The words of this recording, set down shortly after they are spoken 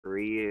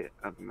Tree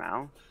of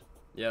Mouse?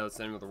 Yeah, that's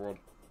the name of the world.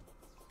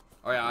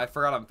 Oh yeah, I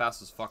forgot I'm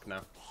fast as fuck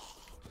now.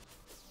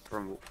 For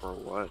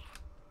what?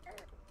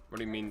 What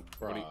do you mean?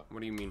 What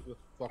do you mean?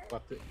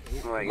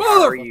 Like,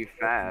 how are you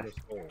fast?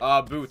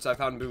 Boots. I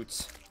found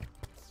boots.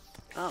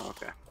 Oh,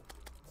 okay.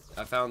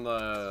 I found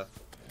the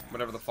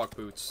whatever the fuck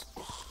boots.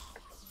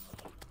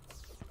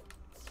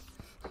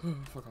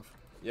 Fuck off.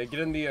 Yeah, get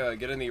in the arena.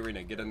 Get in the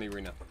arena.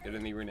 Get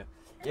in the arena.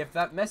 If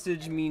that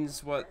message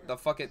means what the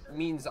fuck it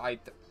means,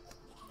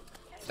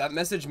 that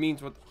message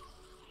means what.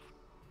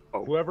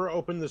 Oh. Whoever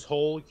opened this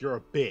hole, you're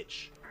a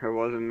bitch. It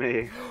wasn't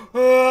me.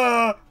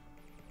 You're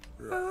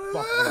a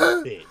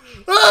fucking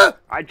bitch.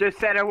 I just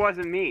said it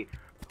wasn't me.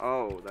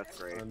 Oh, that's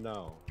great.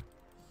 No.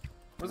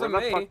 Where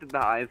the fuck did the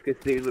Eye of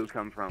Cthulhu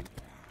come from?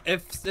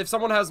 If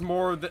someone has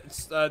more than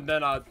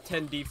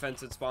 10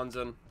 defense, it spawns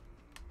in.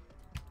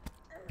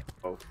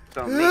 Oh,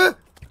 so me.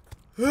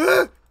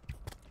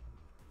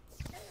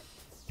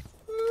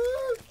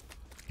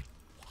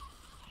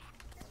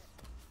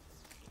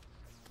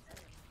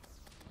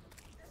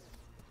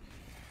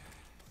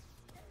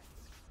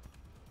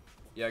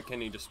 Yeah,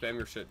 Kenny, just spam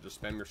your shit.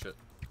 Just spam your shit.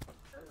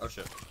 Oh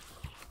shit.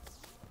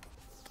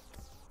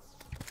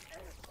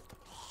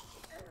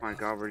 Oh my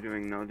god, we're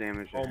doing no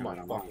damage. Oh my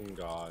fucking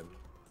god.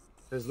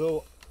 His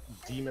little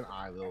demon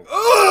eye, little.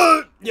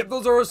 Yep,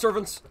 those are our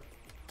servants.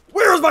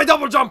 Where's my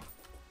double jump?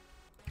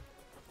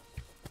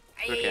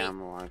 Okay,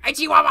 I'm alive. Hey,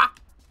 Chihuahua!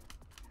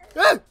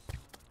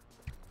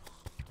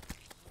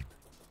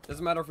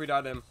 Doesn't matter if we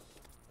die to him.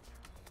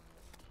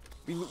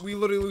 We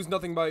literally lose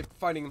nothing by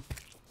fighting him.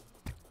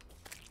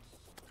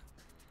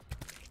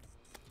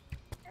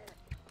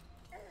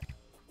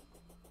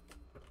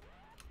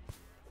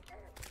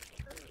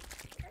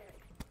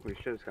 We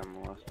should have gotten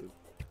molested.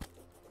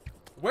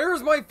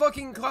 Where's my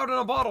fucking cloud in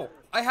a bottle?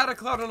 I had a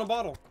cloud in a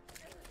bottle.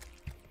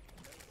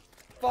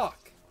 Fuck.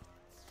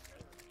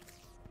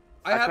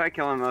 I tried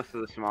killing most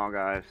of the small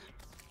guys.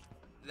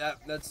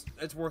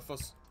 It's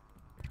worthless.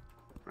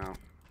 No.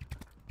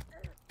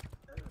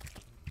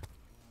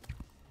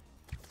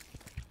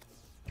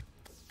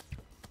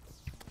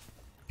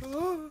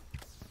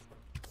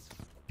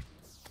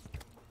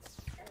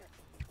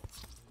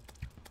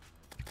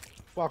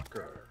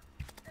 Fucker.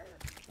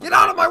 Get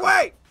out of my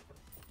way!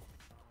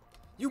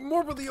 You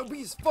morbidly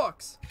obese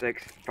fucks!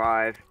 6,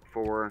 5,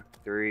 4,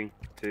 3,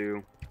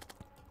 2,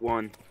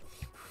 1.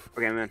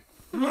 Okay, I'm in.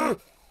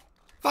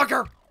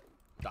 Fucker!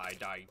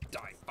 Die,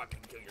 fucking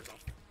kill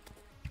yourself.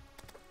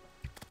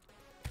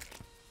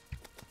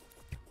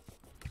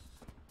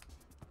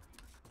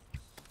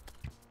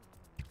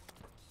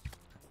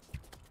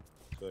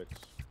 Six,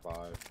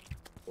 5,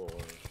 4,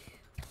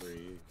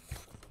 3,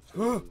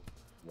 2,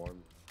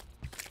 1.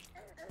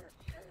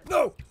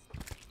 No!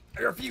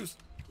 I refuse!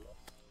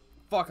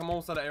 Fuck, I'm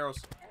almost out of arrows.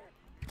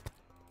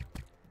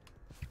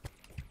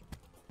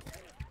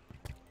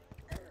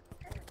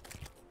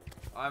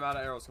 I'm out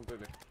of arrows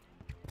completely.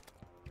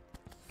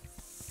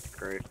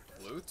 Great.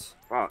 Loot?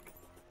 Fuck.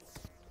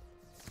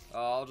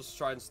 I'll just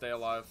try and stay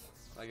alive,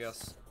 I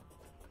guess.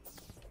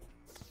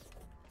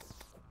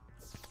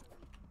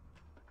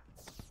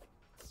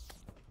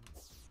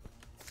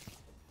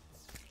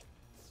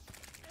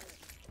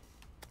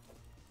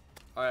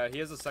 Oh yeah, he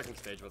has a second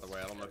stage, by the way.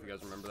 I don't know if you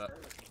guys remember that.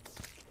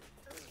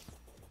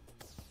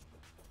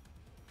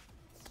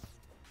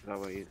 Is that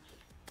what you...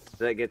 Did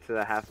that get to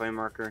the halfway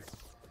marker?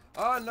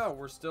 No,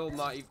 we're still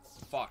not even...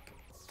 Fuck.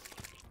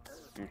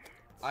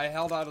 I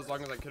held out as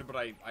long as I could, but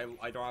I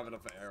don't have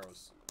enough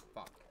arrows.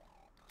 Fuck.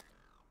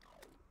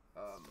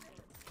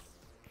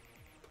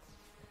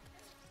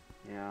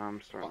 Yeah,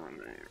 I'm starting on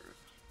the arrows.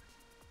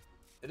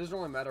 It doesn't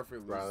really matter if we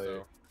lose,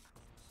 though.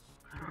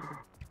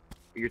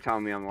 You're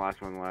telling me I'm the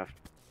last one left.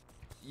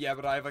 Yeah,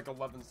 but I have like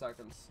 11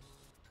 seconds.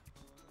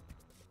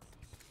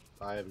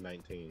 I have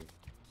 19.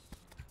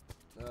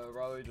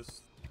 Riley,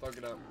 just thug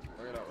it out.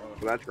 Thug it out, Riley.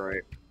 Well, that's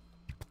great.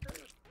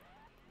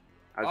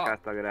 I just gotta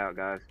thug it out,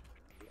 guys.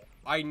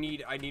 I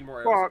need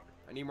more arrows. Fuck.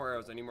 I need more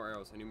arrows. I need more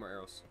arrows. I need more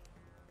arrows.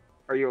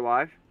 Are you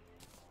alive?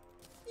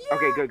 Yeah.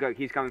 Okay, good, good.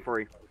 He's coming for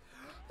you.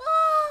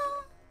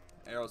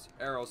 Arrows,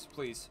 arrows,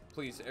 please,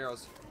 please,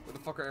 arrows. Where the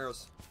fuck are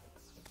arrows?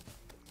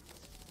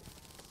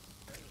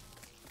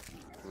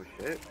 Oh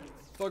shit.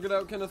 Thug it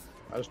out, Kenneth.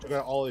 I just took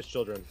out all his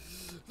children.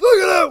 Thug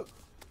it out!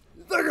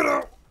 Thug it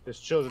out! His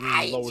children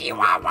lowered me a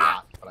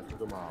lot, but I took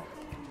them out.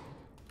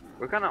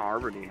 What kind of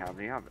armor do you have?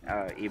 Do you have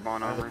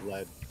Ebon armor?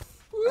 Lead.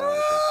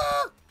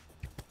 Ah!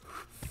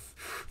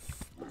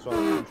 So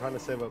I'm trying to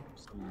save up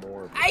some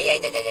more.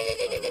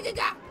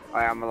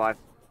 I'm alive.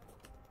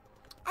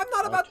 I'm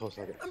not about.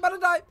 I'm about to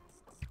die.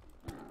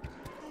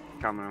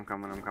 I'm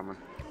coming.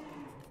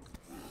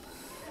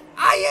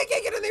 I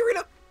can't get in the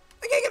arena.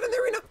 I can't get in the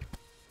arena.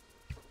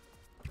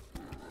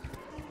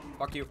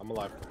 Fuck you. I'm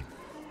alive.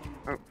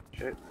 Oh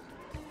shit.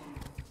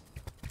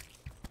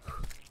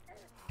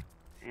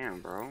 Damn,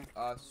 bro.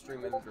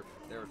 Stream manager.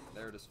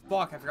 There it is.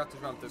 Fuck, I forgot to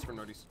turn on Discord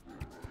notice.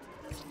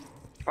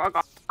 Fuck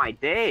off my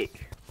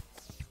dick.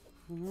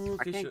 Ooh,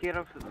 I can't get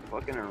up to the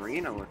fucking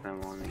arena with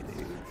them on me,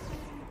 dude.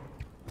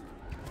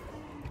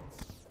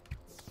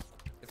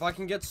 If I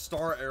can get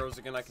star arrows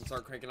again, I can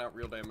start cranking out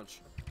real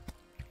damage.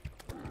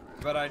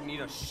 But I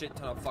need a shit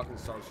ton of fucking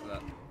stars for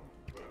that.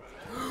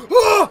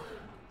 Ah!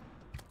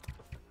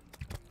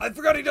 I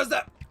forgot he does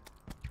that!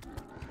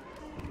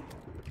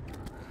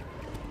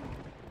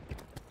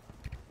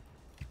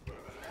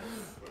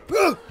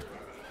 Ah!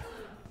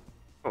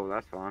 Oh,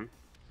 that's fun.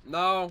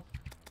 No.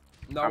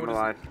 No, I'm it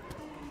alive. isn't.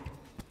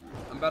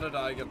 I'm about to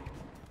die again.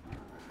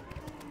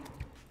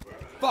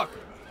 Fuck!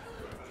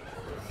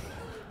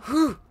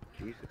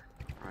 Jesus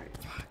Christ.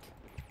 Fuck.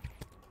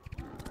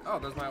 Oh,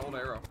 there's my old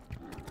arrow.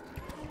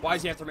 Why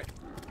is he after me?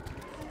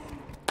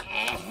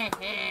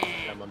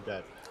 Damn, I'm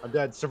dead. I'm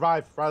dead.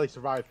 Survive, Riley.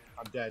 Survive.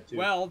 I'm dead too.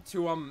 Well,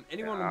 to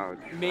anyone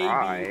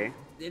try.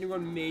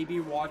 anyone maybe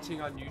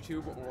watching on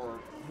YouTube or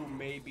who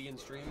may be in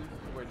stream,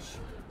 which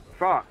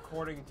Fuck.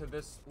 according to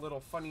this little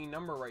funny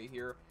number right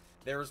here,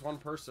 there's one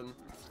person.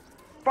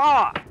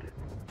 Fuck.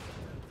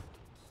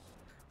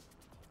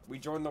 We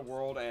joined the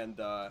world and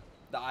the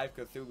Eye of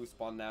Cthulhu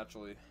spawned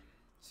naturally.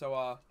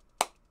 So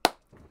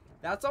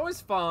that's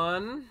always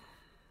fun.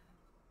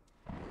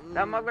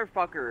 That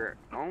motherfucker,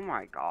 oh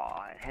my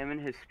god, him and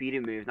his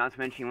speeding moves, not to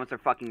mention he wants to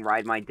fucking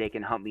ride my dick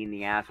and hump me in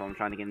the ass while I'm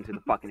trying to get into the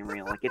fucking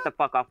arena. Like, get the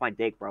fuck off my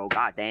dick, bro,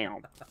 god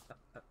damn.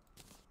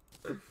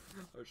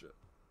 Oh shit.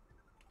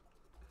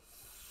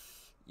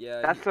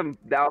 Yeah. That's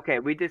okay,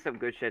 we did some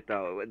good shit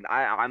though.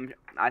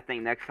 I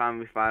think next time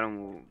we fight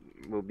him,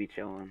 we'll be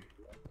chilling.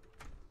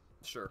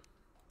 Sure.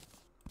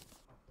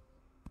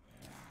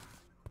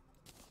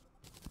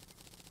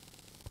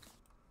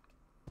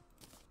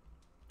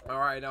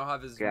 Alright,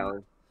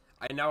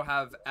 I now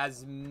have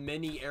as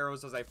many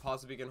arrows as I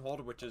possibly can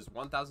hold, which is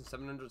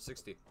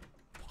 1,760.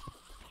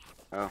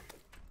 Oh.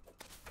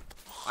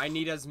 I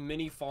need as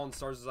many fallen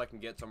stars as I can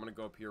get, so I'm gonna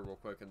go up here real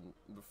quick and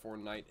before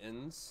night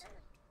ends.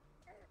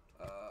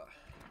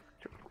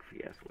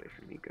 Yes, away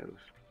from me,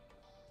 ghost.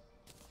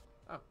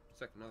 Oh,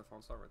 sick, another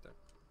fallen star right there.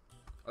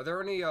 Are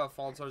there any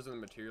fallen stars in the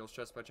materials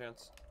chest by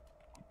chance?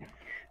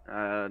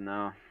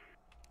 No.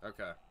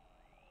 Okay.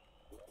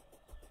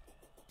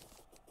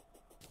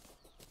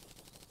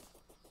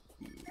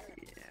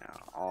 Yeah,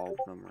 all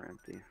of them are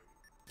empty.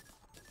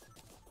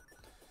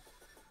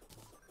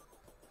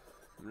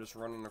 I'm just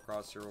running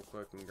across here real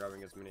quick and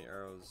grabbing as many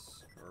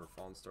arrows or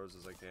fallen stars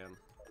as I can.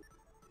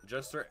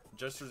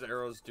 Jester's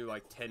arrows do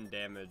like 10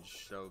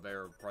 damage, so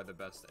they're probably the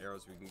best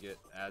arrows we can get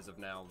as of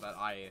now that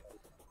I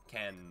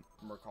can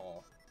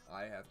recall.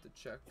 I have to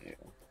check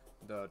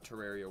the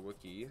Terraria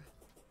wiki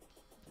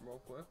real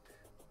quick,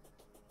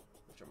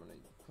 which I'm gonna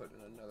put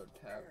in another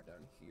tab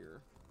down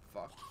here.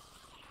 Fuck.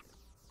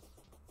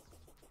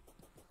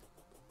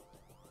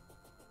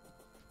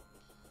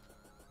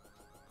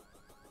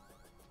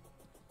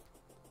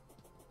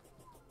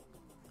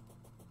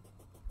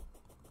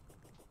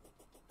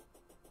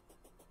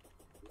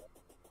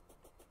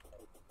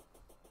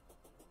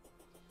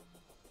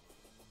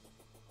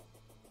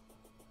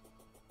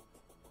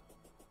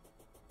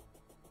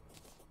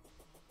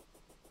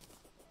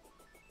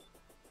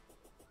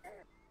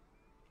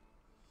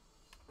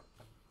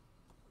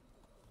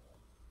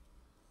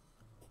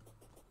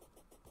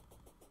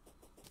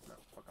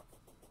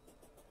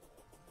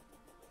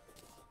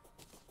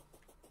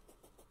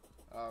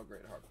 Oh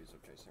great, harpies are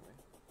chasing me.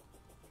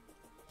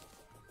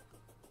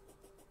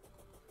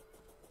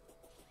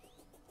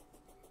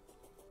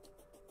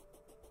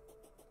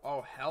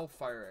 Oh,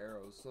 hellfire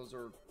arrows. Those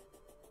are...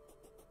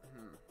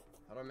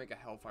 How do I make a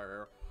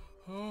hellfire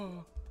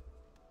arrow?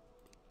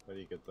 How do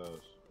you get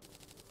those?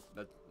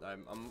 That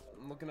I'm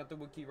looking at the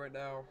wiki right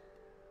now.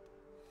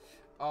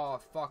 Oh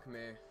fuck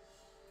me.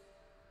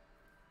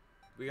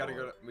 We gotta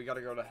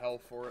go to hell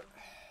for it.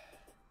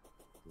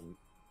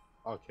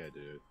 Okay,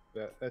 dude.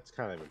 That's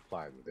kind of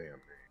implied in the damn name.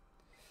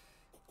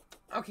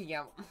 Okay,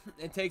 yeah.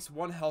 It takes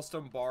 1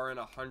 hellstone bar and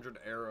 100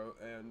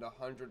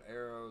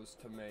 arrows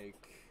to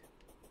make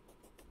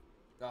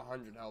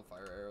 100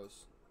 hellfire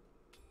arrows,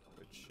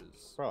 which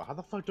is... Bro, how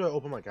the fuck do I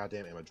open my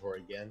goddamn inventory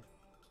again?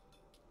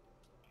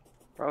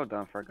 Bro,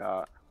 done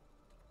forgot.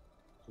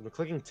 I'm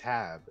clicking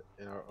tab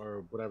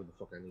or whatever the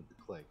fuck I need to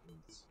click.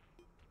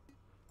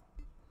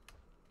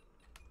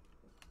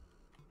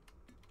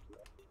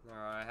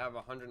 I have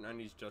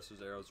 190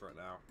 Jester's arrows right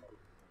now.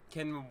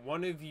 Can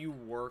one of you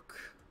work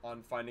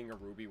on finding a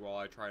ruby while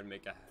I try and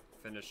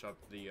finish up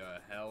the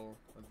hell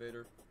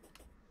invader?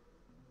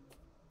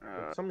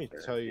 Can somebody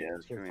tell you? Yeah,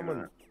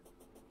 Can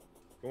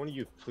one of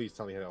you please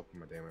tell me how to open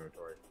my damn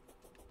inventory?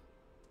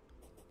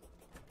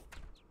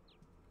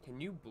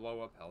 Can you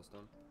blow up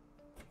Hellstone?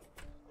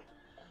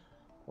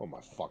 Oh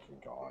my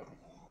fucking god!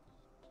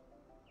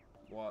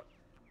 What?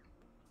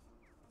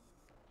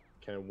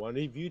 Can one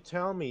of you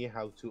tell me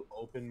how to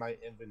open my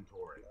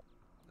inventory?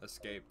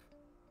 Escape.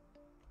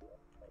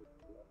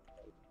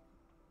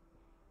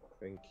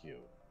 Thank you.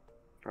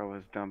 Bro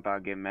was dumb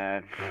about get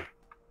mad.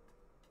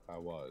 I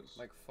was.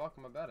 Like, fuck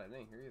my bad, I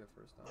didn't hear you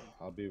the first time.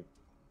 I'll be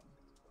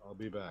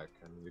back.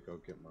 I need to go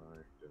get my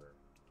dinner.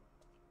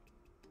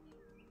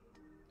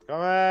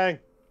 Coming!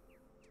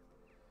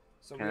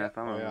 So Can I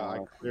find Oh yeah,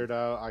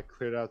 I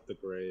cleared out the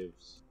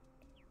graves.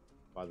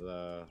 by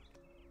the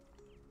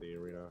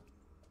arena.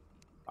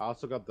 I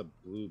also got the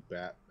blue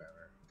bat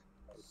banner.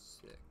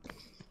 Sick.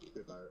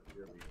 If I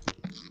hear me.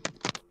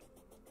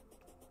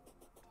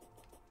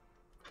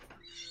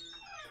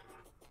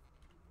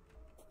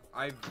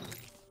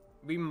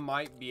 We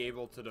might be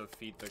able to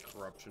defeat the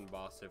corruption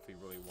boss if we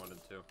really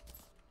wanted to.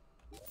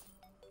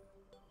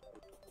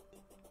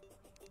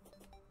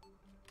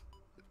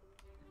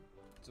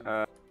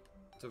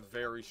 It's a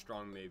very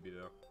strong maybe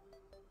though.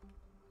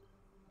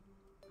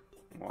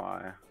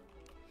 Why?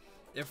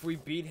 If we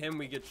beat him,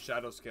 we get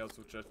shadow scales,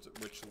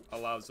 which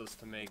allows us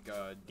to make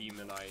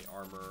demonite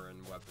armor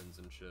and weapons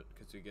and shit.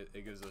 Because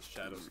it gives us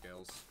shadow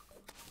scales,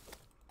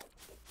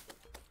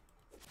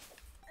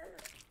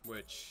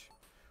 which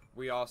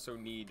we also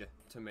need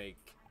to make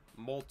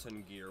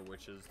molten gear,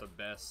 which is the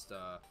best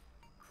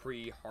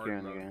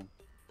pre-hard mode.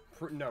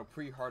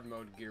 Pre-hard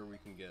mode gear we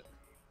can get.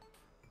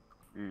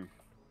 Mm.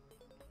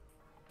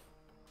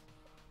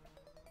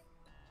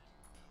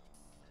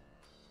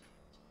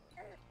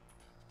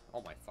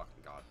 Oh my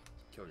fucking god.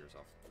 Kill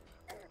yourself.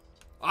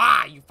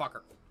 Ah, you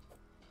fucker!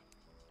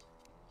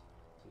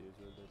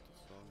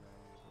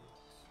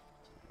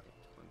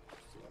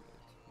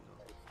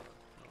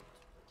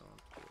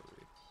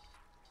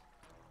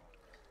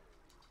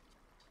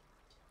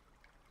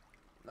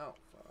 No,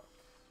 fuck.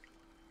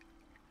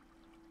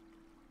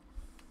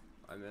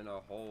 I'm in a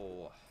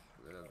hole.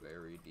 I'm in a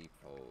very deep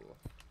hole.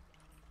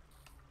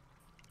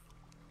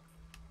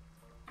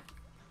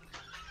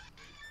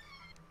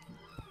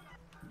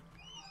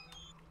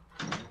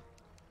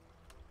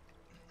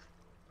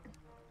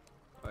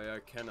 Oh yeah,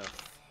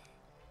 Kenneth.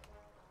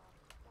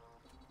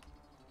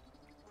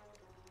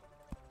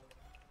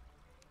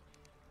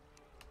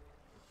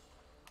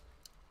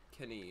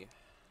 Kenny.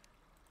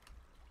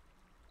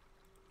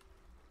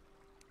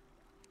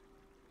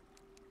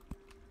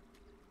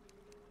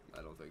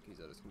 I don't think he's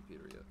at his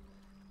computer yet.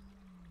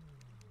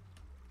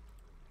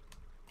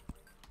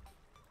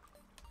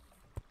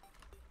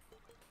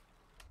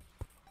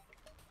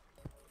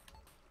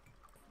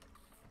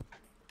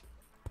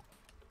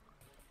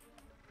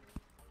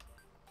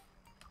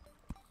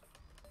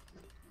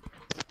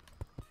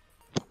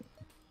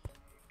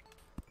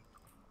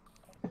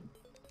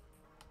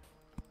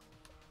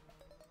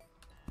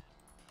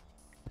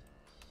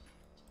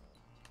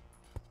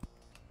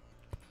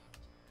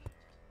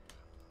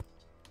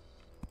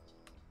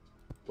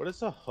 What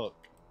is a hook?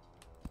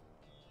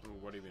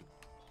 What do you mean?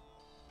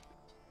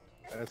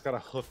 And it's got a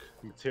hook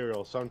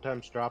material,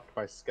 sometimes dropped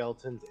by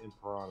skeletons and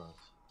piranhas.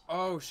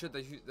 Oh shit,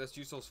 that's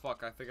useful as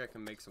fuck. I think I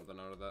can make something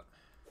out of that.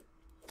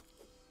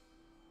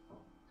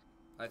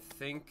 I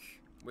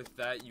think with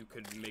that you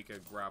could make a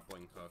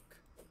grappling hook.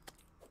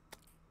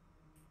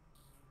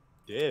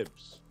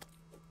 Dibs.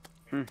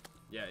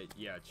 Yeah,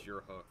 it's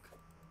your hook.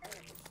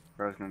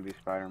 Bro's gonna be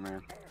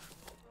Spider-Man.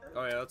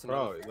 Oh yeah, that's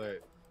another. Bro,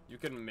 like, You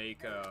can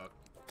make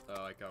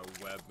like a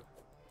web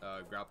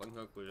grappling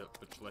hook,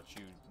 which lets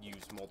you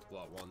use multiple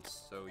at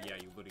once. So yeah,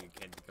 you literally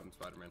can become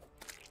Spider-Man.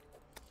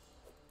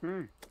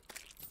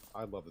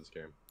 I love this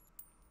game.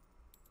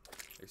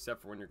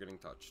 Except for when you're getting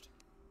touched.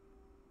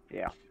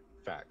 Yeah.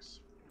 Facts.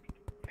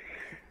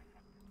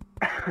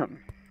 God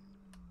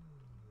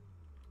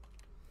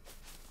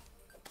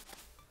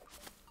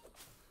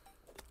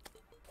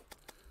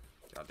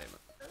damn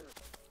it.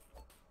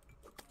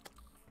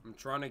 I'm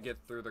trying to get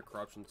through the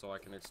corruption so I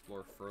can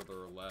explore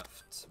further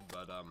left,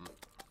 but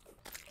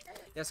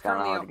there's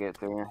Hard to get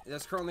through.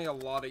 there's currently a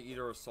lot of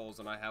Eater of Souls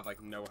and I have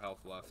like no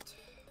health left.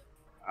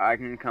 I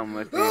can come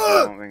with you if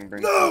you want. We can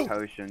bring some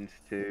potions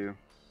too.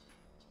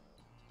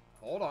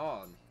 Hold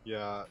on.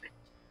 Yeah.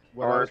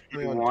 Or if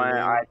you want,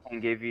 I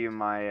can give you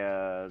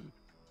my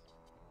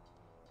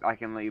I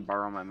can let you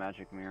borrow my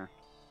magic mirror.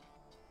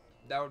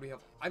 That would be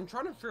helpful. I'm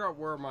trying to figure out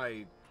where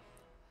my...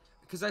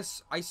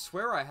 Because I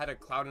swear I had a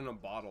cloud in a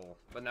bottle,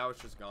 but now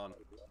it's just gone.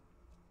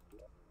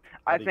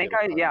 I think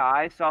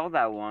I saw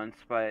that once,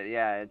 but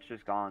yeah, it's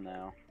just gone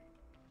now.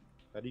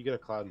 How do you get a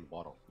cloud in the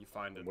bottle? You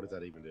find it. What does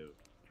that even do?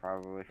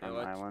 Probably from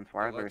lets- islands.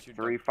 Why are it there lets you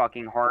 3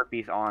 fucking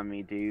harpies on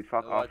me, dude?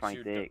 Fuck It off lets my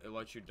you dick. It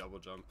lets you double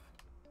jump.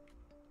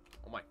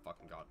 Oh my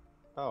fucking god.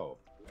 Oh.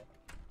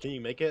 Can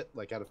you make it,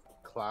 like, out of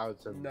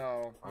clouds and...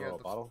 No. I don't know,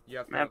 a bottle? You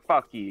have to, Man,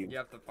 fuck you. You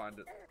have to find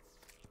it.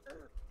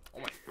 Oh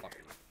my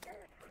fucking...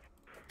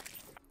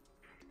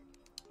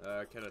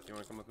 Kenneth, you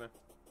wanna come with me?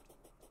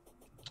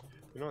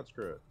 You know what?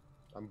 Screw it.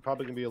 I'm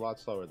probably gonna be a lot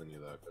slower than you,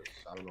 though, because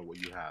I don't know what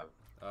you have.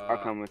 I'll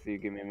come with you.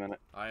 Give me a minute.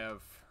 I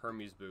have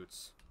Hermes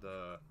boots,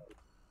 the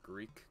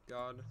Greek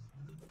god.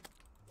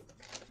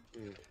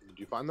 Did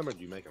you find them or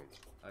did you make them?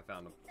 I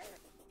found them.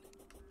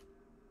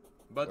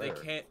 But Where?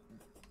 they can't...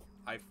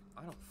 I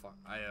don't fuck...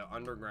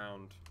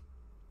 underground.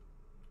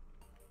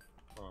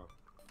 Huh.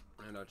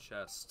 In a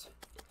chest.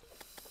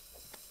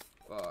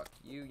 Fuck.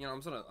 You know,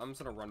 I'm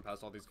just gonna run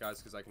past all these guys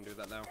because I can do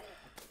that now.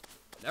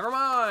 Never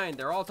mind!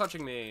 They're all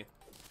touching me!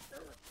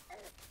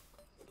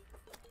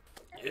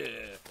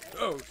 Yeah!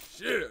 Oh,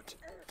 shit!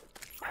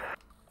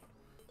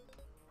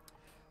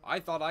 I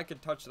thought I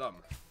could touch them.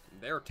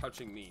 They're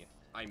touching me.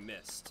 I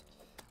missed.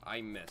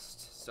 I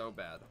missed so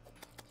bad.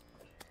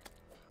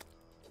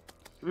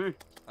 Mm.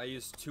 I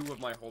used 2 of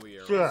my holy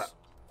arrows. Shit.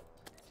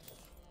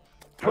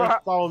 I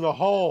just fell in the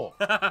hole.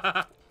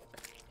 I'm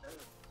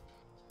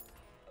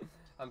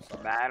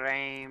sorry. Bad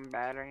aim,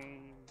 bad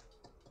aim.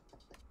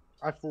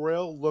 I for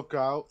real look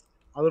out.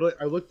 I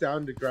look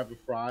down to grab a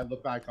fry.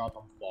 Look back up.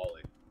 I'm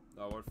falling.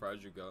 Oh, what fries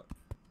you got?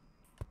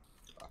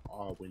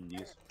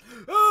 Wendy's.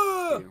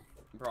 Ah!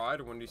 Bro, I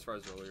had Wendy's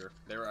fries earlier.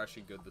 They were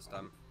actually good this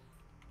time.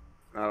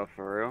 Oh,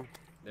 for real?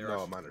 They were No,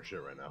 actually... mine are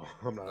shit right now.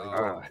 I'm not Oh. even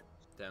gonna lie.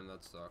 Damn,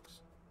 that sucks.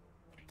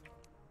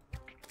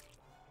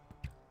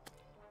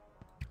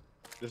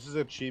 This is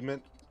an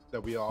achievement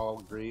that we all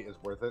agree is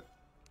worth it.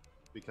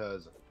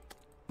 Because,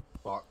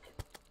 fuck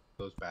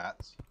those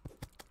bats.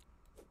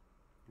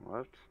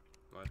 What?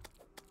 What?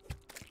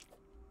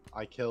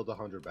 I killed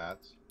 100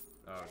 bats.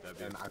 Oh, that'd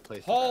be... And I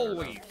placed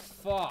Holy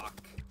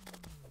fuck!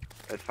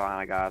 It's fine,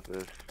 I got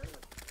this.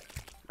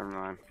 Never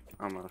mind.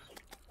 Almost.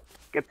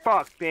 Get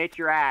fucked, bitch.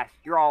 You're ass.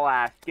 You're all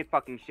ass. Get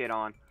fucking shit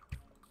on.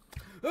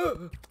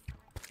 And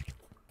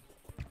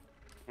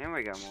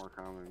we got more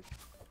coming.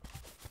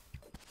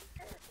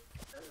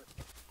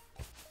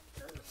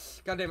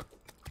 God damn it.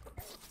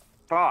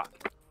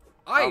 Fuck.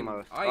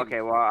 Almost. I'm...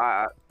 Okay, well,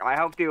 I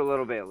helped you a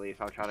little bit at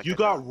least. I'll try to. You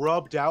got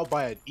rubbed out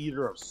by an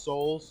eater of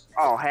souls.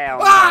 Oh hell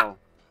Ah!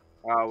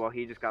 no. Oh well,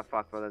 he just got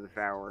fucked by the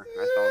devourer.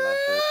 I saw that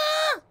shit.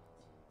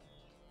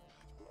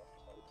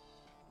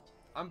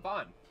 I'm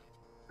fine.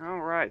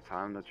 Alright,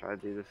 time to try to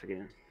do this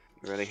again.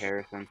 You ready,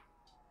 Harrison?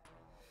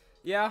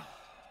 Yeah.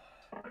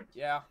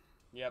 Yeah.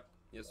 Yep.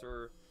 Yes,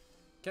 sir.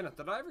 Kenneth,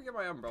 did I ever get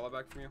my umbrella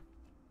back from you?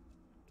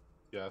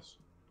 Yes.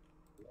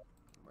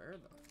 Where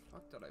the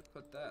fuck did I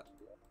put that?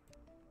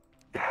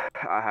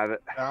 I have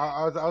it.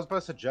 I was about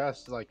to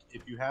suggest, like,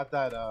 if you have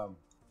that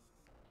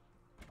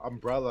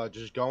umbrella,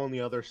 just go on the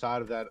other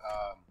side of that.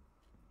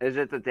 Is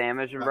it the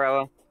damage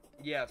umbrella?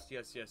 Yes.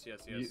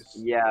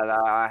 Yeah,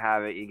 I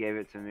have it. You gave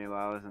it to me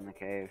while I was in the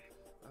cave.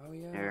 Oh,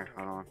 yeah. Here,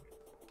 hold on.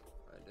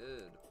 I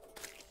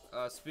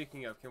did.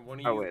 Speaking of, can one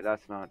of you... Oh wait,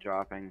 that's not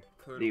dropping.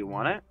 Could... Do you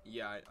want it?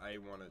 Yeah, I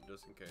want it,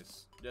 just in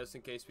case. Just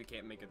in case we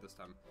can't make it this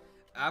time.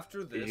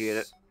 After this, Did you get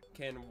it?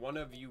 can one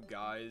of you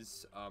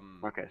guys,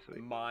 Okay,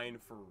 sweet. mine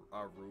for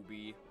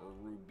ruby or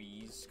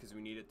rubies? Because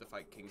we need it to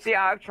fight King. See,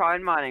 I've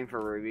tried mining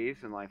for rubies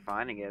and like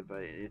finding it,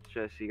 but it's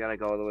just you gotta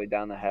go all the way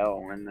down the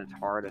hill, and it's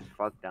hard as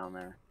fuck down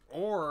there.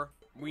 Or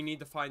we need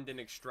to find an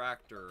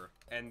extractor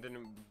and then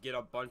get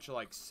a bunch of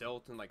like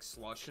silt and like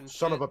slush and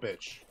Son shit. of a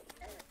bitch.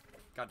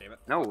 God damn it.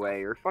 No way,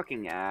 you're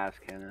fucking ass,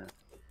 Kenneth.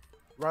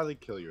 Riley,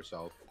 kill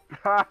yourself.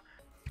 Oh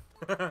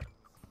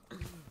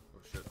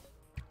shit.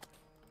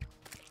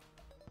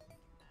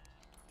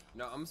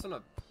 No, I'm just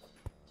gonna...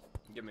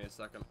 Give me a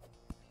second.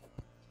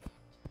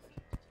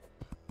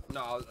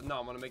 No, I'm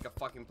gonna make a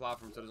fucking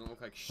platform so it doesn't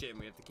look like shit and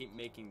we have to keep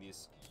making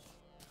these.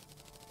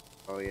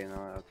 Oh yeah,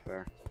 no, that's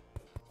fair.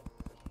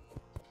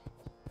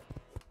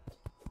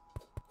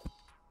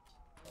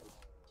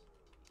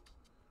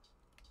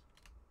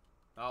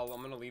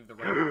 I'm gonna leave the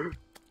road.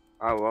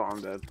 Oh well,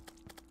 I'm dead.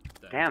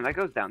 Damn, that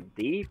goes down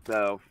deep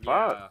though.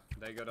 Fuck. Yeah,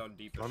 they go down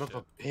deep as Son of shit.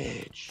 a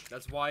bitch.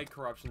 That's why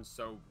corruption's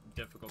so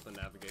difficult to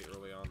navigate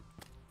early on.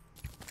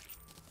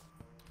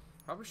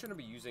 Probably shouldn't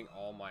be using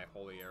all my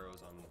holy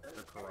arrows on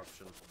the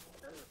corruption.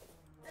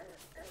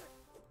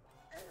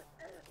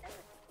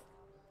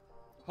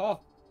 Oh!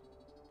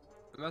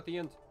 I'm at the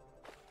end.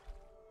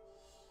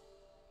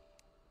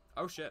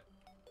 Oh shit.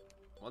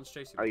 One's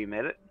chasing me. Oh, you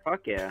made it?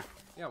 Fuck yeah.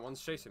 Yeah,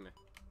 one's chasing me.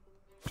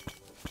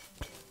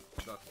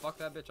 But fuck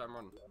that bitch, I'm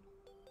running.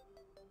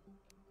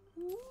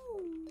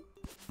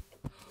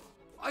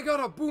 I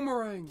got a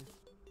boomerang!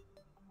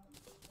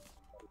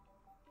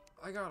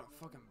 I got a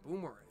fucking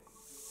boomerang.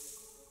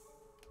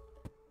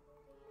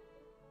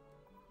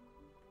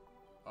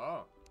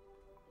 Oh.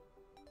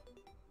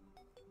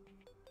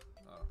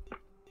 Oh.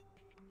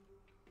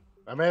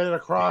 I made it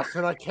across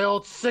and I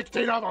killed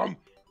 16 of them.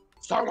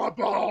 Son of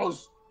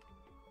balls.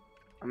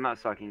 I'm not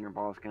sucking your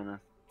balls, Kenneth.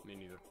 Me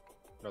neither.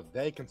 No,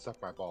 they can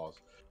suck my balls.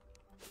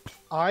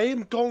 I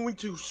am going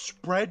to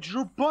spread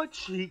your butt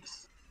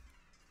cheeks.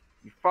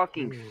 You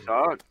fucking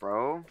suck,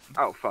 bro.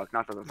 Oh fuck,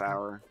 not the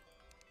devourer.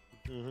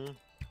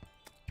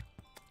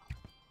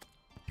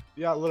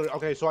 Yeah, literally.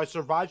 Okay, so I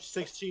survived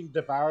 16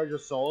 devoured your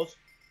souls,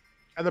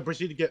 and then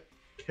proceed to get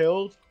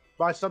killed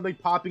by something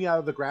popping out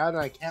of the ground,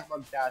 and I can't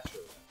run faster.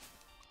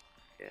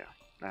 Yeah,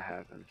 that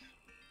happens.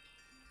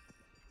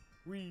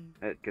 Wee.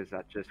 Because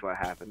that's just what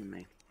happened to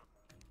me.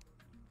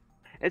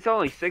 It's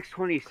only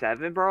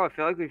 6:27, bro. I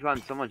feel like we've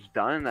gotten so much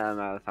done in that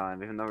amount of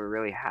time, even though we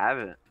really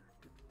haven't.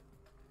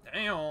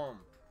 Damn.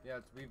 Yeah,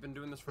 we've been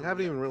doing this for... We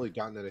haven't even really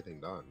gotten anything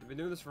done. We've been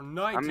doing this for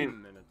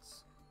 19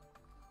 minutes.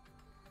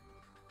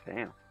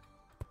 Damn.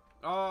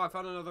 Oh, I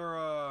found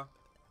another,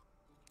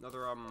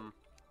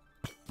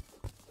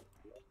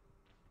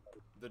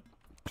 the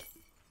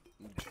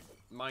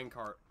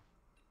minecart.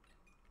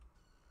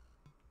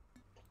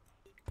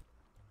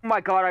 Oh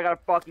my god, I got a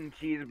fucking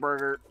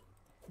cheeseburger.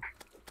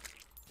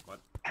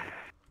 What?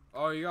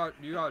 Oh, you got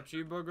a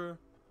cheeseburger?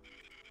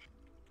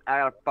 I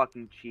got a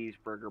fucking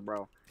cheeseburger,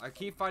 bro. I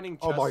keep finding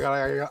chests. Oh my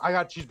god, I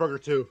got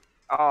cheeseburger too.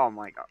 Oh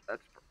my god,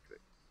 that's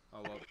perfect. I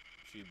love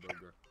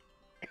cheeseburger.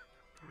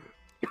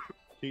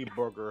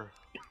 Cheeseburger.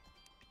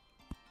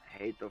 I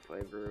hate the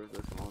flavor of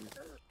this one.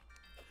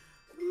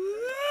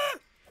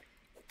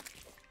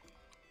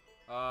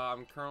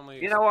 I'm currently.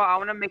 You know what? I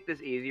want to make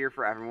this easier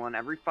for everyone.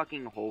 Every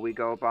fucking hole we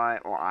go by,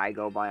 or I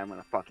go by, I'm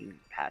gonna fucking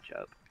patch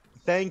up.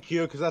 Thank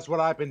you, because that's what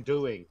I've been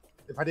doing.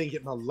 If I didn't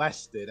get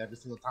molested every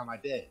single time I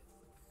did.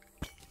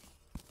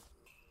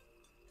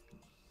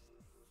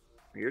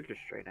 You're just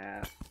straight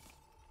ass.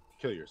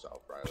 Kill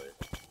yourself, Riley.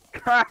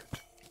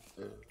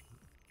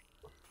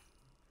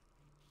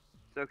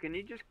 So can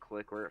you just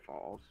click where it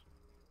falls?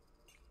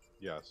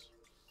 Yes.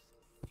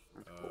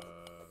 That's cool.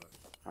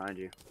 Find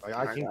you.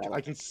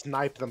 I can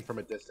snipe them from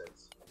a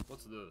distance.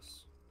 What's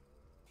this?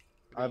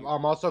 I'm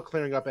also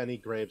clearing up any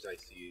graves I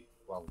see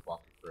while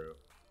walking through.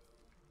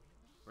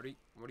 What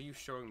are you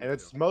showing me? And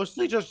it's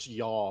mostly just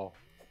y'all.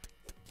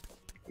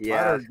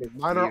 Yeah.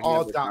 Mine are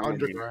all down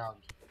underground.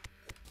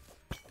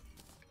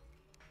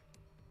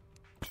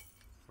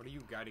 What are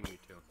you guiding me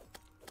to?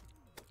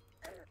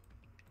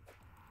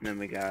 And then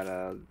we got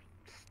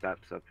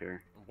steps up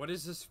here. What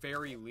is this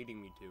ferry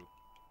leading me to?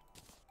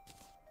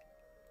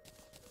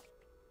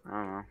 I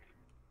don't know.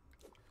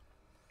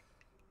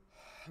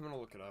 I'm gonna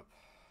look it up.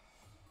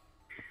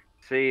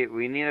 See,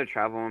 we need a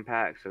travel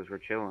impact because we're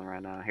chilling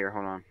right now. Here,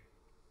 hold on.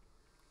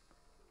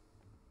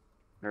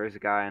 There's a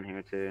guy in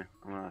here too.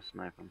 I'm gonna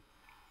snipe him.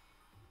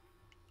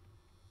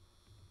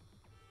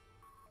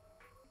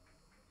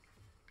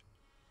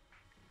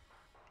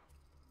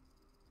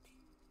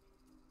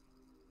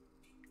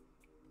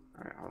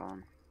 Alright, hold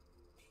on.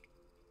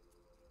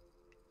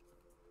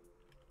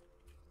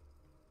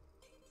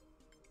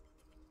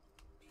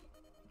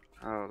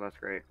 Oh, that's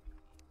great.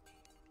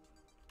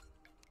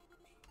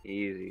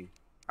 Easy.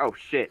 Oh,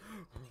 shit.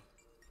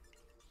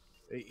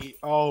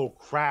 Oh,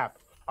 crap.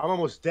 I'm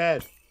almost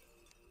dead.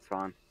 It's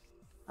fine.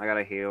 I got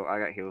a heal. I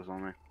got heals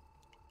on me.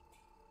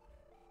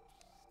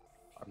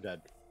 I'm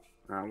dead.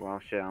 Oh, well,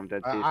 shit. I'm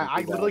dead too.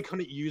 I literally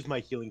couldn't use my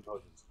healing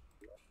potions.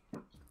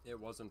 It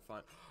wasn't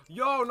fun.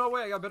 Yo, no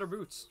way, I got better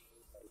boots.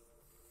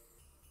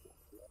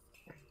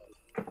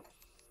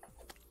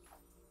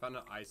 Found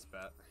an ice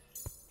bat.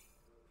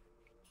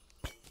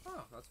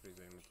 Oh, that's what he's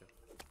aiming to.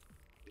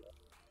 Yeah,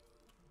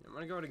 I'm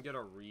gonna go ahead and get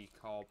a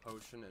recall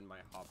potion in my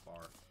hot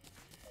bar.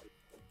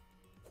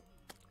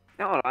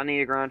 You know what I need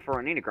to grind for?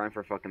 I need to grind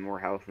for fucking more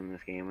health in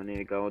this game. I need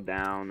to go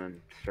down and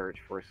search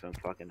for some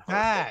fucking health.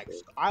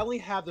 Facts. I only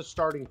have the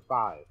starting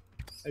 5.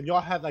 And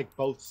y'all have like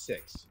both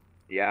 6.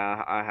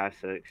 Yeah, I have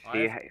 6.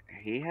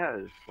 He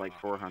has like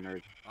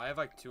 400. I have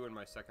like 2 in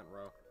my second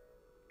row.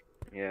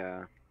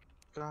 Yeah.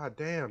 God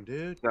damn,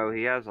 dude. So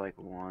he has like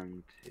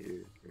 1,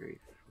 2, 3,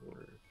 4,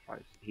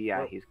 5.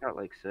 Yeah, he's got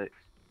like 6.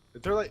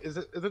 Is there like is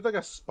there like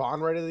a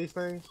spawn rate of these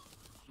things?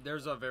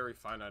 There's a very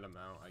finite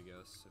amount, I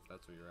guess, if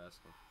that's what you're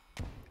asking.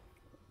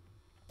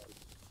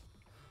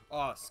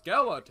 Oh,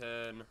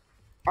 skeleton!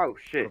 Oh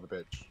shit! Son of a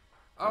bitch.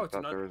 Oh, it's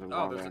not.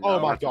 Oh, there's Oh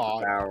my That's a god!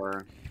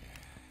 devourer.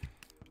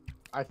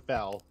 I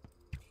fell.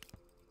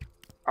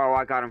 Oh,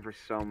 I got him for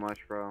so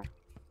much, bro.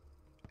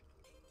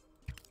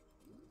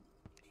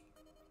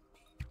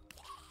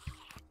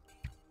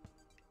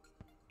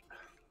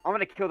 I'm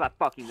gonna kill that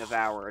fucking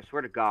devourer. I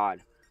swear to God.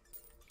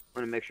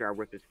 I'm gonna make sure I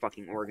rip his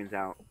fucking organs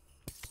out.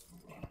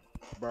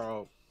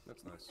 Bro.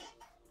 That's nice.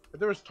 If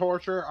there was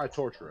torture, I'd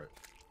torture it.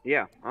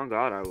 Yeah, oh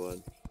God, I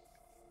would.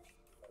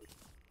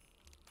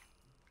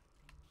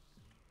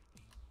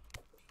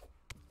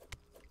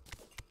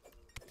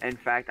 In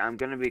fact, I'm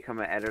gonna become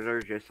an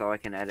editor just so I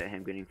can edit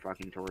him getting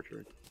fucking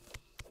tortured.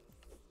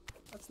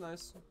 That's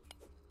nice.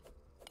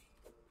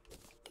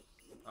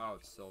 Oh,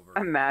 it's silver.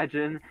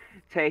 Imagine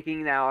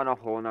taking that on a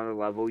whole nother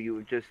level. You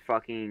would just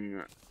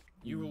fucking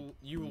You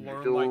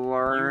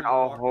learn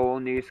a whole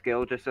new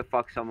skill just to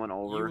fuck someone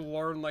over. You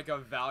learn like a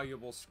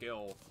valuable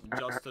skill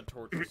just to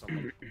torture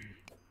someone.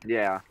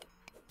 Yeah.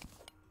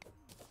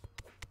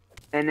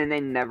 And then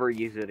they never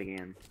use it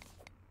again.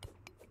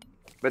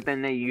 But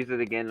then they use it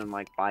again in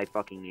like 5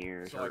 fucking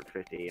years, So or like,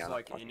 50. It's I don't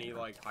like fucking any know.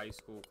 like high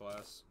school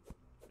class.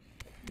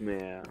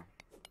 Yeah.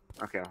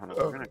 Okay, hold on.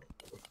 We're gonna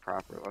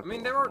proper. I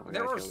mean, there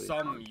are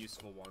some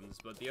useful ones,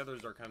 but the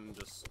others are kind of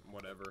just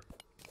whatever.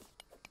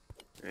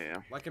 Yeah.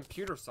 Like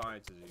computer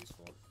science is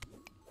useful,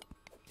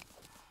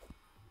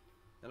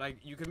 and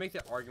you can make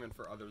that argument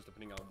for others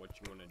depending on what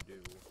you want to do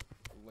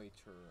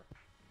later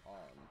on.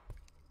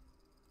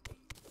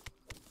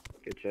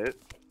 Good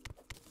shit.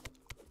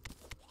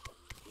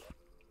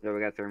 Yeah, we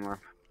got 3 more.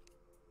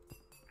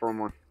 4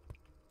 more.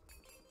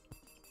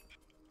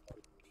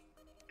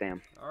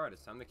 Damn. All right,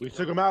 it's time to keep. We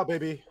took him out,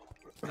 baby.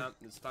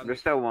 It's time There's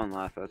still 1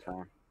 left, that's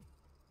all.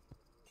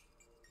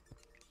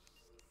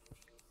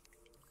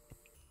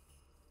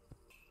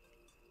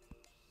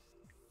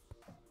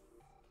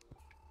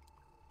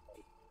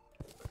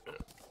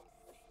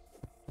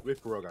 We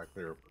for real gotta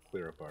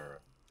clear up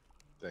our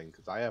thing,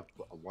 because I have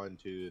 1,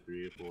 2,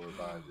 3, 4,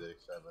 5,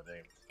 6, 7,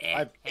 8. I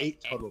have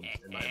 8 totems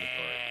in my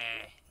inventory.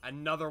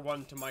 Another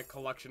one to my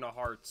collection of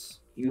hearts.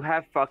 You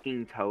have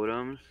fucking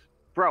totems?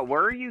 Bro,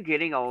 where are you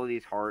getting all of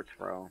these hearts,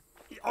 bro?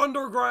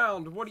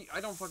 Underground! What do you...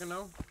 I don't fucking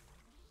know.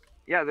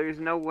 Yeah, there's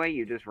no way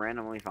you just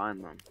randomly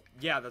find them.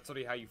 Yeah, that's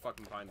literally how you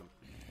fucking find them.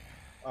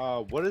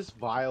 What is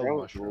vile Bro,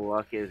 mushroom?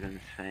 luck is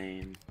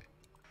insane.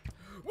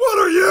 What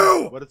are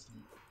you?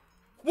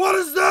 What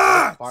is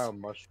that? vile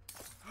mushroom?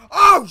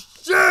 Oh,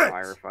 shit!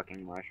 Fire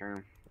fucking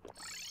mushroom.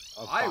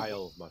 A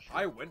vile mushroom.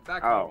 I went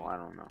back Oh, home. I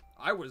don't know.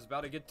 I was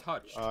about to get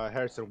touched.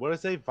 Harrison, what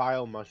does a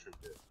vile mushroom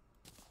do?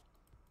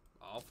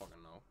 I'll fucking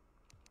know.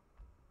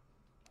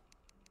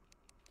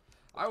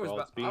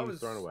 Being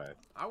thrown away.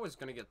 I was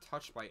gonna get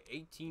touched by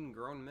 18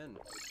 grown men.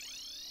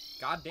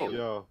 God damn.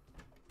 Yo.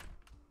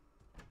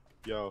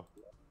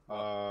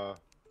 I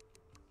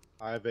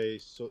have a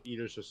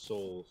Eaters of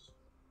Souls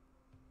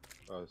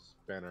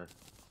banner.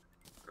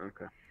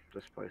 Okay,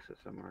 just place it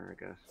somewhere, I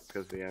guess,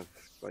 because we have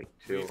like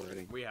 2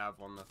 already. We have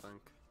one, I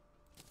think.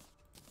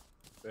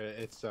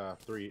 It's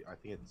 3. I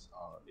think it's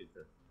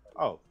either.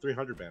 Oh,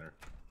 300 banner.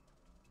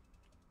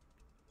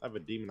 I have a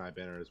Demon Eye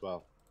banner as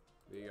well.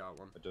 We got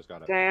one. I just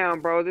got it.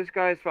 Damn, bro, this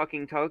guy's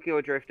fucking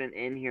Tokyo drifting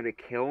in here to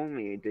kill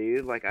me,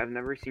 dude. Like, I've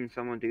never seen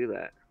someone do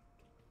that.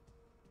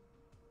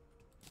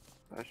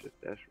 That's just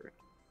desperate.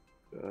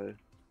 Good.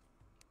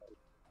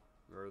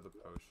 Where are the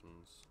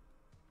potions?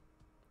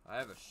 I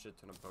have a shit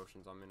ton of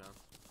potions on me now.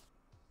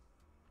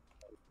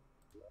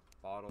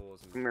 Bottle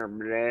is Come here,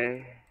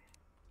 bleh.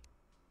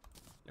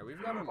 Yeah,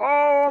 we've got them.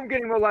 Oh, I'm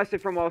getting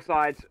molested from all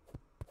sides.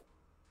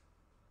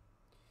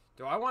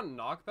 Do I want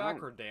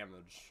knockback or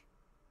damage?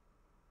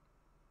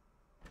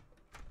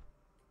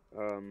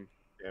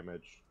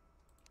 Damage.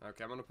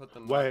 Okay, I'm gonna put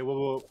them. Wait,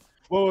 what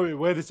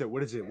is it?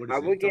 What is it? I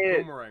would It's a get.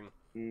 boomerang.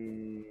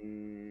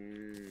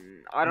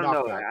 I don't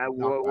know.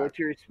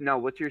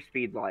 Knockback. What's your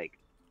speed like?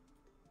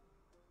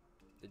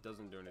 It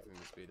doesn't do anything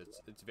to speed.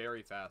 It's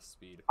very fast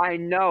speed. I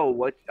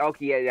know.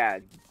 Okay, yeah.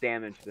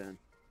 Damage then.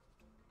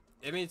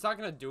 I mean, it's not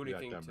gonna do Yeah,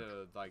 anything damage.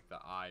 to like the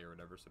eye or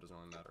whatever, so it doesn't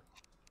really matter.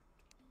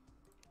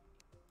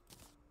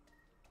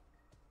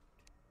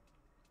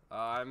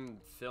 I'm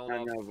filling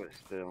I up. know, but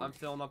still. I'm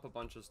filling up a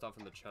bunch of stuff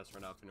in the chest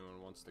right now if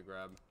anyone wants to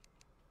grab.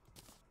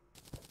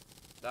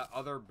 That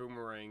other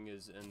boomerang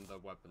is in the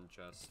weapon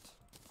chest.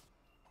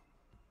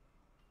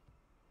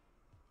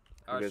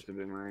 Oh, There's a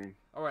boomerang.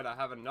 oh wait, I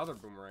have another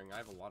boomerang. I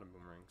have a lot of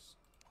boomerangs.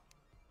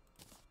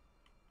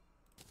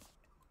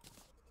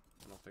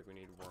 I don't think we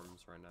need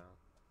worms right now.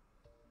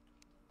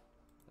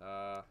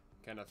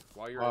 Kenneth,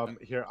 while you're in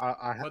the, here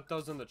I put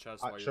those in the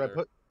chest while should you're I there.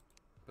 put?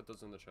 Put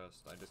those in the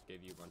chest. I just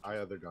gave you a bunch.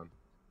 They're done.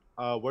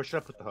 Where should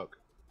I put the hook?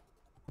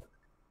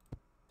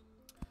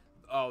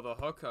 Oh, the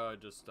hook.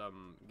 Just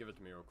give it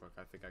to me real quick.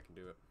 I think I can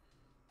do it.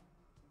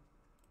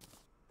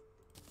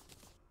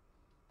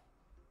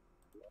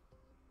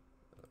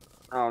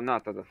 Oh,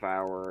 not the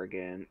Devourer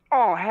again.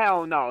 Oh,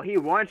 hell no. He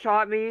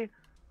one-shot me?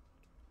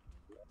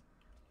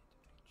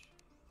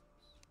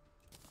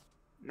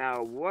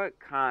 Now, what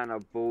kind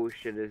of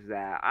bullshit is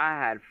that? I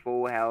had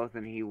full health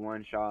and he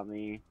one-shot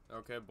me.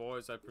 Okay,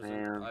 boys. I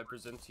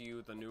present to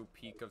you the new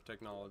peak of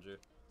technology.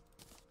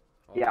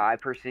 Hold Yeah, on. I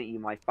present you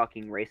my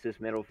fucking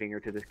racist middle finger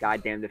to this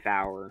goddamn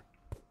Devourer.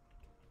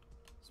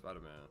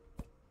 Spider-Man.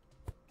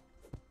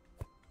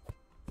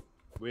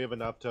 We have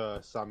enough to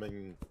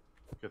summon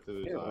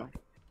Cthulhu's Yeah.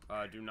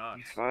 Eye. Do not.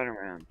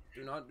 Spider-Man.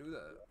 Do not do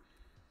that.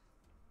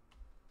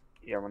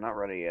 Yeah, we're not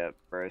ready yet,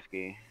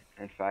 broski.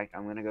 In fact,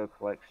 I'm gonna go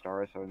collect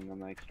stars so I'm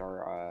gonna make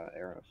star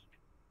arrows.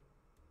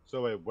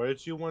 So wait, where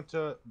did you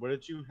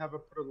have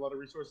it put a lot of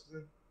resources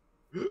in?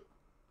 What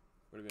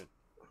do you mean?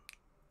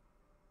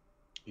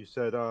 You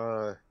said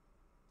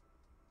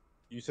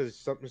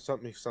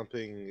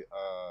something.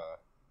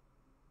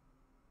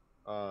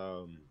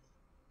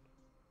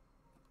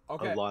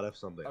 Okay. A lot of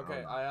something.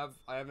 Okay, I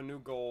have a new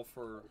goal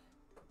for.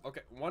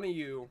 Okay, one of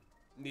you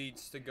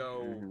needs to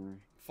go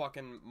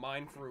fucking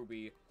mine for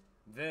ruby.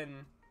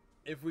 Then,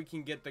 if we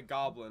can get the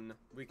goblin,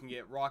 we can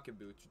get rocket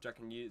boots, which I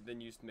can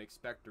then use to make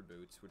specter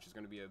boots, which is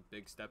going to be a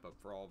big step up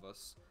for all of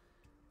us.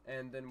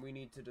 And then we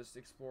need to just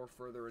explore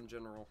further in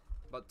general.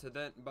 But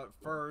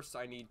first,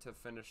 I need to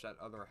finish that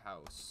other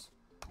house.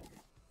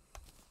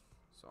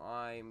 So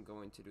I'm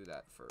going to do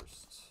that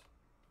first.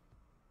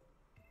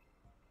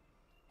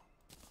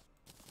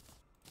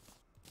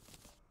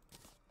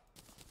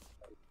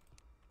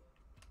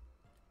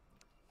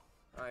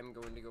 I'm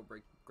going to go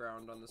break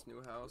ground on this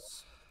new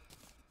house.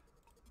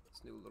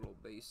 This new little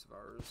base of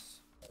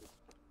ours.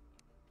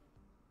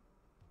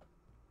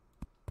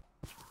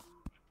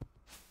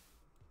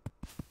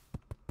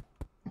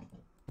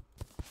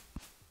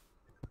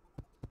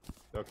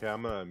 Okay,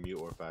 I'm gonna mute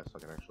or fast so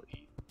I can actually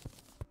eat.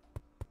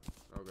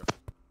 Okay.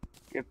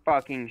 Get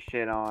fucking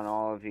shit on,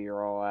 all of you,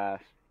 you're all ass.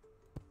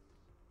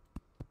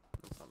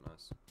 That's not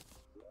nice.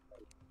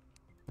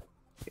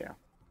 Yeah.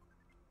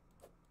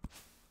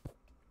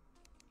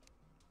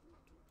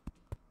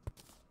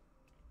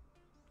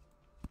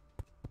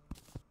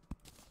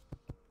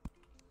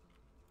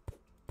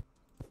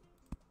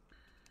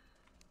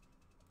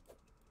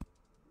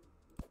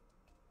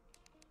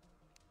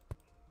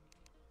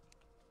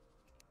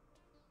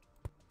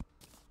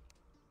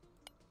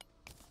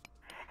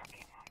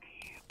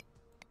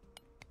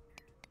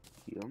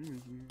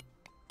 Yum.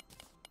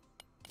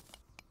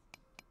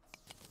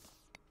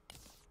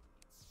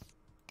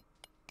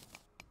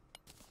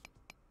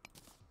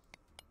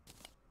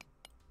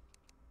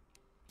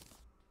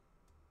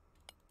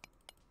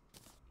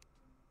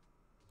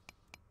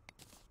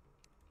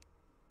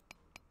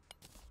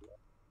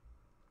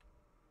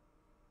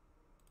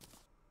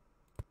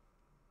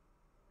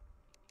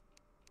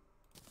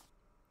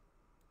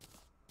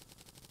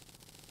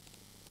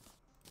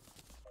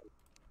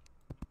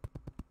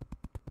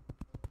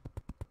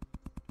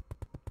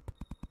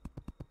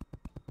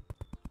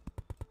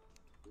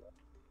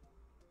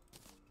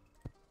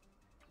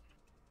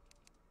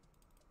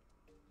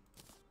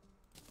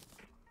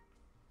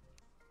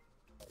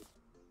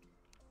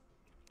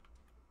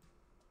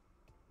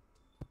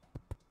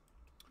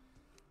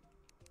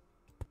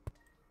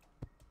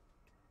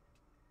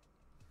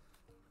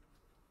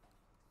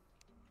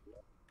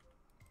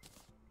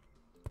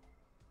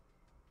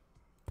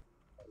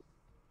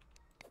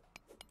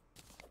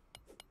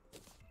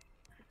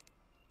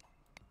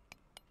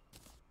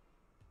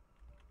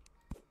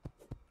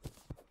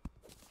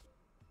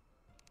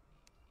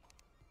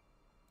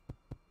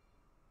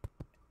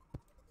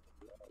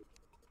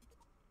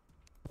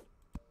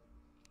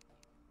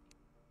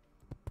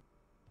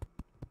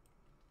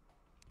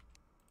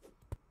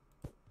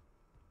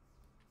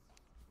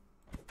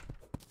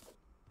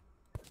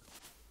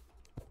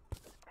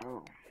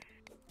 Oh.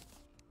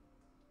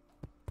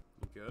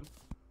 You good?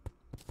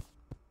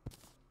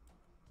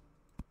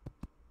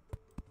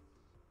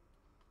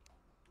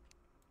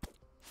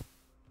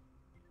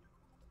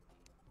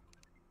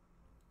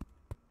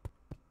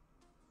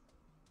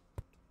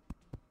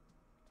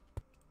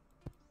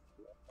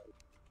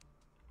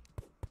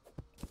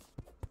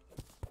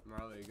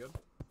 Marley, you good?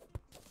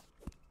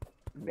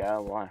 Yeah,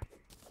 why?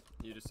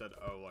 You just said,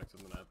 oh, like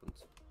something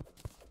happens.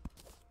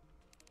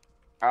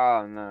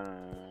 Oh,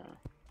 no.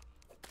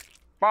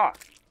 Fuck!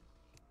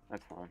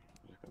 That's fine.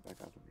 Just go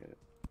back up and get it.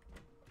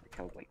 I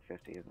killed like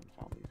 50 of them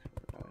zombies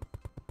for that.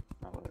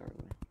 Not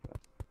literally, but...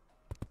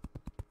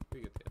 We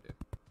get the idea.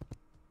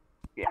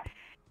 Yeah.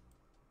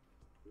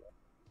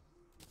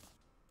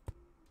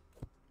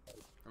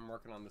 I'm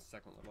working on the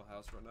second little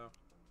house right now.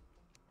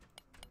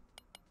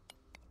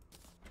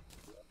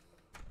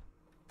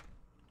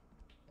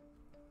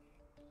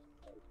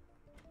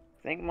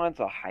 I think mine's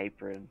a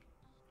hybrid.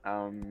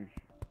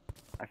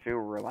 I feel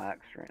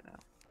relaxed right now.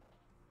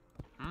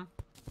 Hmm?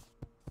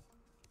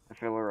 I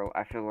feel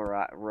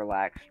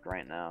relaxed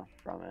right now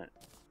from it.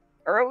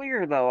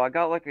 Earlier though, I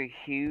got like a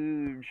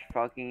huge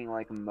fucking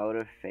like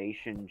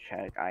motivation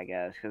check, I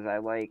guess, because I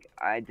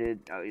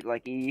did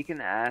like you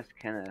can ask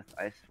Kenneth.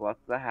 I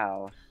swept the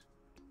house.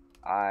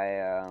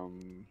 I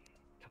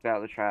took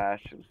out the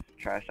trash,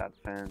 trashed out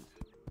the fence.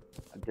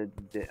 I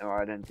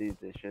didn't do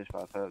dishes,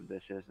 but I put up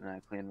dishes and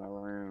I cleaned my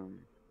room.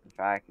 In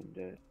fact, and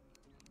did.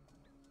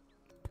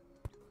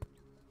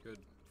 Good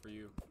for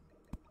you.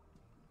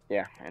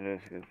 Yeah, it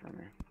is good for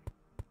me.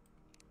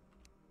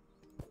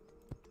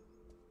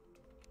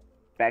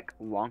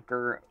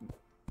 Spelunker.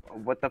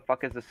 What the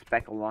fuck is a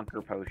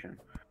Spelunker potion?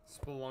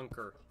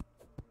 Spelunker.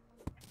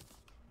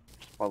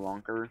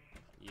 Spelunker?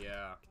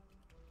 Yeah.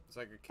 It's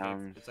like a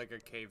cave. It's like a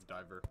cave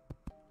diver.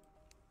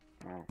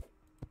 Oh.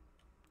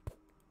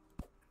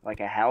 Like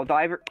a hell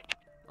diver?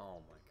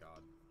 Oh my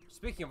god.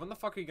 Speaking of, when the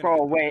fuck are you gonna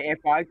Bro, get wait,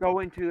 if I go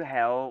into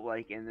hell,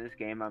 like in this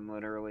game, I'm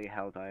literally a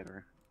hell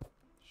diver.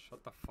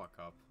 Shut the fuck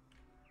up.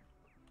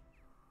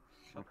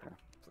 Okay.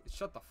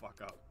 Shut the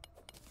fuck up.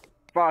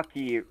 Fuck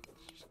you.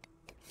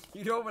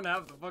 You don't even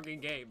have the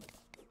fucking game.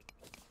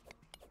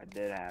 I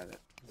did have it.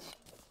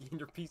 And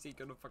your PC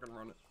couldn't fucking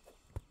run it.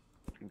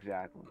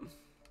 Exactly.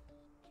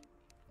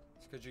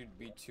 It's because you'd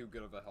be too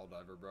good of a hell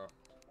diver, bro.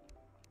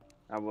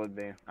 I would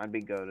be. I'd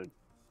be goated.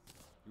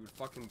 You would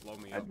fucking blow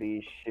me up. I'd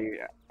be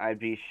shitting. I'd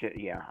be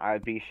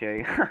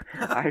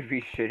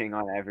shitting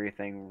on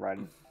everything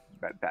running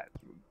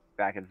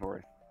back and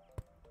forth.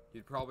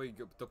 You'd probably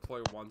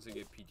deploy once and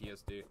get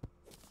PTSD.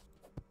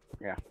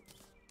 Yeah.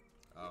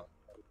 Oh.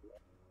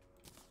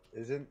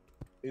 Isn't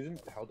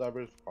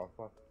Helldivers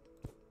crossplay?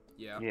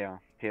 Yeah. Yeah.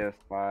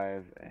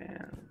 PS5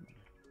 and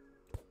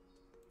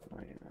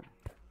well, you know.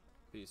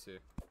 PC.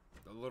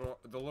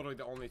 Literally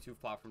the only two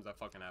platforms that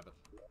fucking have it.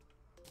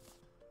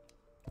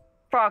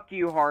 Fuck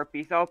you,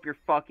 Harpies. I hope your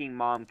fucking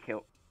mom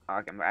killed.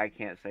 I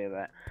can't say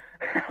that.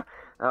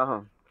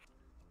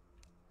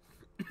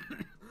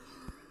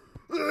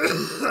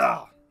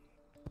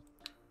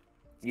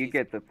 You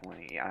get the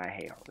point. I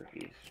hate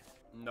Harpies.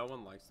 No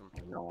one likes them.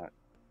 You know what?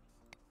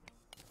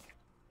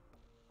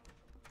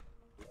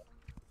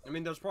 I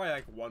mean, there's probably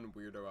like one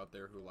weirdo out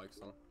there who likes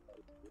them.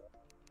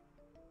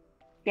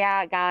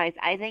 Yeah, guys,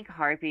 I think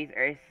Harpies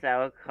are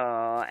so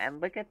cool. And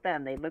look at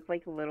them. They look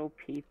like little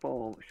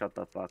people. Shut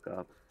the fuck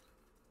up.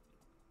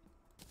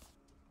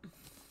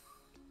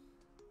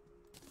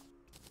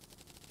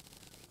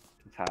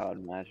 That's how I'd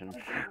imagine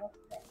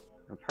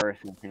a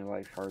person who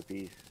likes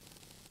Harpies.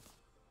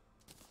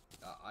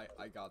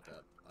 I got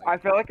that. I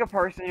feel like a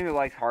person who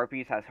likes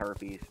Harpies has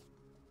herpes.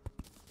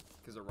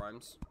 Because it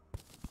rhymes?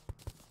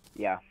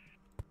 Yeah.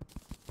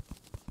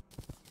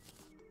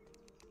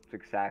 It's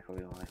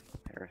exactly why,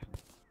 Harrison.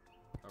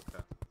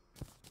 Okay.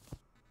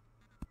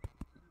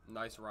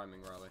 Nice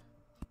rhyming, Riley.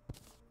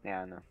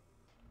 Yeah, I know.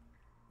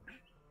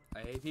 I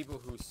hate people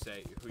who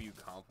you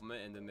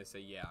compliment and then they say,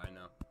 yeah, I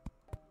know.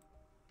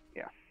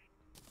 Yeah.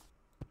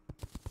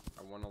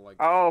 I wanna like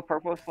Oh,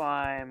 purple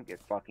slime, get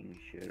fucking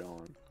shit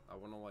on. I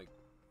wanna like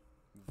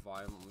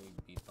violently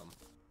beat them.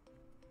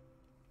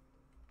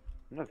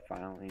 I'm gonna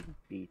finally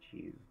beat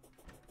you.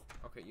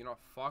 Okay, you know,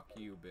 fuck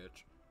you,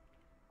 bitch.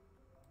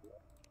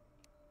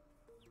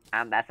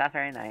 That's not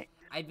very nice.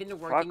 I've been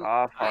Fuck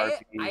off, Harvey,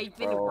 I've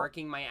been bro.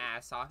 working my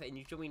ass off and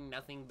you're doing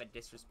nothing but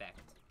disrespect.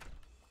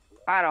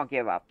 I don't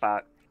give a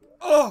fuck.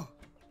 Oh!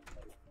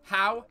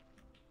 How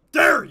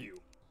dare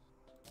you?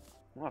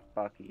 I'm gonna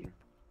fuck you.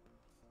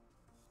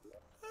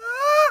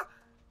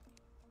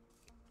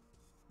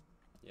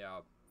 Yeah,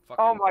 fucking...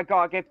 Oh my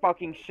god, get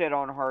fucking shit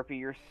on, Harpy.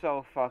 You're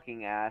so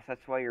fucking ass.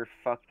 That's why you're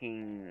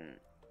fucking...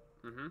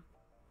 Mm-hmm.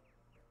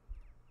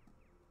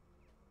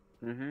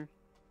 Mm-hmm.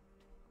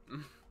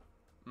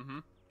 Mm-hmm.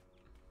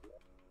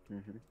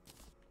 Mm-hmm.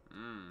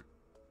 Mm.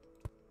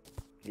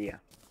 Yeah.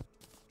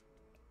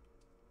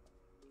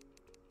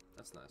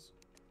 That's nice.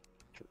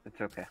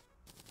 It's okay.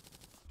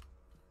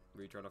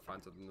 Were you trying to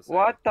find something to say?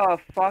 What the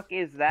fuck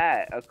is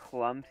that? A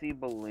clumsy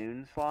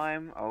balloon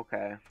slime?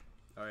 Okay.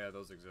 Oh yeah,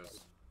 those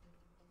exist.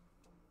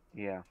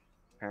 Yeah.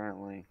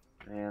 Apparently.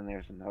 And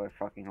there's another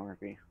fucking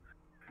Harpy.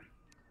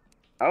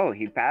 Oh,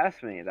 he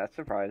passed me. That's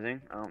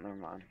surprising. Oh, never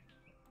mind.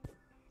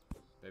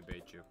 They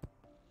bait you.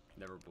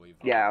 Never believe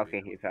them. Yeah,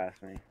 okay, he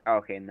passed me.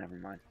 Okay, never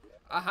mind.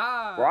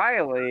 Aha!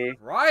 Riley!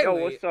 Riley! Yo,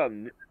 what's up?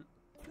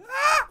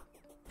 Ah!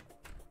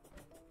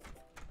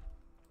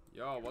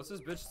 Yo, what's this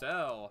bitch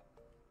sell?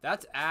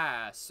 That's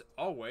ass.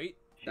 Oh, wait.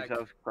 She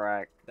sells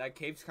crack. That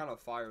cape's kind of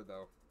fire,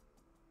 though.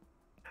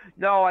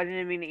 No, I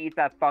didn't mean to eat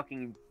that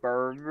fucking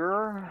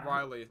burger.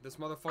 Riley, this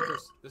motherfucker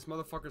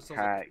sells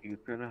Cat, you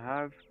can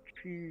have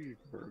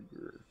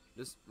cheeseburger.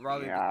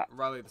 Riley, Yeah.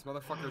 Riley, this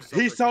motherfucker sells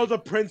He sells cape.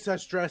 a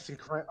princess dress and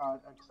crown.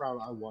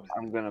 I want it.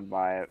 I'm gonna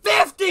buy it.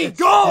 50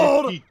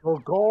 gold! 50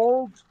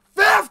 gold?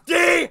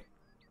 50!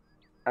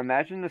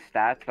 Imagine the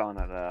stats on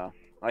it though.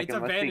 Like, It's it a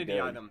must be vanity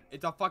good. item.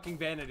 It's a fucking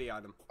vanity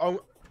item.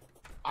 Oh,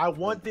 I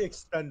want the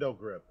extendo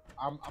grip.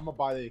 I'm gonna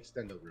buy the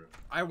extendo grip.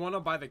 I want to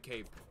buy the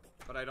cape,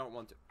 but I don't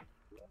want to.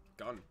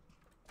 Gun.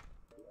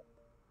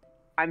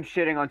 I'm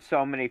shitting on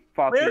so many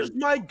fucking. Where's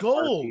my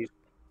gold? Harpies.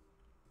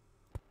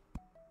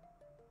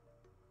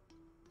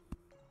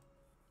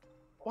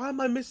 Why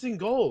am I missing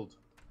gold?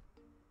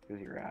 Cause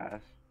your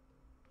ass.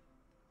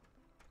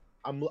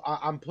 I'm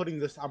putting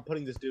this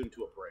dude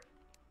into a break.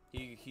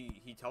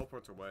 He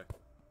teleports away.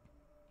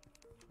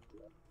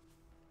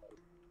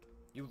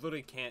 You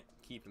literally can't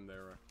keep him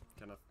there.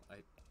 Oh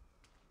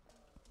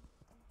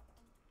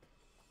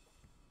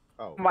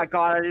Oh my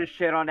god, I just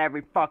shit on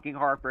every fucking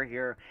Harper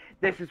here.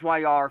 This is why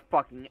y'all are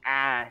fucking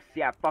ass.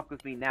 Yeah, fuck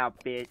with me now,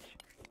 bitch.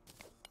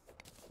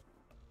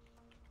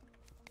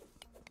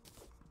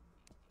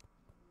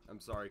 I'm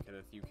sorry,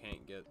 Kenneth. You can't.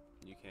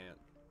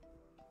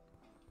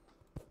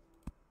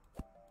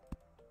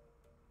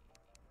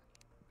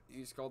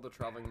 He's called the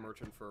traveling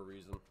merchant for a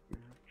reason.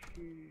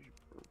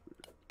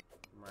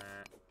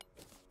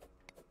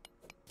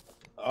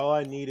 All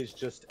I need is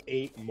just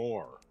 8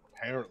 more.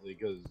 Apparently,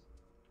 because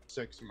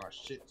 6 of my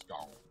shit's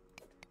gone.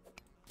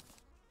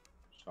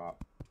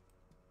 Shop.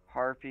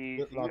 Harpies,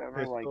 Get you my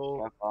ever like pistol.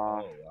 fuck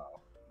off? Oh wow.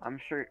 I'm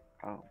sure.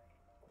 Oh,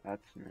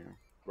 that's new.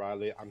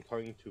 Riley, I'm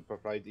going to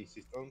provide these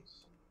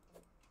systems.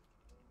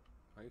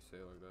 How you say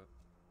it like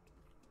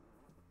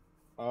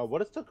that? What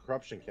does the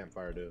corruption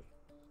campfire do?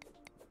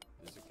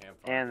 There's a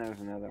campfire. And there's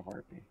another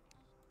Harpy.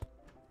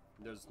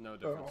 There's no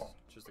difference. Oh.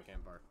 Just a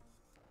campfire.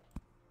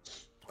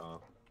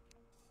 Okay.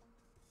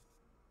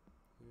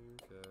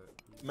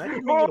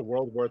 Imagine being in a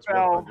world where it's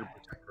 100%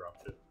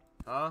 corruption.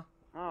 Huh?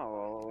 Oh,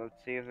 well,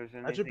 let's see if there's anything.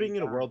 Imagine being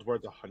in a done. world where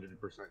it's 100%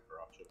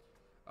 corruption.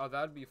 Oh,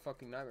 that'd be a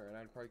fucking nightmare, and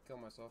I'd probably kill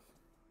myself.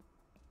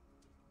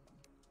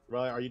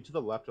 Riley, are you to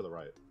the left or the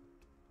right?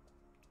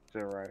 To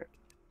the right.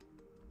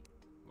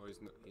 Well,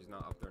 he's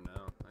not up there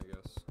now, I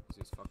guess. 'Cause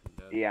he's fucking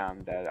dead. Yeah,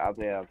 I'm dead. I'll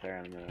be up there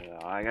in a minute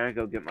though. I gotta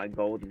go get my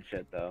gold and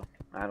shit though.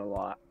 I had a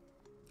lot.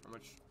 How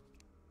much?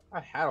 I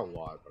had a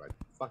lot, but I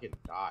fucking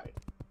died.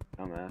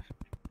 Dumbass.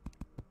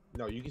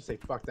 No, you can say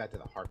fuck that to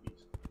the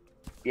harpies.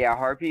 Yeah,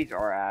 Harpies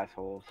are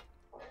assholes.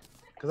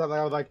 Because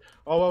I was like,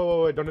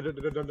 oh, wait, don't. I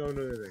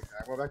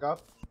went back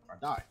up, I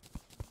die.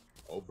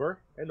 Over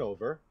and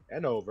over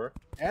and over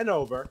and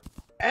over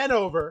and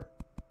over.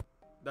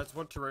 That's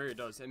what Terraria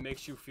does. It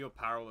makes you feel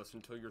powerless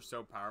until you're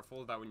so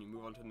powerful that when you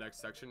move on to the next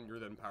section, you're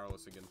then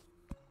powerless again.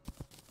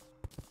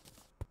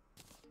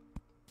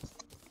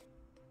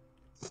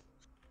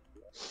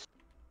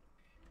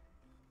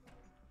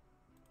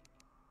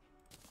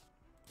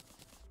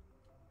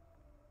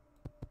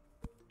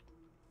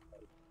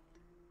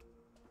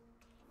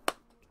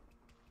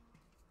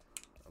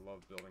 I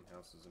love building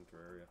houses in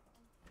Terraria.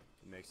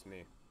 It makes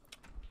me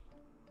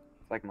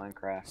It's like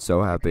Minecraft.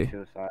 so happy.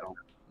 Suicidal.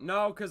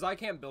 No, because I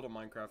can't build a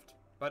Minecraft.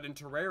 But in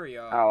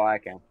Terraria... Oh, I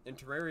can. In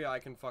Terraria, I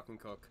can fucking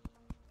cook.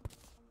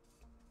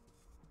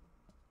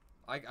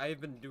 I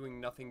have been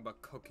doing nothing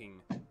but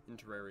cooking in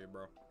Terraria,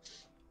 bro.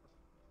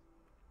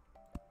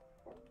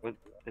 What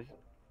is?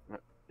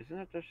 Isn't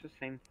it just the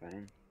same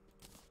thing?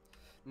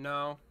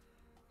 No,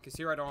 because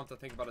here I don't have to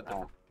think about a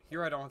different. Oh.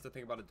 Here I don't have to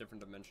think about a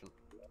different dimension.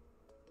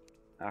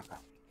 Okay.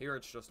 Here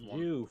it's just one.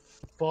 You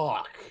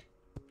fuck.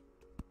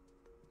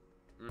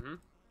 Mm-hmm.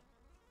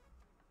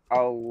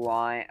 Oh,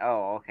 lime.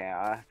 Oh, okay.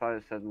 I thought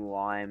it said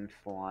lime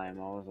slime.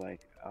 I was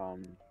like,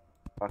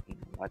 fucking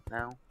what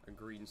now? A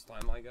green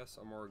slime, I guess.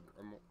 Or more.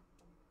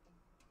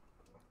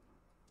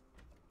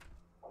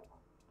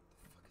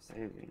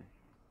 Maybe.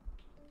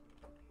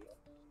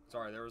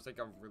 Sorry, there was like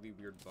a really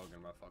weird bug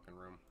in my fucking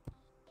room.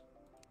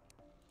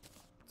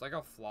 It's like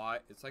a fly.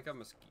 It's like a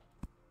mosquito.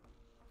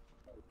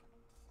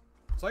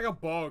 It's like a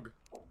bug.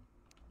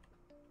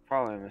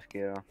 Probably a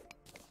mosquito.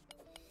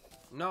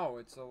 No,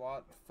 it's a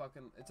lot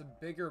fucking. It's a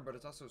bigger, but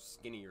it's also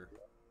skinnier.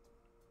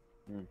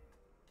 Hmm.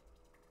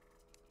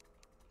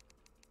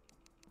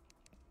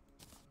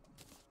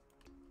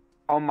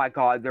 Oh my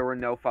god, there were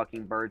no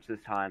fucking birds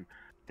this time.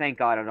 Thank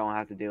god I don't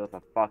have to deal with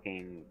a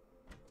fucking...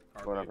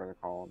 Harpy. whatever they're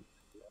called.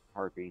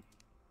 Harpy.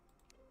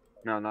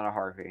 No, not a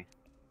harpy.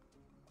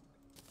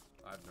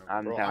 I have no.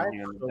 I'm Bro, down I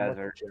here have in so the much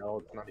desert.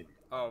 gel, it's not even...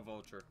 Oh,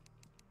 vulture.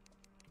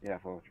 Yeah,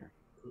 vulture.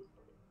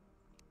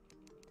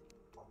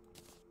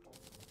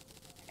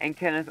 And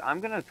Kenneth, I'm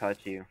gonna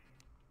touch you.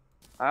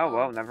 Oh,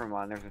 well, never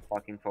mind. There's a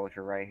fucking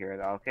vulture right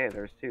here. Okay,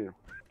 there's two.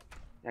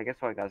 Yeah, guess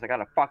what, guys? I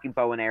got a fucking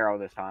bow and arrow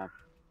this time.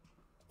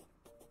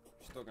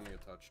 You're still gonna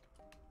get touched.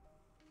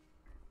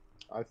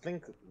 I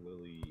think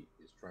Lily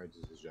is trying to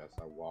suggest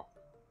I walk.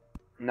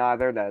 Nah,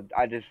 they're dead.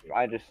 I just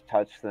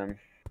touched them.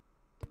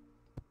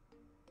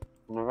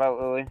 What about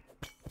Lily?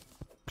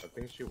 I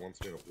think she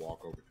wants me to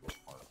walk over to her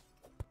park.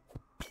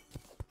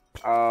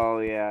 Oh,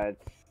 yeah,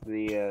 it's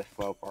the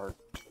slow part.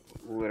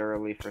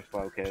 Literally for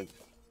slow kids.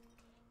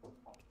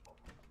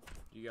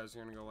 You guys are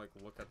gonna go like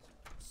look at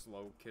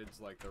slow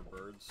kids like they're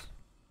birds?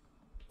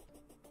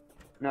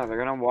 No, they're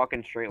gonna walk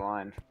in straight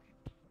lines.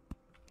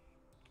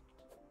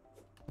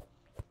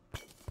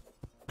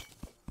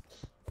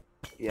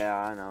 Yeah,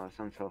 I know. It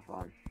sounds so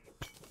fun.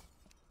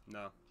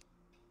 No.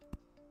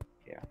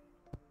 Yeah.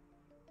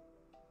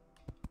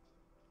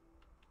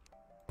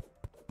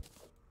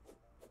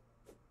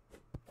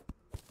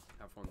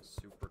 Have one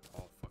super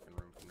tall fucking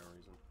room for no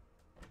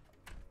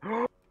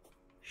reason.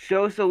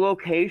 Shows the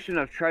location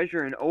of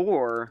treasure and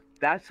ore.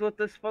 That's what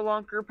the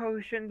Spelunker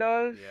potion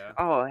does? Yeah.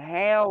 Oh,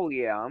 hell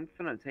yeah. I'm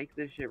gonna take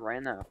this shit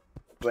right now.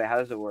 Wait, how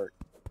does it work?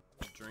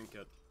 Drink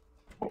it.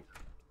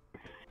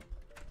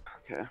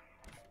 Okay.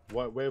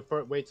 What?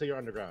 Wait till you're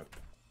underground.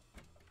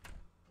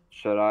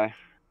 Should I?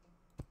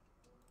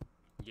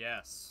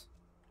 Yes.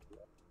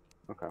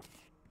 Okay.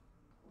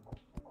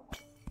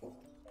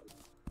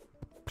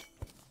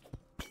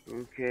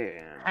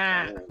 Okay.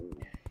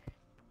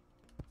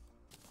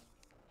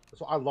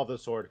 So I love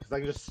this sword because I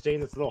can just stay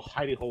in this little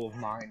hidey hole of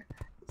mine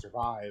and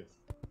survive.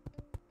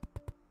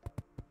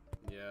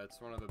 Yeah, it's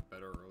one of the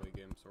better early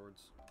game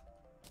swords.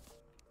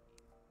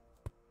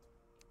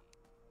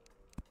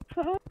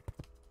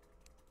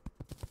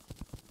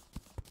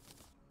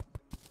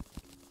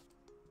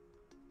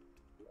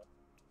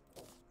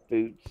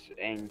 Boots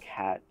and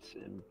cats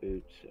and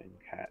boots and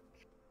cats.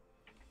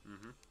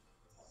 Mm-hmm.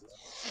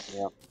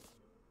 Yep.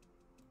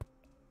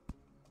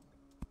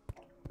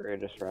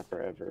 Greatest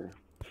rapper ever.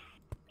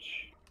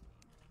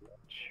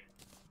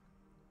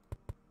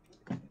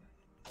 I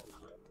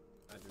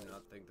do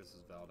not think this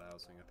is valid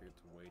housing. I think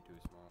it's way too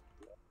small.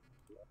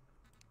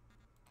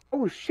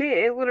 Oh shit,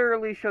 it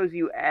literally shows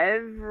you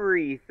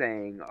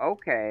everything.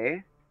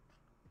 Okay.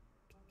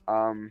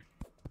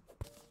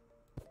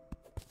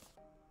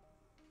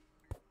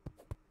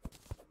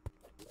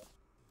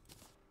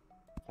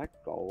 Is that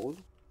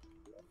gold?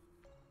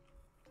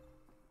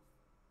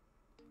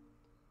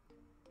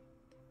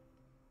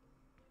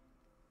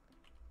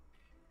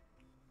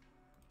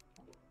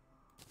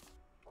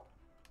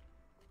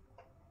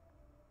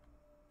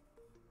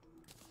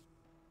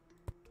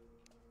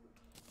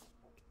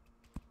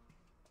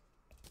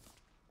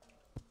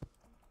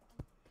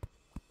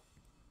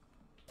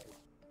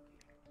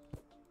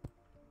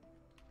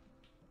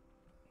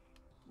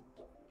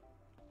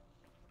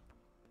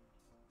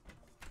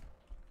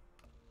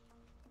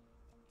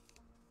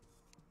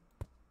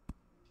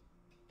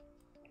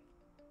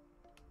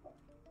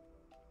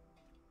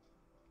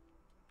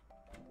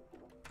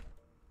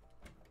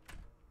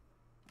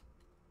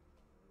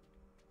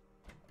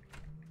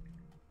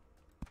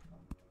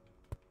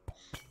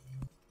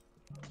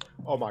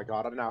 Oh my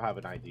god, I now have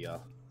an idea.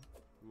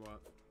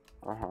 What?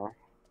 Uh-huh.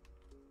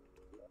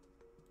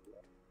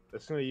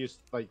 It's gonna use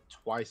like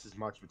twice as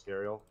much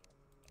material.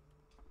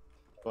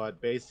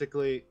 But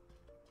basically,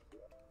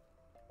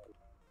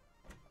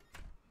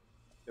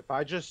 if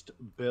I just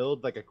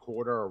build like a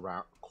corridor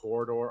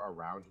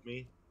around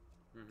me,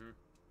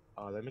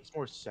 Mm-hmm. that makes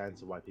more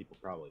sense of why people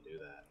probably do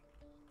that.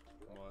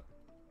 What?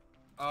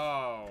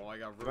 Oh,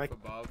 like a roof Like-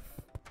 above?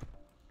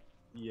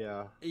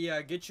 Yeah. Yeah,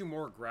 it gets you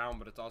more ground,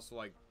 but it's also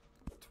like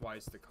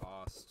twice the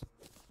cost.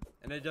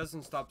 And it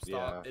doesn't stop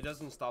Yeah. it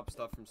doesn't stop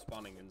stuff from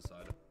spawning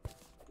inside.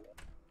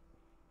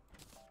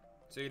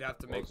 So you'd have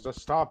to Well, make it's just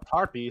stop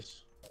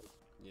harpies.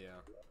 yeah.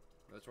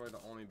 That's really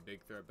the only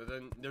big threat. But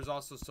then there's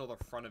also still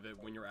the front of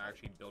it when you're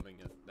actually building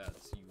it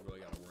that's you really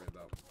gotta worry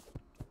about.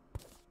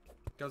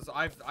 Because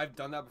I've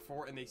done that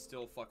before and they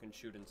still fucking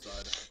shoot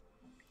inside.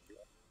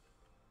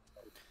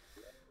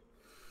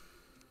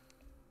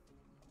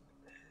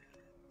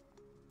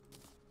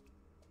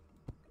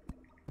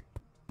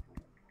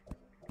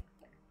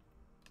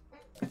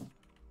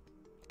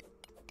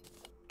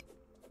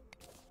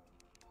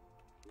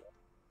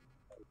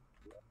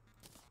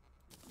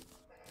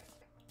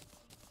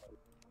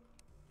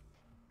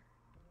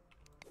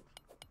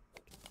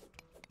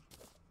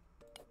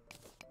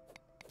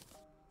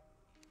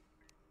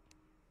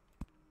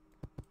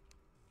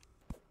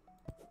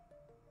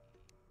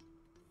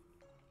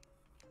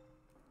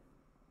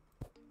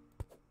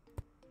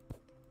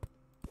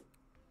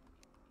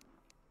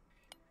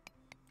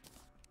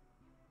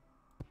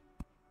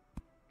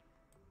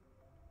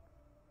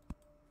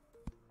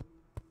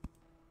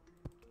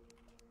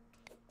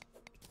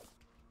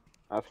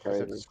 That's I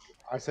said, crazy.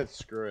 I said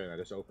screw it. And I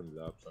just opened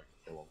it up so I can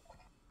kill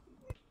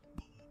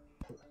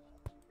him.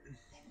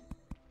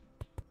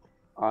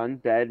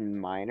 Undead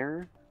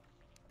miner?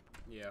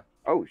 Yeah.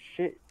 Oh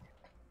shit.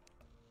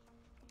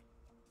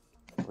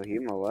 Well, he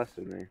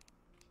molested me.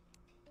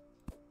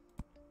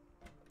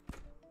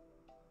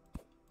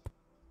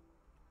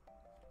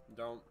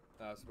 Don't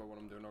ask about what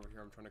I'm doing over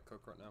here. I'm trying to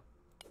cook right now.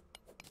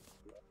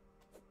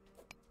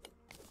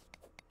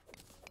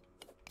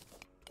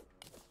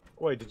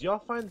 Wait, did y'all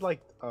find like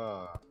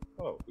oh,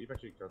 we've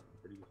actually got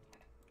pretty good.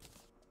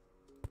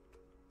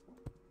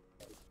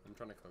 I'm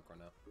trying to cook right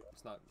now.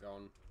 It's not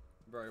going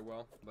very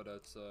well, but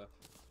it's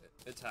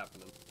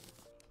happening.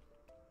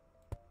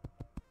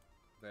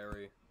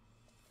 Very,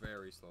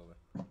 very slowly.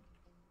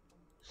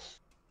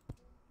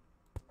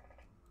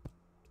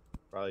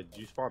 Riley, did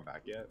you spawn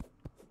back yet?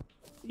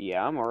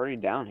 Yeah, I'm already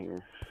down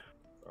here.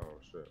 Oh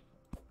shit.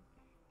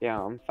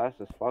 Yeah, I'm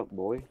fast as fuck,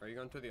 boy. Are you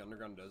going to the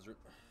underground desert?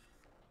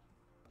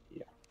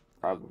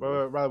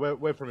 Probably. Riley,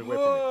 wait for me, wait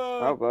for me.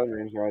 Oh, blood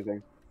range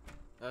rising.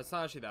 That's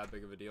not actually that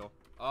big of a deal.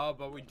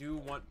 But we do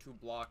want to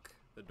block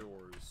the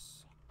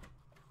doors.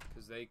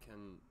 Because they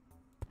can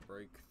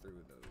break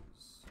through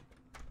those.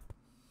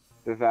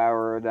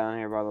 Devourer down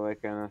here, by the way,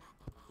 Kenneth.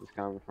 He's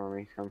coming for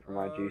me. He's coming for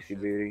my Oh, juicy shit.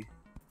 booty.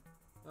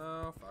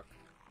 Oh, fuck.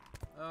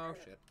 Oh,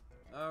 shit.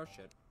 Oh,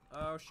 shit.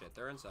 Oh, shit.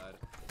 They're inside.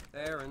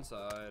 They're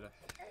inside.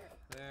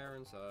 They're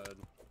inside.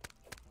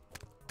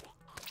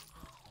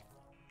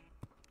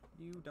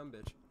 You dumb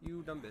bitch.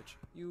 You dumb bitch.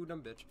 You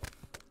dumb bitch.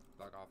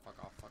 Fuck off, fuck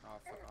off, fuck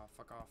off, fuck off,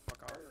 fuck off,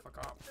 fuck off, fuck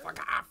off, fuck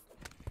off!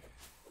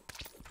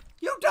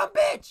 You dumb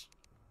bitch!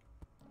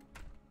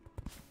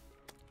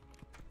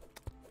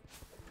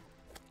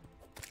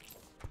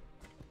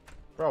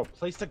 Bro,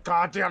 place the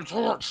goddamn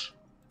torch!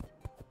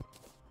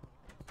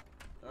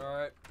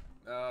 Alright.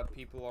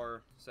 People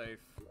are safe.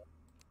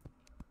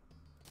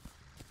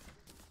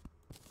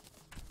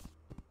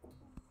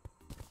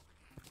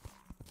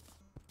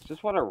 Is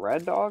this what a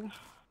red dog?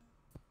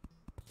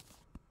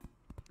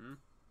 Hmm?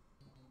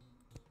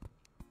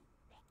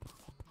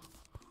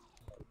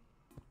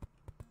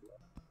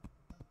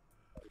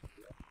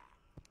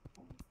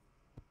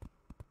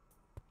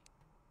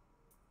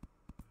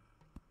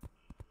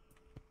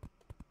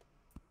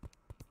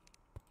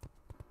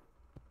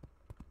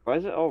 Why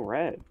is it all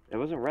red? It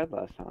wasn't red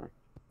last time.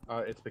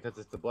 It's because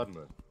it's the blood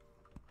moon.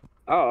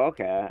 Oh,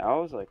 okay. I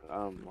was like,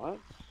 what?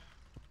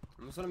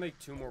 I'm just gonna make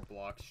 2 more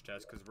blocks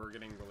chests because we're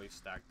getting really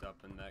stacked up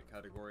in that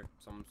category.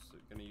 So I'm just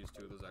gonna use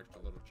 2 of those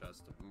extra little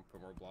chests to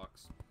put more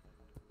blocks.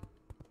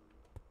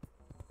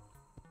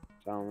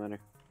 Sound matter.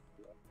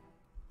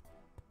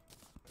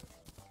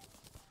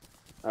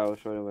 Oh,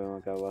 which way do we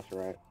want to go? Left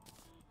or right?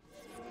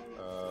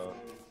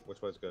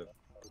 Which one's good?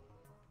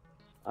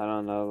 I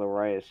don't know. The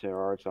right is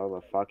or it's all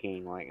the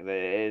fucking like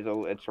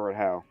it's toward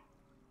hell.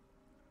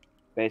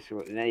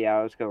 Basically, yeah.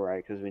 Let's go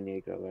right because we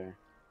need to go there.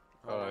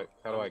 Alright,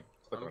 how do I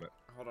click on it?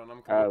 Hold on,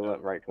 I'm coming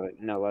down. Right click.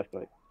 No, left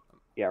click.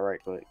 Yeah, right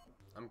click.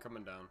 I'm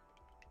coming down.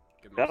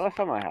 Give Is me a that left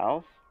on my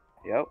house?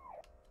 Yep.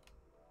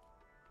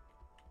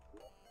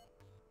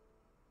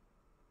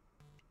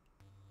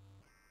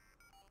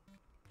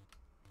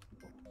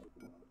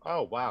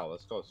 Oh wow,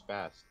 this goes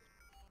fast.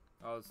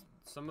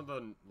 Some of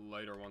the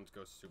later ones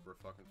go super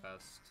fucking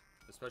fast.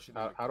 Especially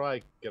the How do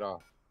I get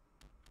off?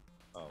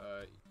 Oh.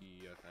 E,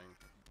 I think.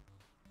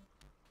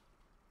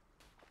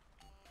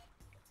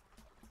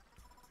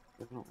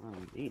 I don't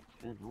really need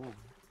 10 more.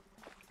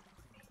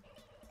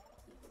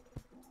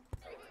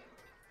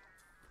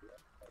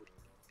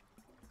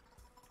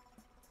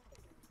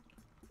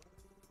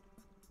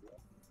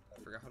 I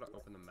forgot how to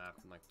open the map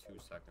in like 2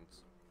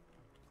 seconds.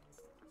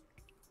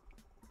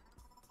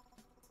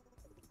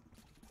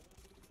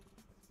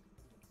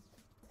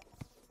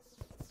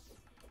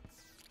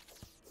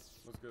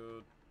 What's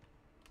good?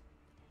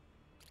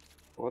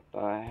 What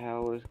the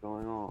hell is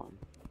going on?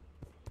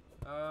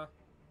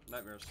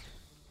 Nightmares.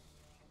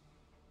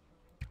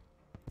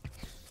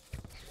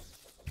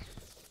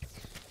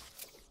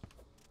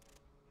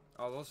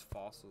 Oh, those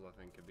fossils I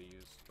think could be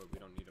used, but we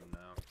don't need them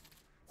now.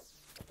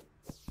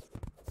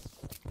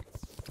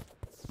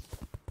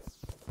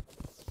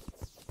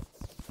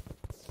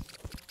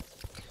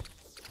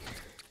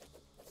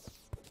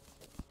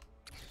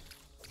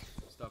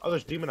 Stuff Oh,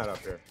 there's demonite up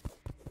here.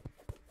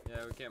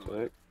 Yeah, we can't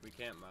mine it. We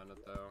can't mine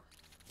it though.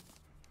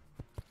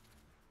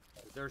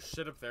 There's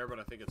shit up there, but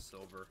I think it's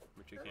silver,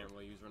 which you can't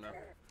really use right now.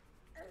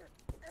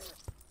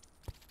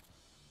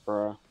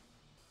 Bruh.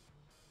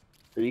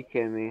 Are you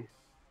kidding me?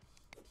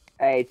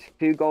 Hey,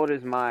 2 gold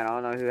is mine. I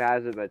don't know who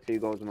has it, but 2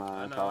 gold's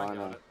mine. That's all I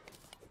know. It.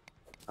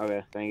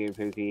 Okay, thank you,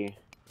 Pookie.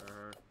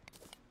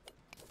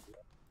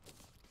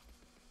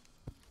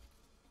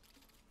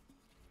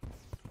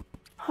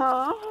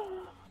 Huh?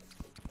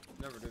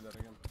 Never do that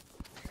again.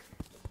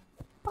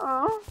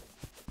 Huh?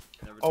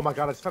 Oh my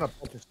god, I just found a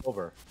bunch of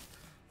silver.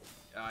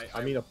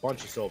 I mean a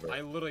bunch of silver.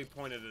 I literally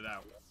pointed it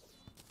out.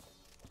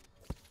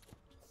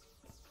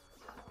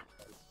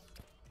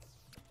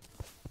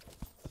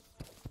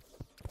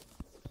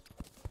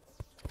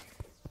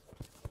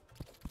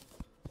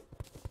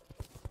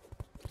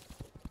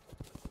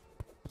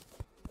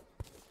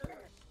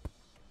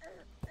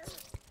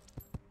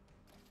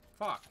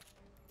 Fuck.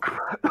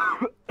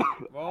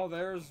 Well,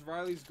 there's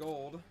Riley's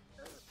gold.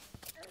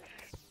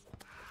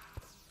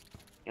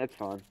 It's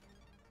fine.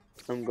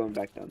 I'm going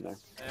back down there.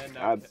 And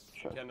now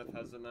Kenneth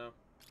has it now.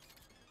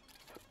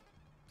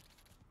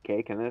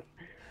 Okay, Kenneth.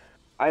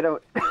 I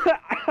don't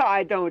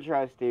I don't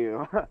trust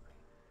you.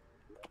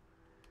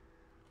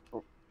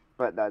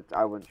 But that's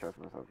I wouldn't trust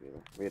myself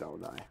either. We'd all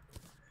die.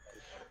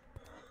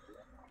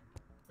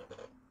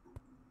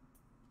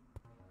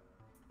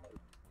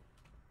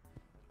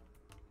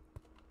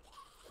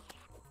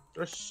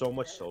 There's so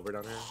much silver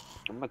down here.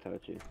 I'm gonna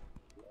touch you.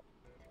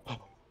 You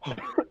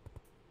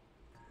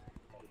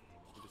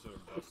just sort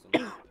of bust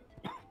them.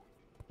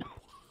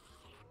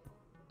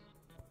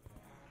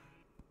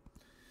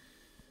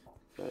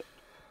 But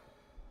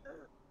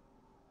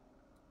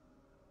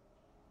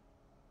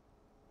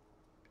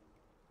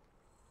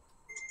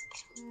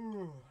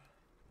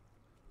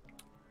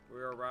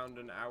We're around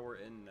an hour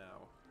in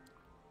now.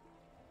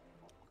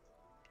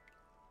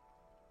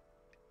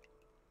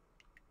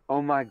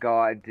 oh my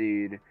god,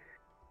 dude.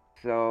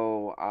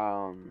 So,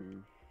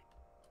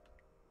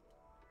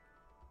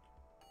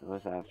 it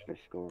was after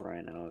school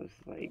right now. I was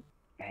like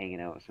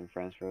hanging out with some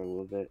friends for a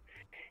little bit,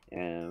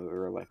 and we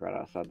were like right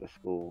outside the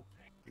school.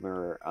 We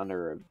were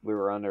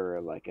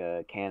under like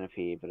a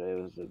canopy, but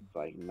it was a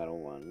like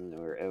metal one.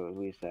 And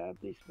we used to have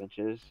these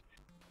benches,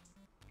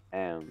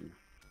 and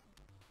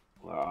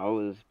well, I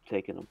was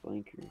taking a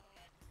blinker.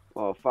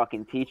 Well, a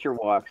fucking teacher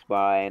walks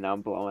by, and I'm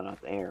blowing out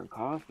the air and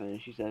coughing,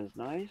 and she says,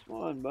 "Nice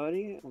one,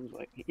 buddy." I was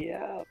like,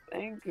 "Yeah,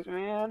 thanks,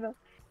 man."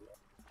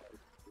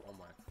 Oh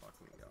my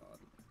fucking god.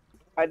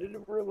 I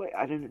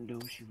didn't know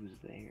she was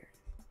there.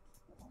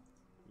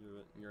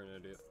 You're an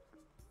idiot.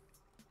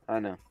 I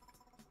know.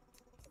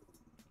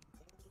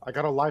 I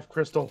got a life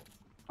crystal.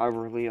 I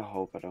really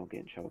hope I don't get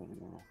in trouble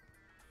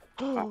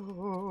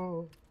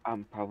tomorrow.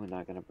 I'm probably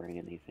not gonna bring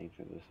anything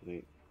for this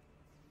week.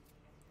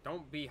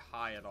 Don't be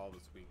high at all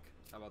this week.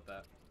 How about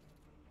that?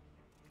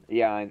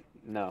 Yeah, I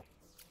know.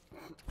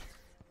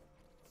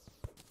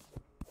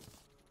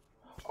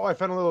 Oh, I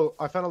found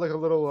like a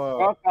little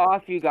Fuck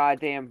off, you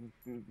goddamn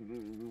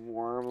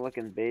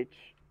worm-looking bitch.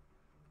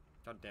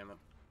 God damn it.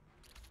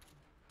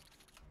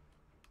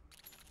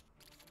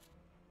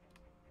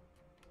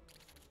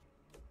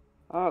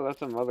 Oh, that's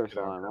some other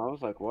slime. I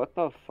was like, what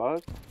the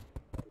fuck?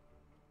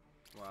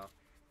 Wow.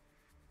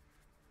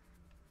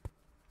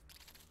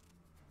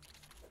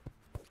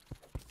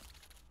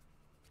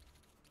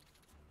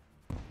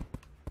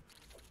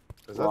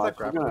 Is that that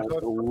grappling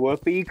hook?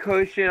 Whoopee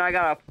cushion? I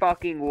got a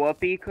fucking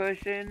whoopee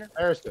cushion?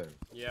 Harrison.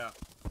 Yeah.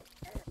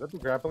 Is that the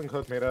grappling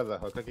hook made out of the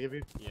hook I gave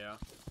you? Yeah.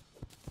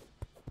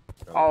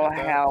 Oh,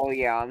 hell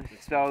yeah. I'm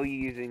so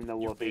using the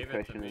whoopee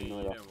cushion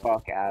and the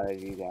fuck out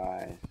of you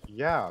guys.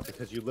 Yeah,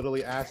 because you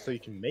literally asked so you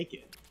can make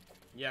it.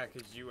 Yeah,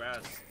 because you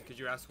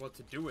asked what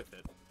to do with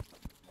it.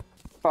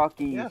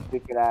 Fuck you, you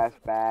stupid ass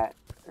bat.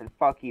 And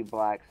fuck you,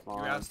 black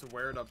slime. You asked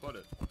where to put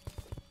it.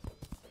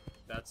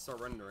 That's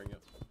surrendering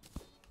it.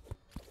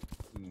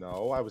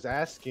 No, I was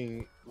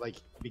asking, like,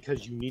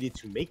 because you needed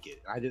to make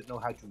it. I didn't know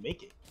how to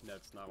make it.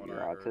 That's not what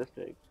You're I heard.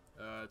 autistic.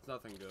 It's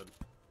nothing good.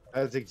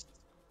 That's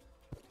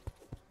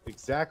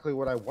exactly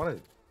what I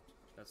wanted.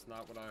 That's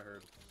not what I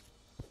heard.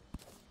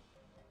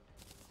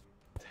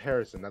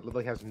 Harrison, that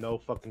literally has no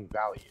fucking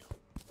value.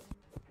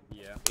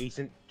 Yeah.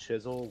 Ancient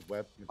chisel,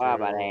 web Wow,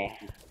 material,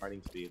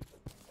 fighting speed.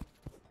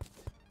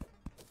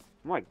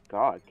 Oh my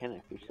god,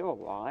 Kenneth, you're still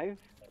alive?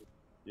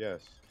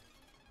 Yes.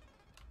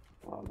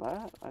 Well,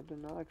 that I did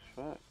not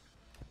expect.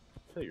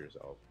 Kill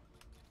yourself.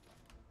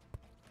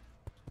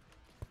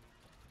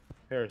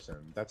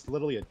 Harrison, that's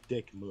literally a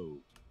dick move.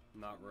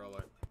 Not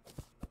really.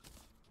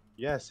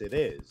 Yes, it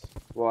is.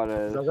 What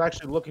is? I was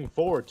actually looking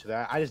forward to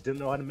that. I just didn't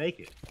know how to make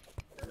it.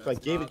 So I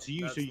gave it to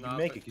you so you can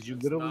make it, because you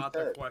literally That's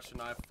not said the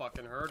question I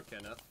fucking heard,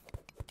 Kenneth.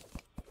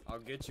 I'll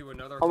get you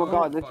another Oh my hook,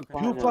 god, this is fucking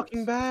too platinum.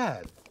 fucking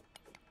bad.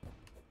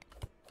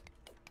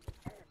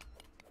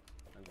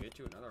 I'll get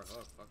you another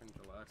hook. Fucking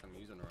relax. I'm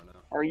using it right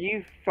now. Are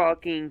you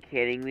fucking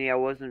kidding me? I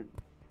wasn't.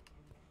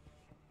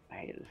 I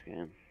hate this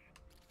game.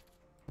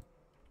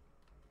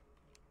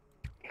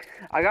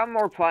 I got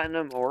more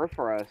platinum ore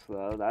for us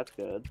though. That's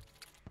good.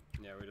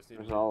 Yeah, we just need.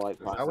 There's all like Is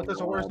that platinum what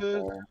this ore horse up is?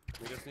 there.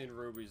 We just need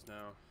rubies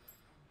now.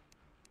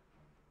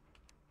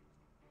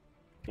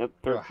 Yep.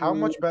 How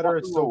much better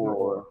is silver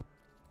ore?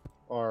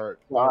 Or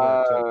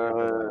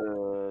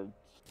armor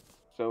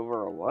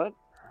Silver or what?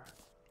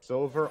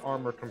 silver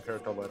armor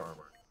compared to lead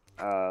armor?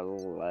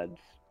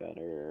 Lead's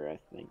better, I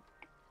think.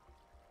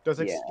 Does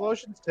Yeah.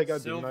 explosions take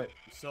out Silver, Demonite?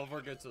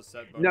 silver gets a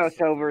set bonus. No, to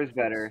silver 3 is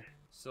better. defense.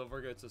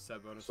 Silver gets a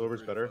set bonus.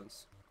 Silver's to 3 better?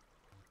 defense.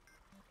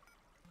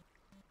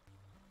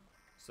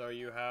 So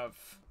you have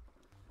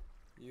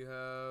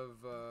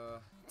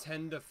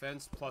 10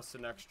 defense plus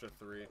an extra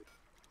 3.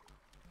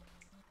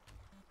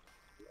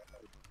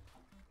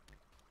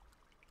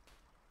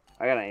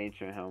 I got an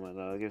ancient helmet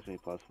though. It gives me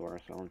 +4,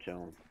 so I'm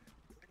chilling.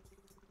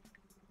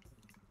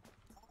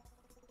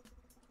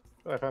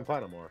 Oh, I found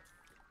platinum ore.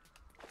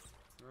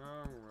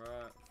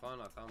 Alright,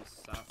 fun. I found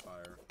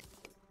sapphire.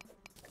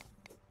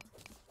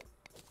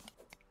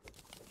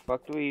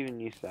 Fuck do we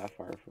even use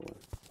sapphire for?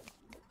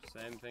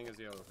 Same thing as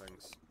the other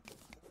things.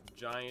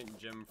 Giant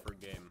gem for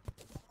game.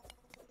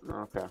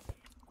 Okay.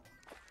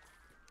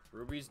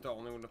 Ruby's the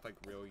only one with like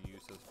real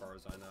use as far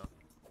as I know.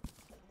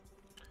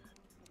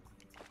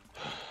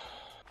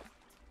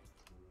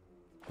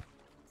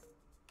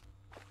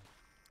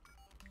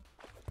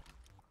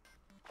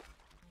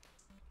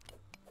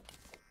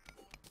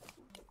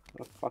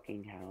 A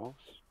fucking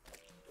house.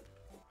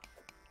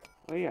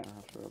 Oh yeah,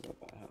 I forgot about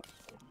that house.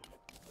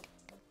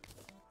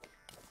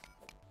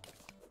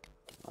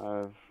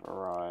 I've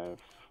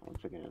arrived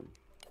once again.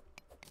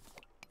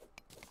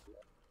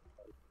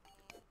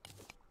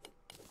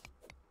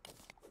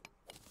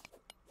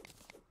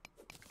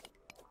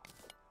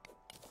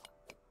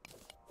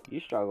 You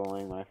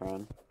struggling, my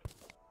friend?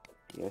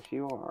 Yes,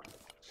 you are.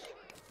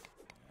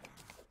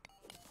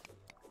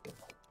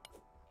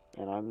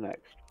 And I'm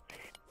next.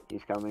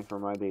 He's coming for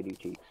my baby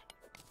cheeks.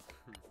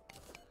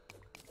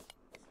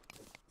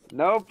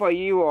 Nope, but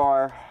you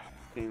are.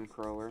 Team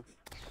Crawler.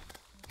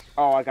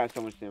 Oh, I got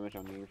so much damage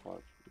on you. You're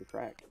fucked. You're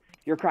cracked.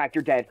 You're cracked.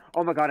 You're dead.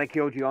 Oh my god, I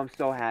killed you. I'm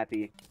so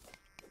happy.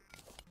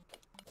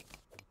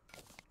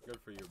 Good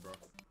for you, bro.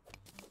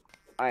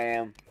 I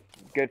am.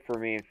 Good for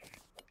me.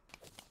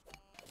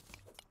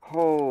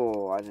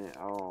 Oh, I didn't.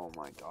 Oh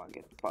my god,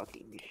 get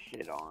fucking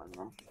shit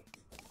on.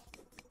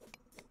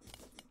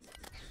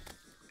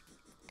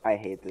 I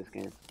hate this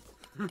game.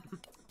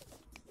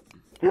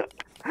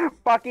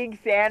 Fucking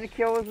sand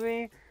kills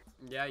me.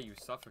 Yeah, you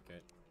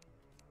suffocate.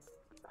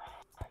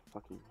 I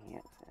fucking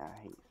hate. I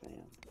hate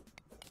sand.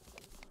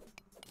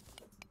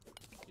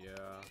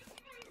 Yeah.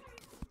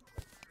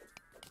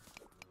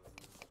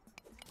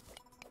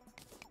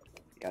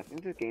 Yeah, I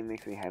think this game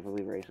makes me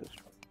heavily racist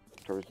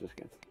towards this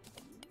game.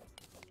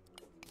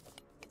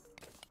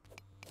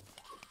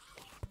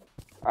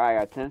 Alright, I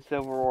got 10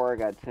 silver ore, I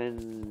got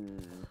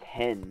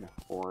 10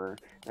 ore,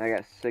 and I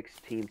got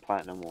 16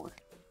 platinum ore.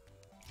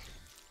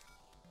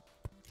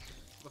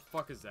 The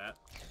fuck is that?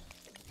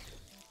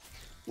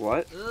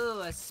 What?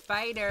 Ooh, a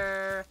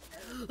spider.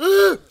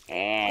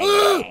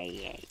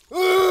 Hey,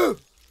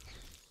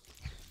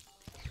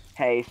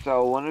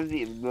 so one of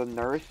the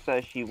nurse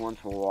says she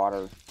wants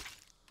water.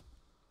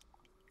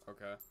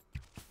 Okay.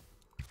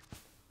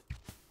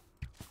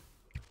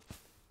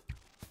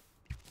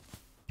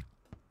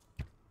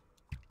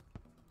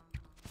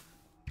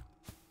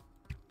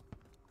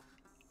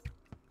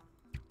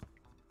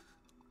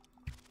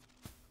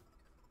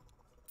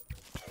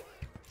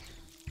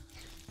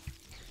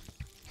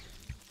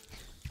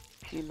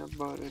 Peanut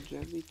butter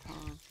jelly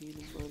time,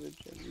 peanut butter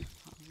jelly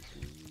time.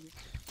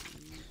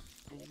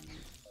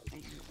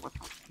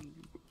 What's up,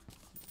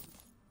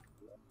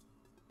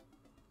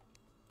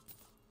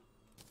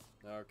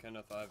 Now,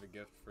 Kenneth, I have a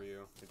gift for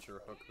you. Get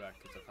your hook back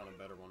because I found a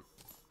better one.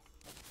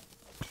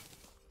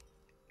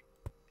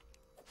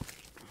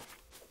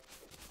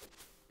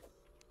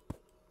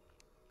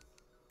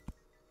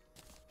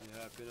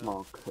 Yeah, Peanut.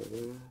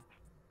 Okay.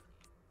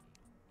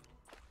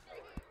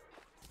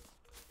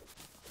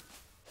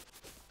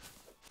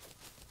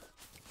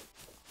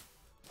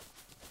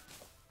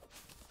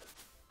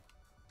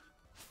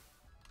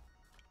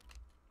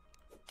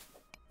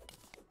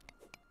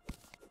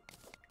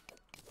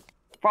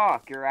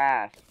 Fuck your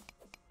ass.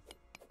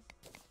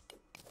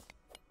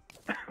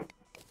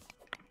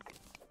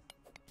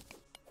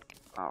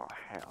 Oh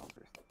hell,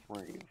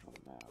 there's 3 of them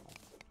now.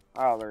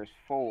 Oh, there's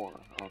 4.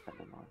 Okay,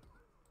 never mind.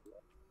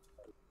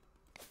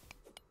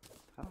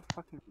 How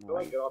fucking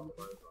right? I'm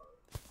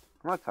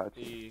not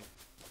touching. E.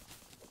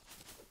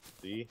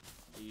 See?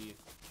 E.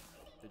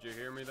 Did you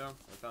hear me though?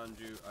 I found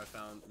you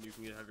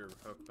can have your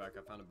hook back.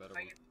 I found a better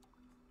one.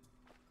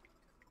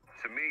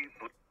 To me,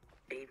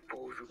 Dave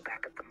pulls you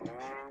back at the mall.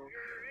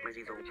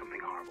 Lizzie told something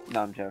horrible.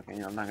 No, I'm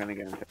joking. I'm not gonna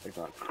get into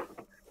TikTok.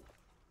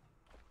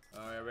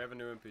 Oh yeah, we have a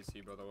new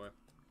NPC by the way.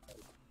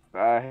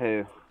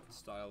 Who?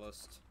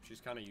 Stylist. She's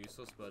kind of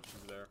useless, but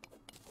she's there.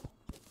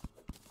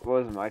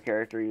 Was my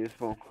character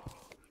useful?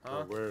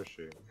 Huh? Where is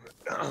she?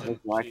 Was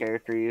my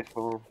character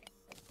useful?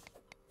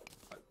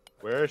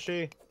 Where is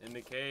she? In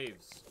the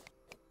caves.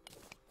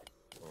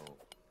 Oh.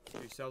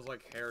 She sells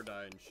like hair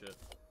dye and shit.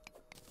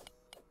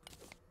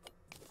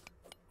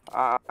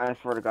 I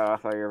swear to God, I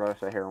thought you were about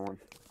to say heroin.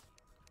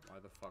 Why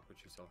the fuck would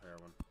she sell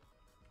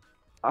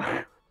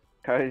heroin?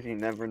 Cause you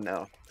never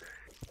know.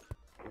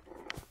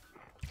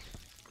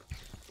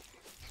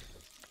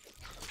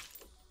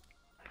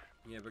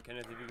 Yeah, but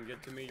Kenneth, if you can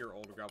get to me, your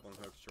old goblin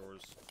hook's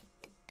yours.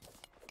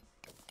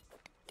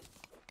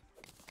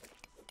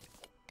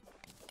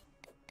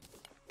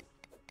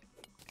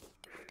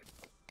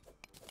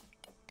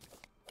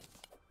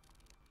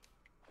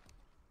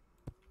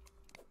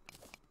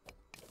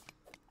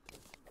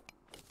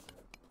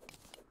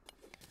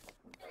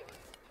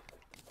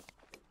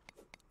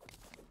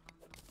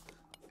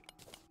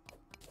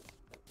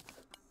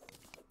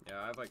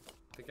 Yeah, I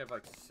think I have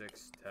like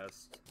 6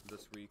 tests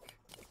this week.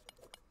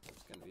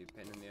 It's gonna be a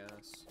pain in the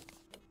ass.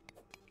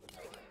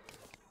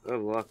 Good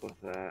luck with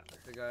that. I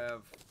think I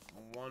have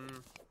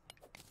 1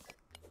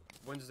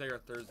 Wednesday or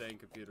Thursday in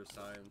computer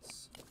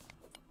science.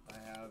 I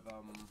have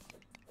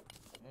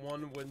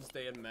 1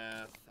 Wednesday in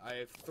math. I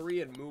have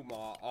 3 in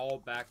Muma, all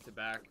back to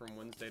back from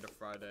Wednesday to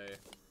Friday.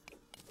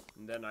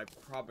 And then I'm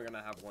probably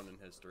gonna have 1 in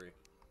history.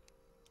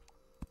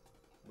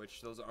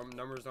 Which those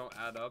numbers don't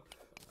add up.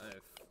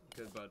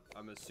 Good, but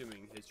I'm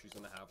assuming history's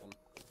gonna have 1.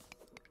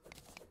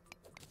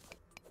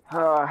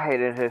 Oh, I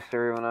hated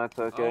history when I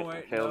took Oh, it. wait,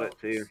 I failed no. it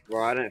too.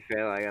 Well, I didn't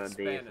fail. I got a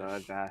D, so I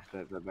Spanish. passed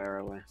it, but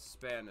barely.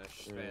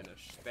 Spanish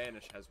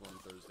has 1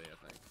 Thursday, I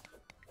think.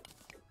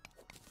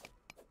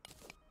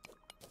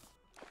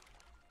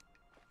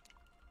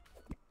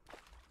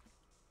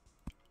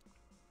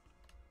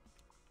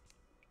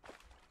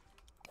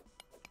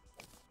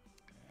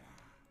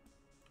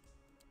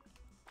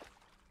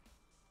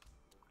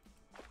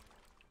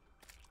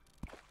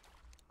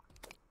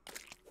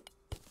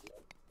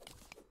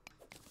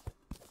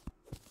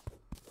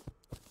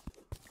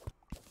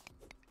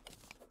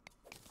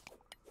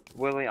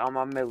 Willie, I'm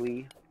on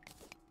Millie.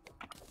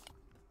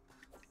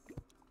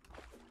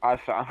 I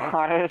saw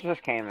it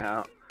just came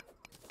out.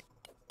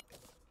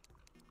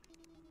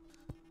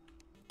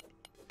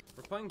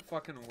 We're playing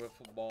fucking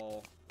wiffle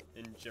ball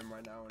in gym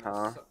right now, and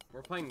Huh?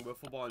 we're playing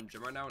wiffle ball in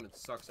gym right now, and it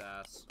sucks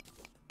ass.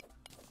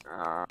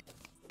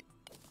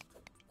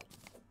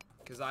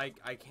 Cause I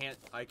can't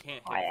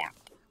hit. Oh, yeah.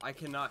 I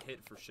cannot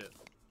hit for shit.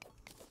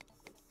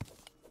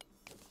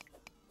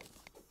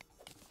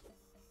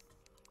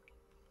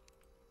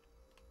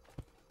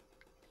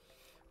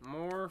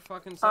 More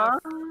fucking stuff.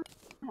 I'm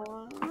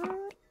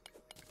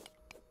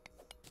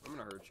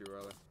gonna hurt you,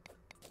 brother.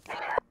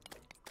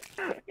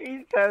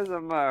 He says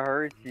I'm gonna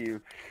hurt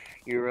you.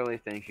 You really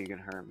think you can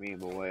hurt me,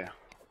 boy?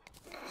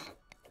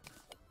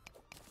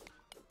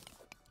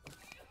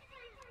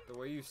 The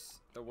way you,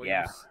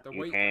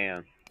 You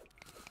can.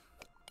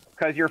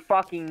 Cause your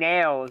fucking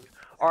nails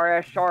are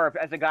as sharp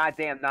as a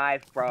goddamn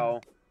knife,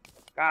 bro.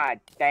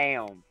 God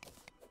damn.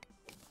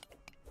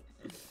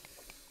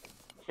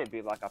 Should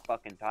be like a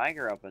fucking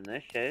tiger up in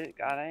this shit.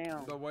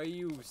 Goddamn. The way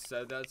you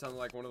said that sounded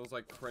like one of those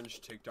like cringe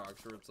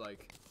TikToks where it's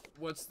like,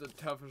 what's the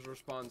toughest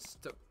response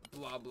to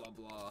blah blah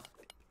blah,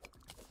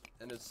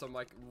 and it's some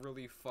like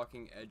really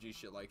fucking edgy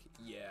shit like,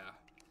 yeah,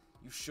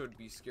 you should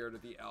be scared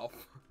of the alpha.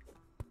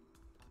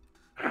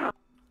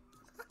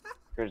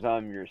 Cause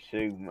I'm your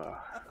Sigma.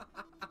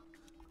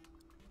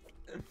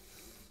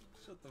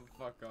 Shut the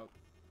fuck up.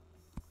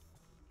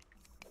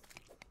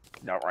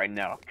 Not right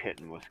now,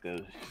 kitten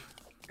whiskers.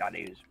 God,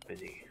 he was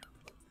busy.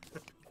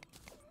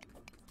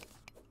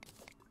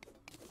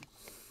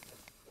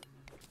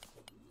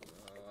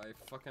 I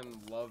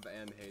fucking love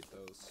and hate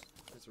those.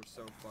 These are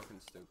so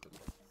fucking stupid.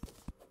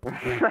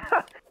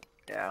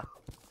 Yeah.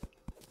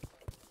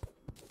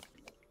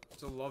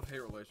 It's a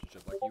love-hate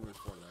relationship, like you and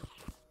Fortnite.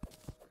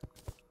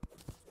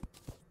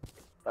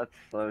 That's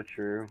so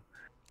true.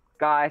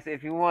 Guys,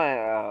 if you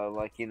want,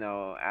 like, you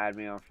know, add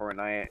me on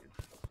Fortnite,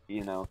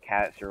 you know,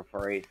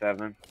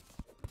 cat0487,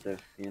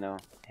 just, you know,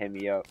 hit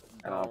me up,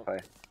 and I'll play.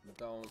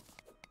 Don't.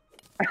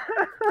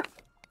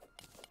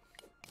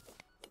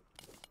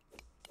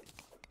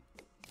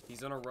 He's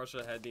gonna rush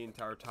ahead the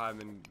entire time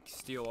and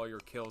steal all your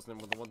kills, and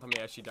then the one time he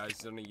actually dies,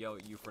 he's gonna yell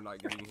at you for not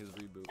getting his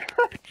reboot.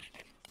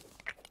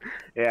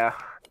 Yeah.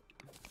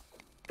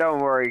 Don't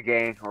worry,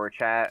 gang, or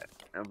chat,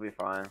 it'll be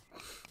fine.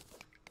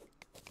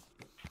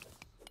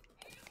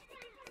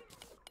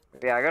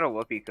 Yeah, I got a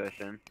whoopee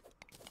cushion.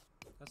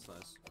 That's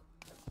nice.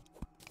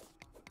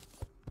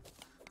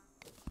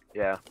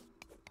 Yeah.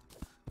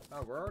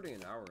 Oh, we're already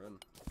an hour in.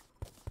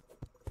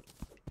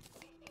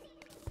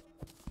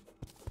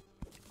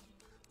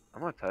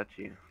 I'm gonna touch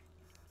you.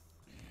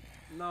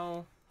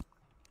 No,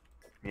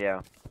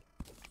 Yeah.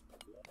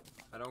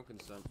 I don't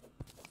consent.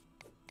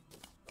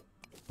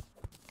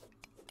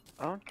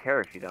 I don't care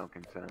if you don't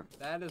consent.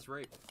 That is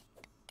rape.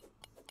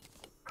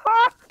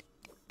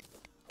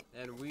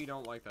 And we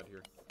don't like that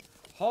here.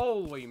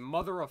 Holy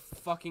mother of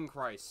fucking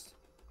Christ.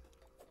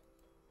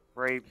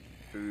 Rape.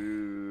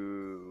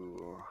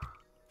 Boo.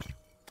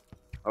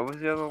 What was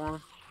the other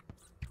one?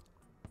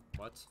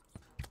 What?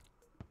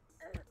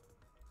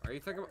 Are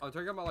you thinking? I'm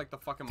talking about like the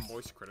fucking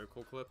Moist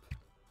Critical clip.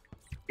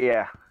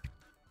 Yeah.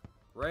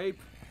 Rape.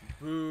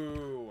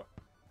 Boo.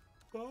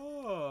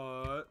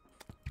 But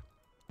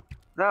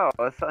No,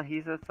 it's not,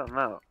 he said something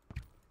else.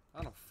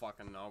 I don't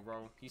fucking know,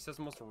 bro. He says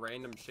the most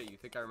random shit. You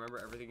think I remember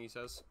everything he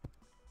says?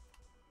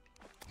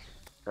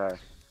 Sorry.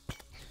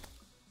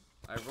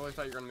 I really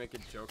thought you were gonna make a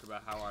joke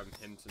about how I'm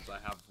him since I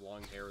have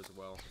long hair as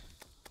well.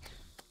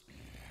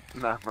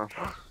 No.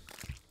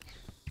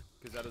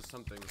 Because that is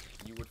something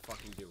you would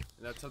fucking do.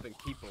 And that's something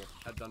people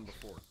had done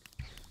before.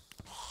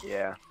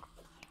 Yeah.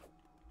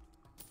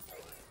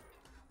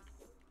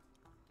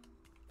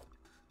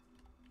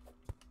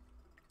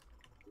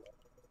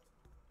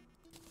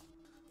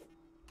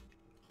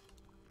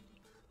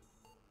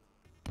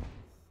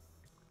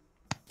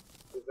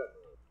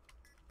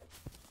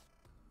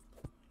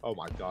 Oh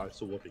my god,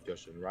 it's a whoopee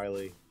cushion,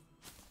 Riley.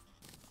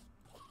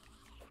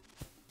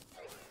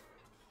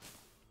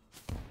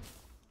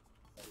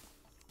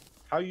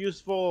 How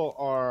useful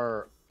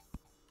are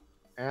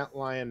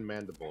antlion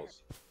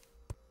mandibles?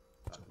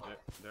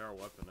 They're a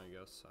weapon, I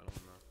guess. I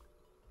don't know.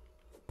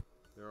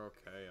 They're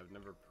okay. I've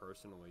never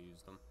personally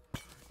used them.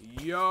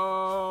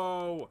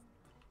 Yo!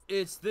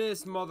 It's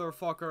this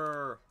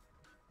motherfucker!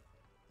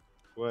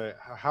 Wait,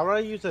 how do I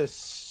use a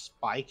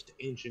spiked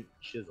ancient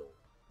chisel?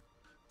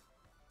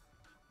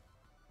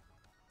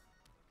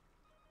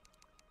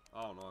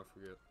 I don't know, I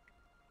forget.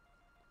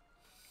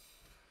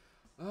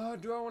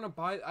 Do I want to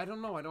buy? I don't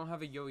know, I don't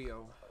have a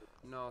yo-yo.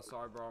 No,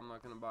 sorry bro, I'm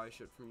not gonna buy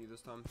shit from you this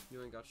time.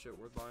 You ain't got shit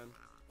worth buying.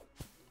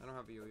 I don't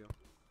have a yo-yo.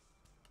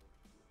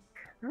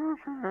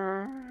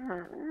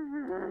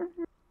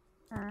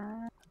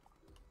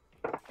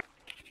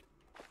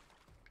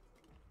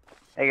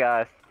 Hey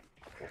guys.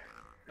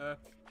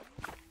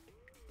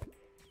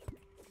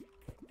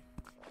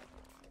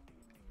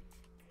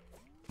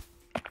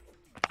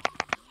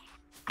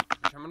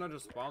 I'm gonna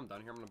just bomb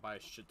down here. I'm gonna buy a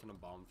shit ton of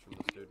bombs from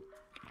this dude.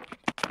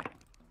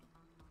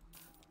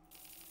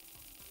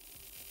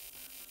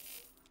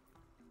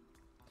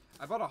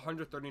 I bought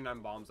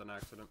 139 bombs on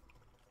accident.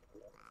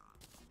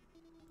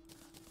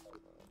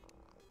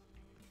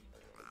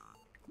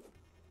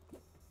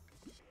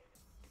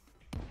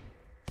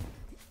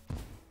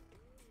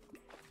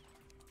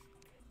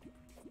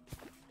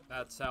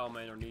 That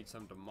salamander needs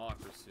some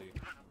democracy.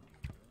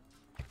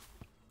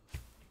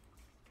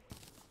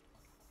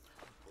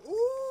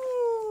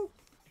 Ooh!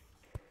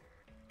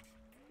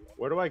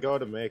 Where do I go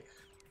to make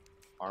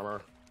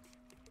armor?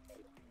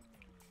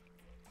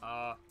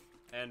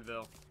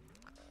 Anvil.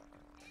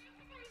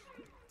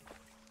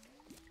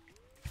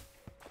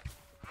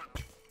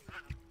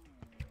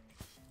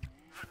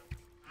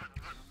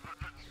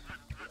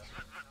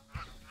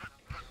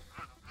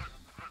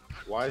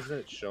 Why isn't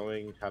it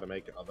showing how to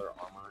make other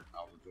armor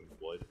out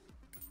of wood?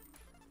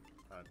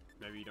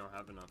 Maybe you don't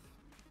have enough.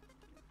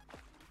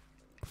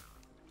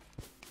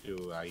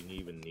 Do I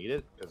even need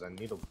it? Because I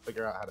need to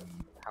figure out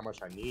how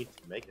much I need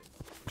to make it.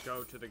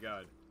 Go to the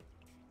guide.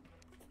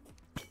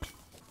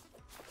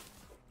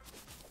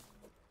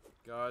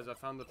 Guys, I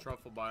found the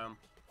truffle biome.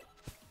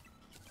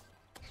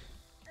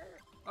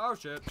 Oh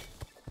shit.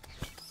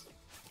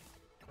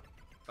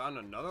 Found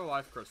another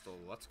life crystal.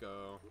 Let's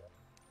go.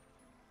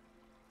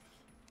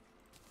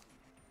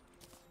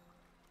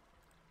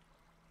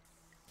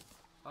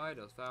 I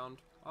just found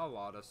a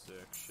lot of sick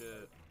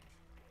shit.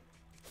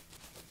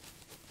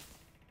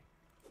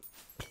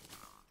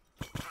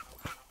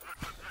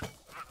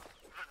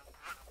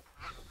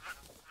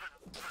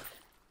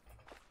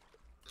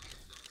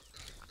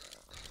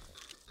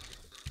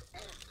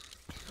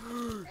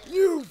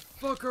 You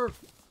fucker!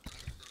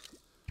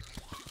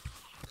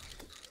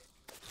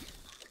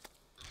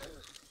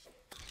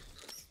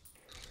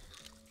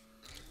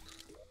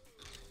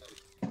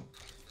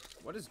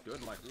 What is good,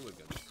 my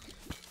hooligans?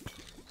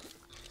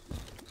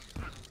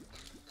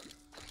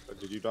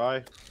 Did you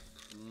die?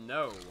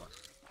 No,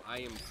 I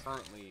am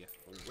currently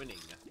winning.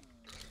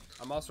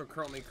 I'm also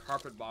currently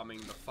carpet bombing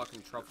the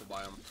fucking truffle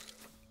biome.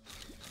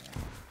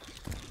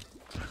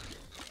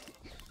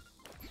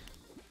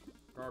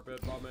 Carpet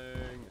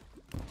bombing.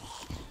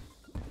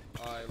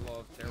 I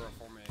love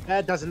terraforming.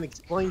 That doesn't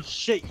explain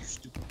shit, you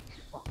stupid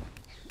fuck.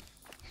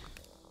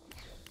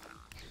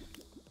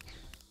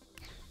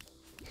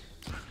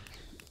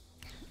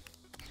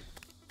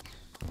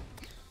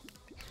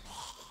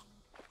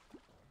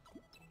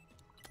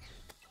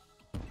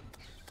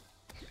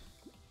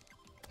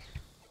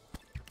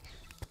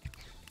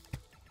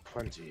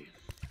 Plenty.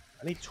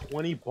 I need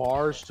 20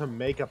 bars to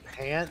make a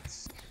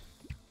pants.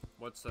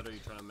 What set are you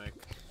trying to make?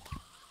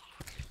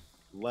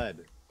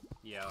 Lead.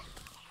 Yeah.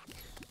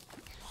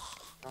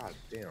 God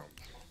damn.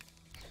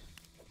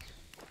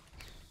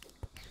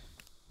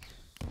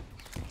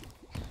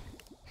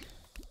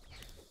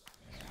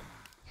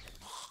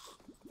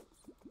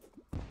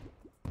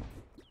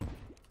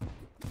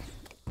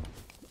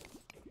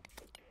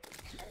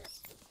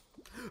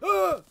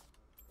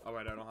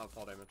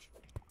 damage.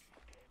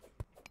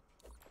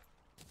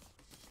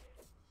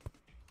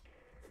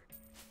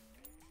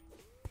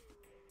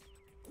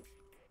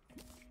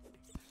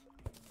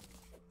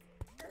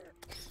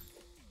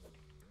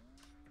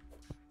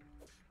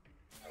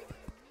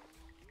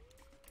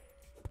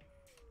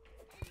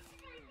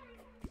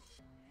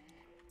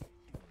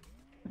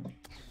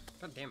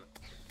 God damn it.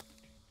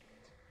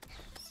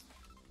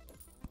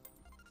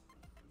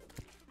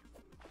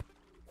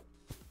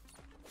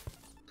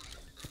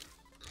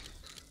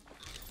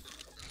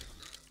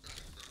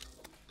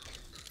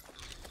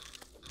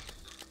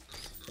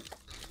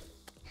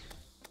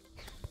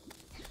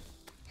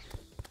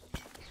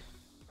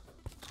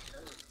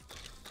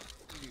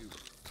 You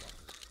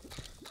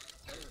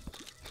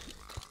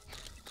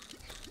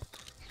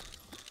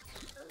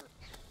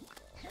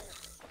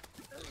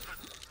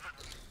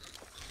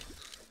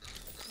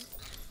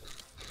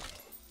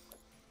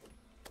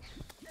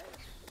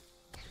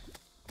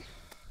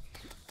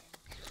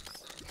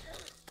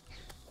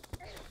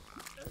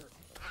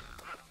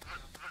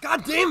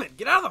God damn it!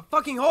 Get out of the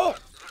fucking hole!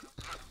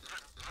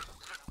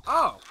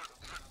 Oh,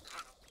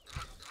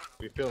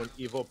 We feel an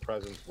evil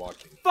presence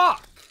watching.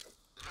 fuck!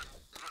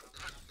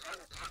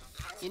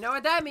 You know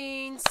what that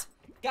means?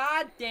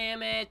 God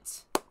damn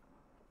it!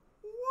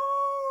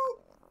 Woo!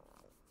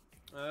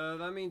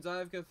 That means I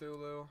have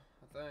Cthulhu,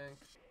 I think.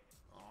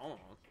 Oh.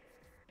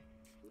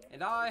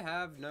 And I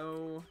have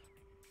no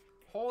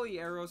holy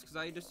arrows because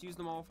I just use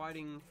them all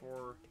fighting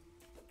for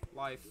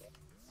life.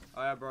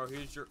 Oh yeah, bro,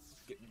 here's your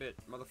bit,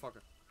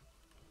 motherfucker.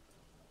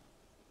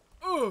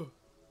 Ugh!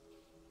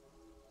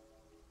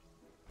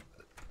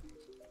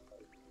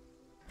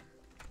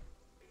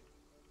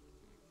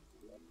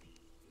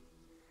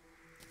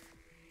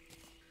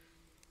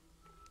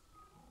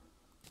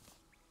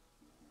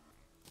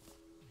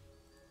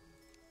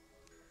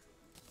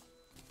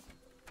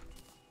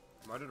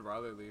 Why did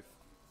Riley leave?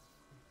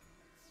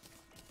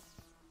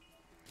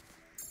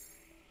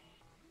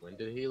 When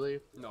did he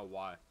leave? No,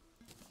 why?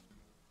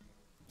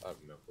 I have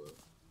no clue.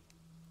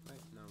 Wait,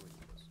 no, wait,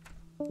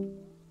 yes.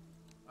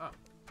 Oh.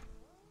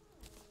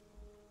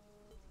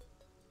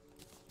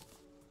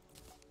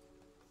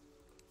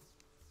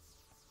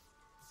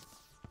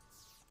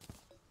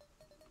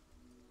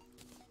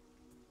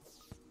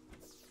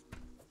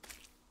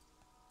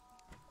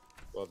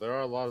 Well, there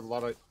are a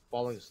lot of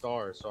falling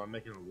stars, so I'm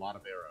making a lot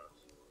of arrows.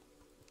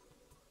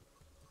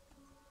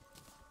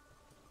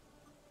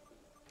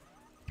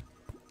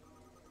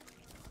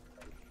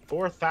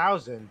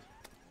 $4,000.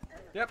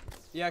 Yep.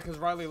 Yeah, because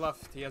Riley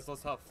left. He has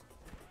less health.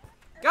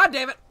 God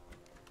damn it!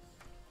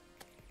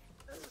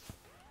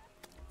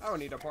 I don't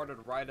need a part of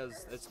it right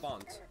as it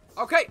spawns.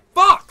 Okay,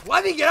 fuck!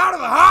 Let me get out of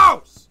the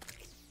house!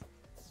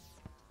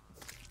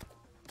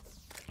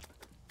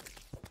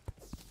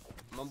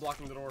 I'm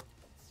unblocking the door.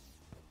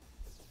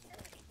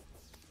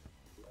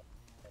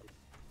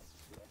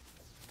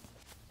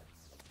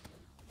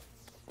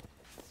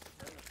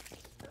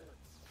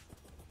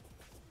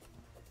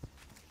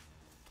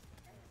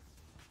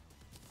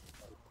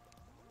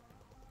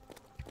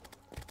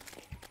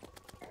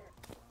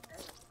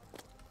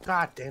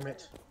 God damn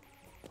it.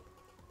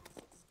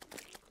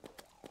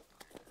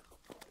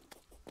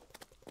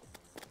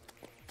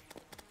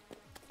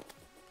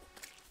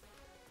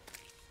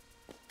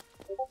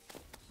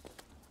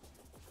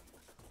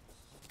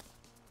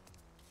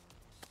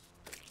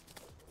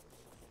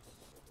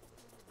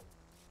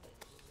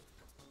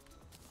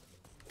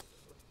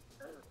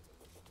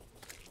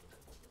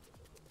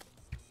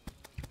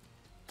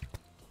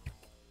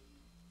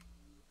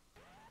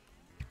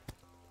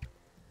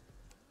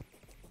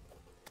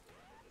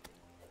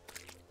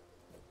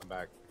 I'm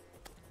back.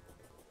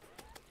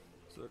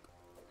 Sick.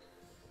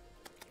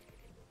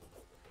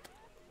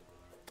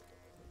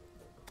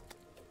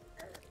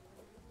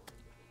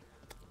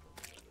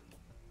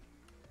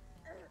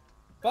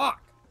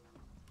 Fuck!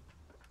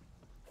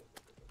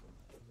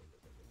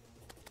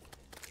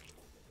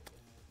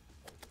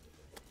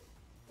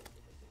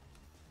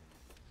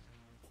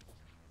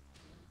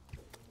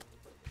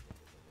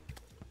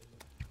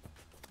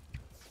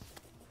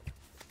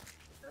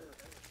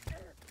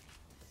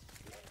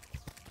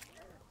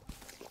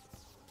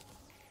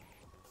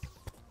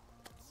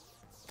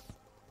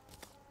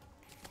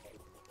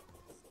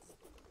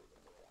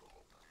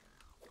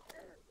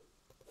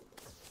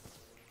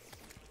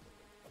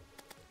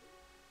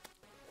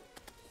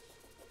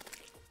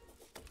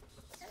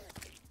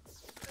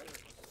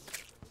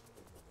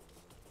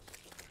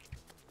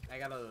 I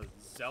got a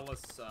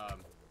zealous,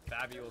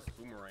 fabulous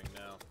boomerang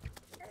now.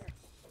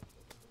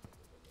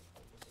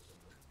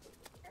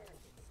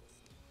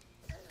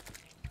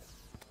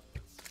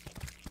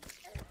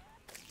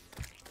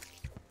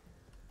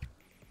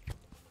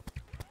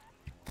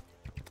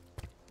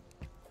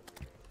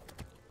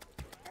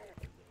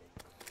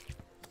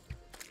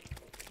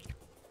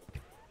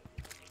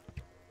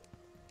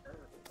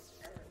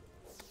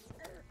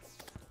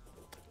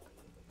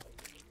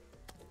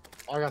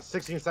 Oh, I got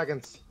 16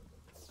 seconds.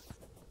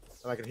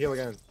 And I can heal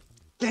again.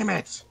 Damn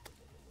it!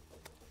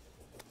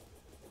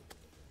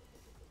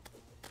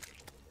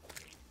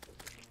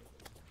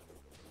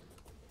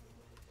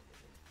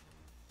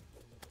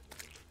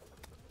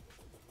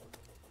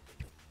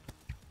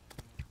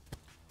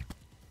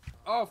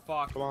 Oh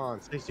fuck! Come on,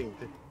 16.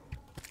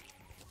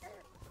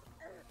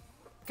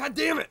 God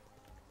damn it!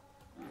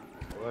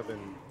 11,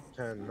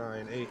 10,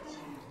 9, 8.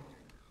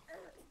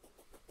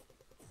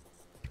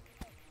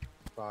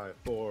 5,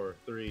 4,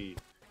 3,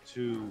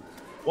 2,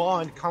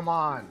 1. Come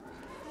on.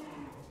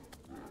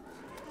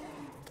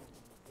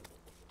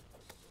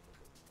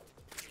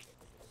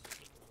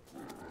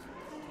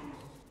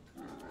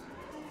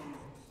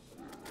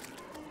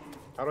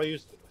 How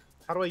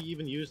do I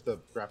even use the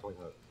grappling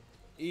hook?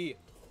 E.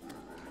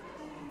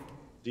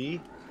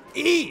 D?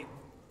 E!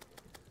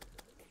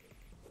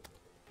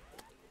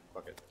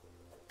 Fuck it.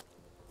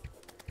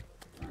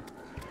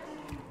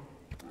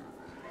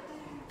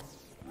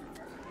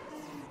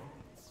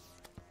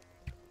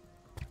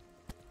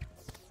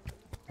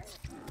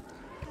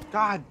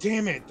 God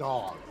damn it,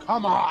 dog.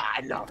 Come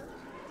on.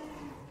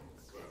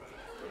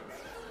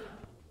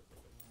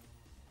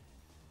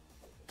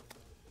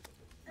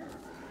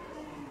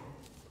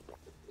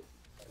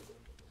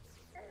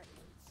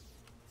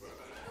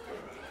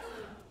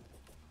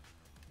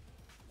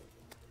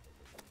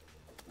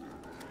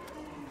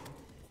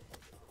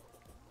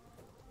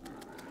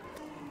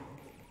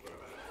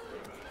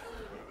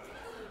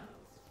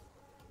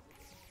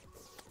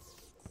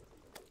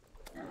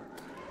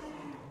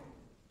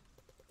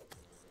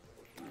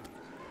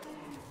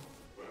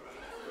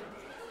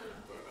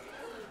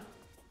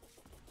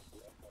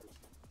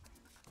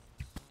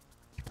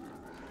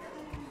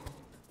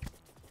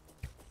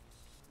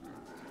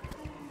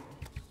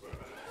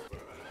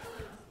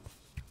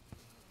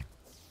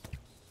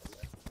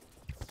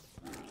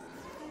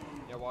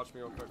 Yeah, watch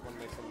me real quick. Want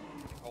to make some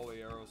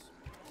holy arrows.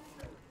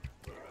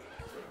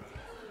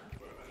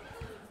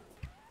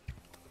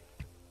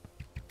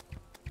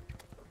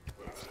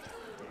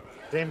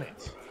 Damn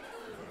it.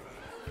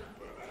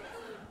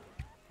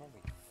 Holy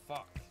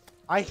fuck.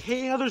 I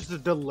hate how there's a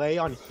delay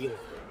on healing.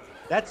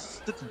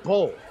 That's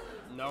bull.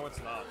 No,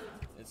 it's not.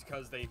 It's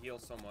because they heal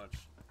so much.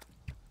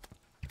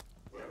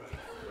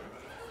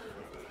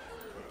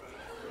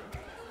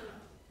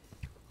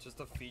 Just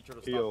a feature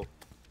to Heal.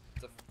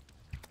 stop.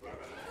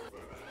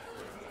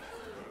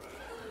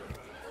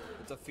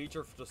 It's a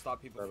feature to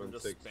stop people 7, from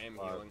just 6, spam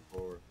 5, healing.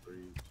 4, 3,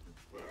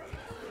 2.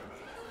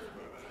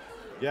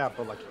 Yeah,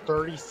 but like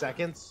 30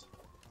 seconds?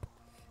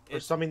 Or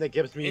something that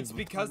gives me It's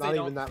because not they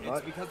even don't. that much.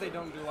 It's because they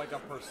don't do like a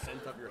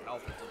percent of your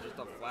health. It's just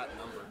a flat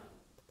number.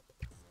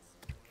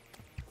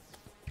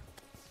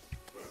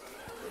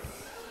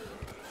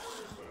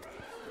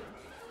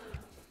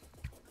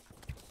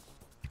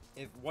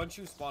 If once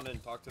you spawn in,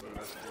 talk to the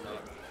nurse. You're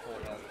not full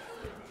health.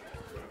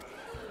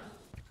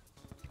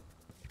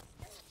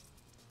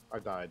 I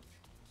died.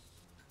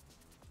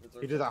 It's He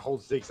okay. did that whole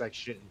zigzag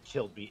shit and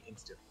killed me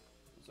instantly.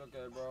 It's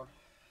okay, bro.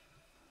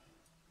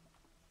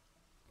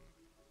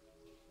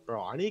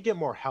 Bro, I need to get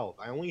more health.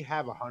 I only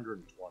have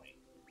 120.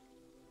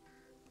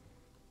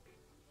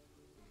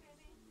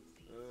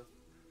 Yeah.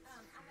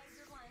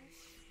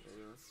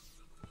 Yeah.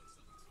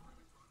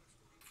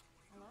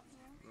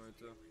 Right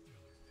too.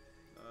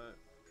 Alright.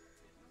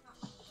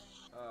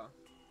 I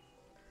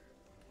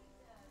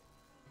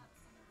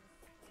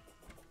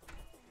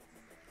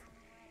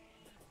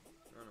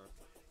don't know.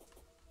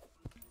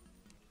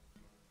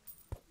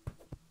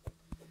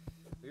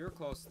 We were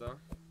close though.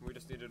 We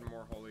just needed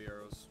more holy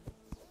arrows.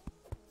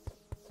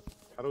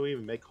 How do we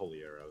even make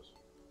holy arrows?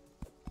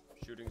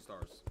 Shooting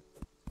stars.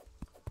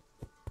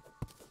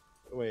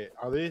 Wait,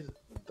 are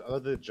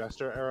the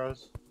jester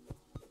arrows?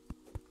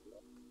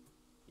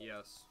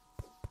 Yes.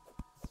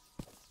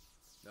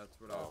 That's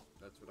what I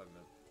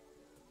meant.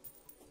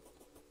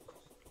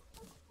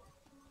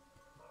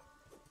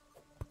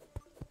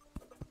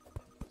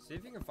 See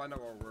if you can find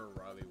out where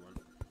Riley went.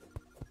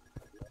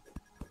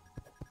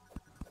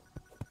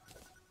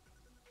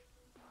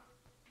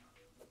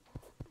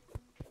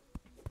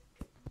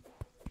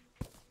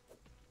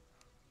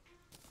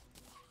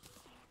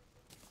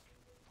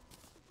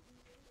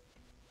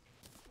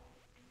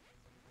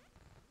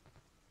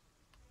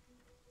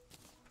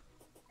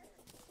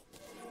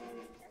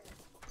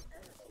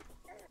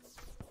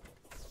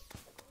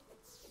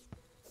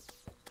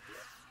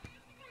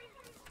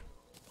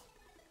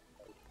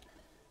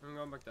 I'm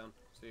going back down.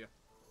 See ya.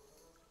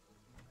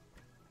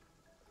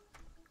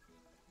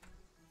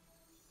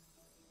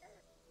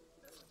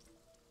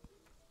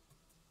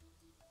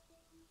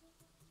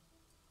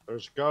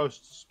 There's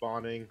ghosts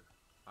spawning.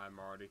 I'm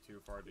already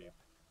too far deep.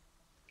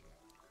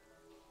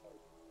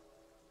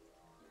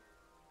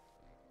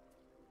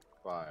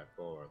 Five,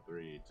 4,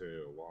 3,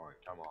 2, 1.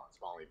 Come on,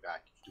 spawn me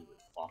back, you stupid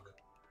fuck.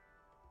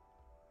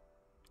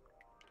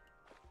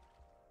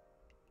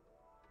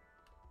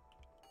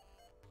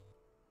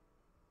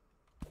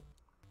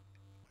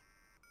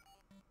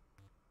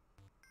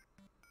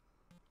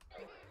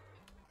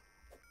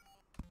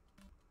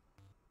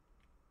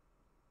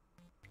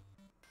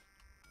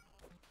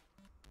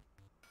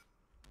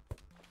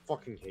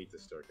 Fucking hate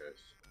this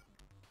staircase.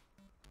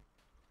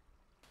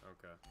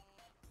 Okay.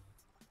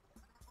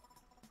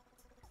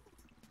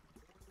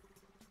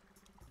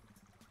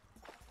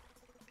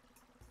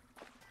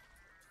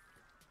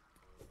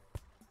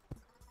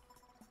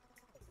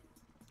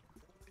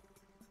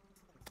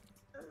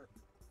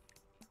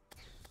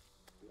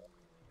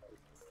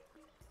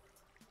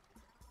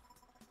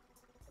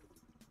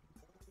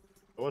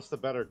 What's the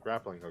better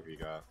grappling hook you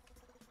got?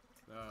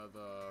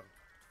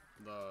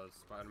 The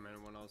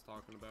Spider-Man one I was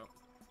talking about.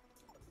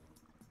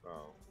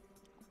 Oh.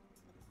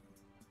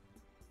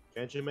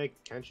 Can't you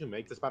make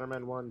the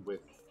Spider-Man one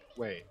with?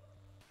 Wait,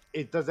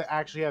 does it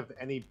actually have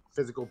any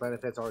physical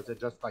benefits, or is it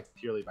just like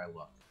purely by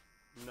luck?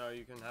 No,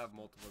 you can have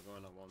multiple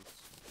going at once.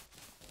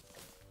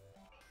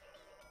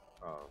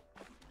 Oh,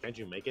 can't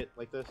you make it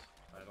like this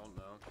I don't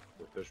know.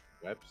 with those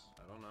webs?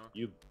 I don't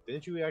know.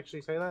 Didn't you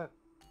actually say that?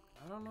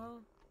 I don't know.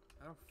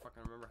 I don't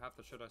fucking remember half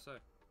the shit I say.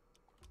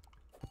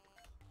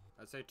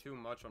 I say too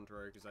much on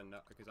Terraria because I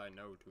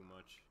know too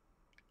much,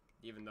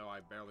 even though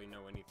I barely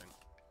know anything.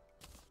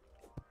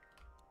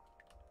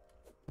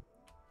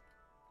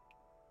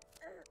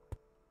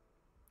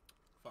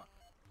 Fuck.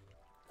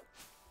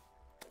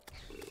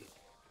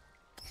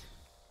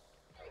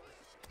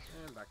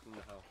 And back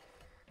into hell.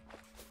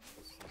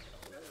 Let's see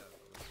what we have.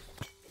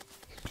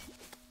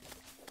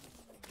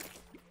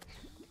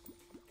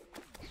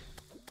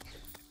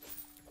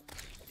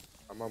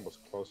 I'm almost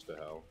close to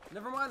hell.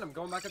 Never mind, I'm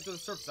going back up to the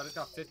surface. I just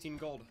got 15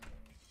 gold.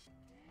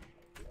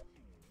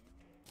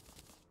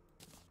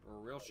 Or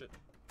real shit.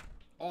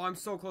 Oh, I'm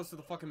so close to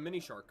the fucking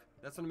mini shark.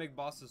 That's gonna make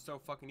bosses so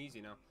fucking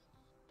easy now.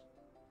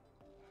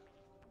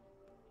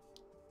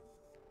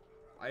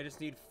 I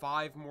just need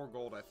 5 more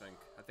gold, I think.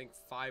 I think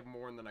 5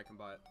 more and then I can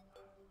buy it.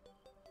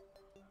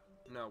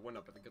 No, it went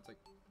up. I think it's like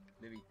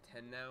maybe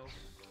 10 now.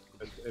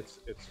 It's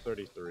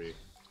 33.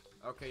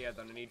 Okay, yeah,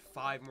 then I need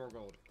 5 more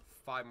gold.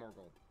 5 more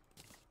gold.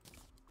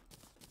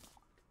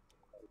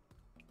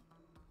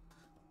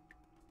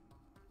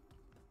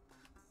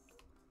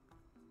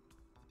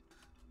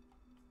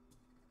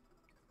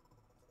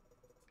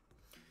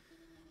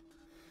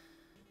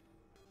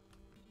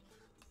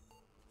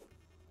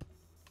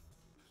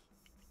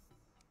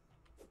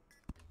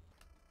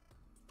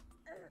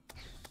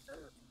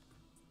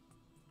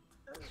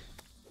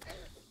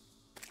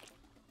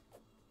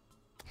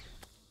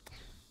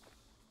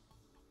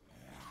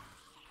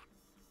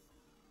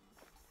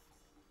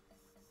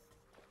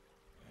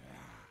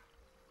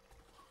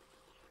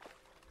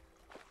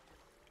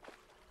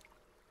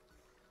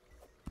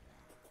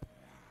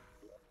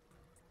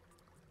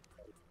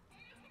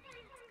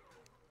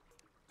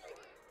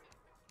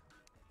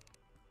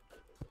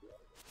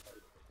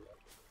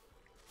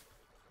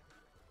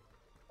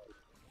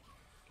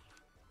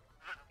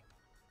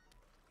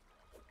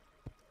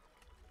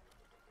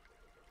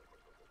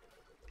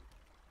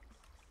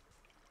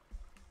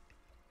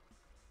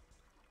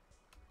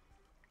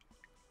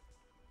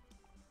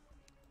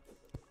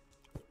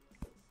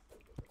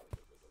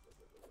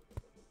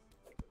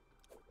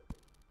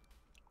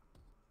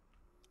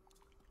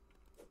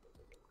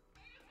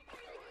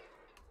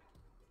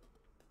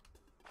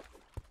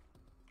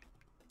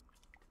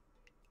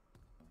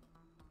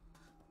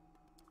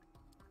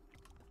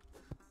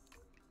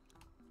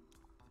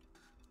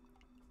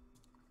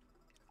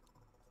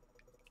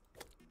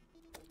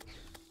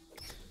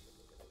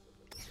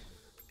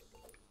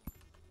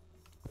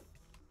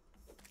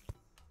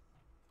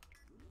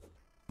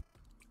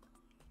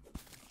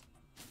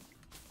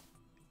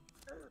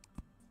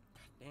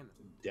 Damn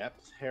it.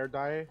 Depth hair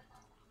dye?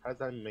 How does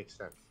that make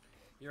sense?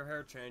 Your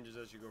hair changes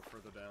as you go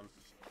further down.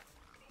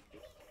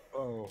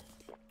 Oh.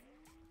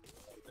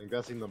 I'm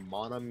guessing the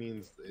mana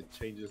means it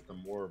changes the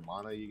more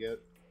mana you get.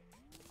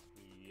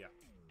 Yeah.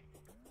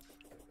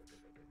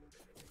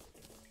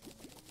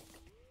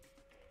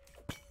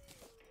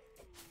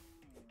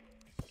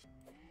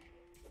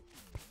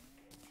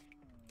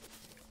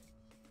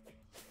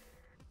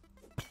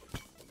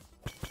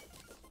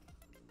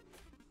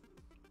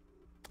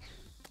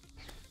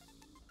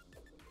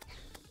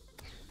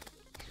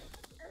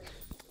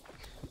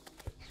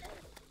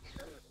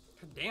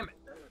 God damn it.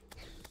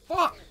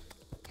 Fuck!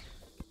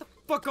 Get the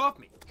fuck off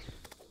me!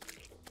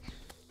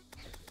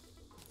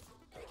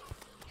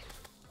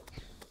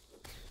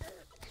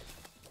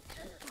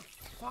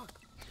 Fuck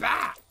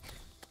back!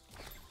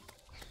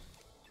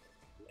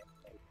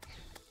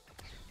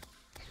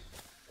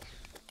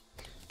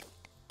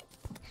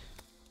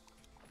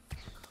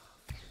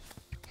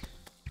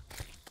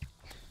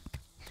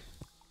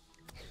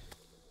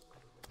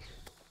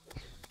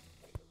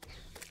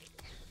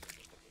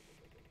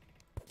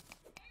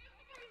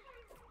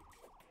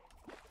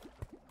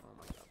 Oh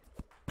my god.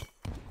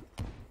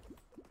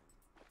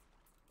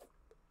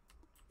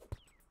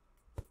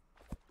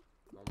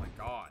 Oh my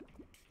god.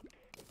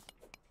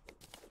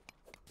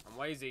 I'm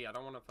lazy. I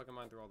don't want to fucking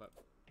mine through all that.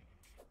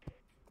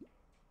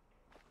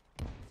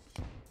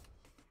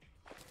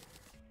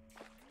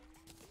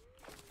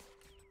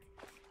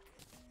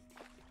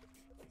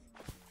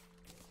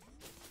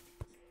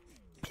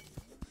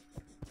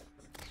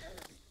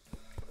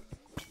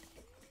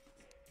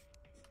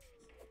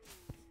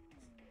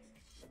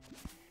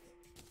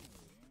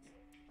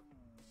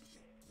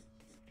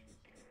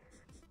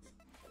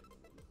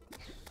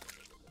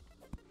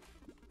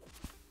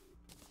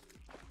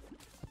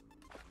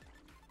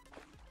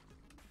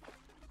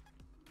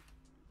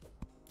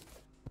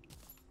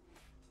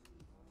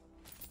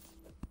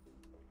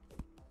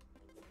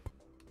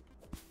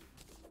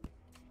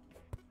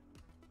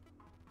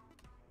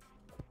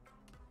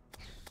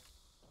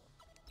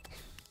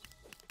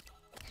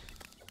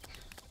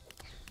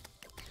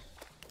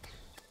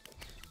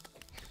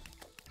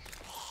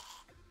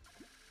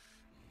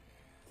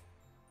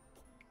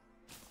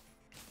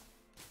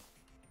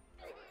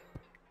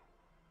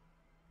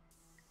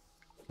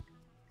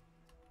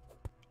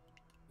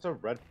 What's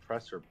a red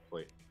pressure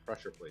plate?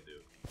 Pressure plate, dude.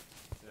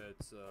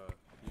 It's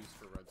used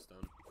for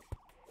redstone.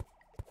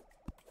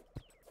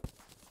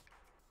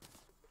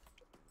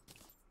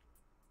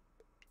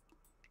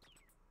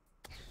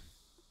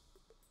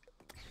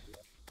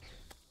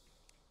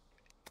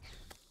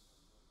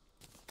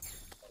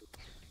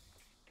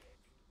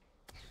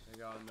 I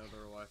got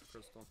another life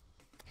crystal.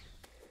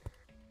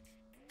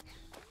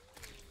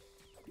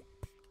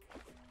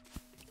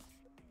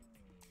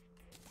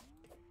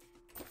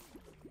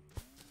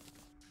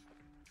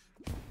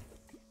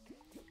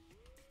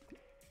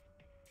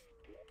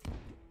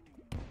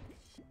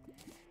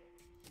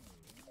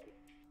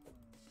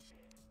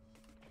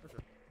 For sure.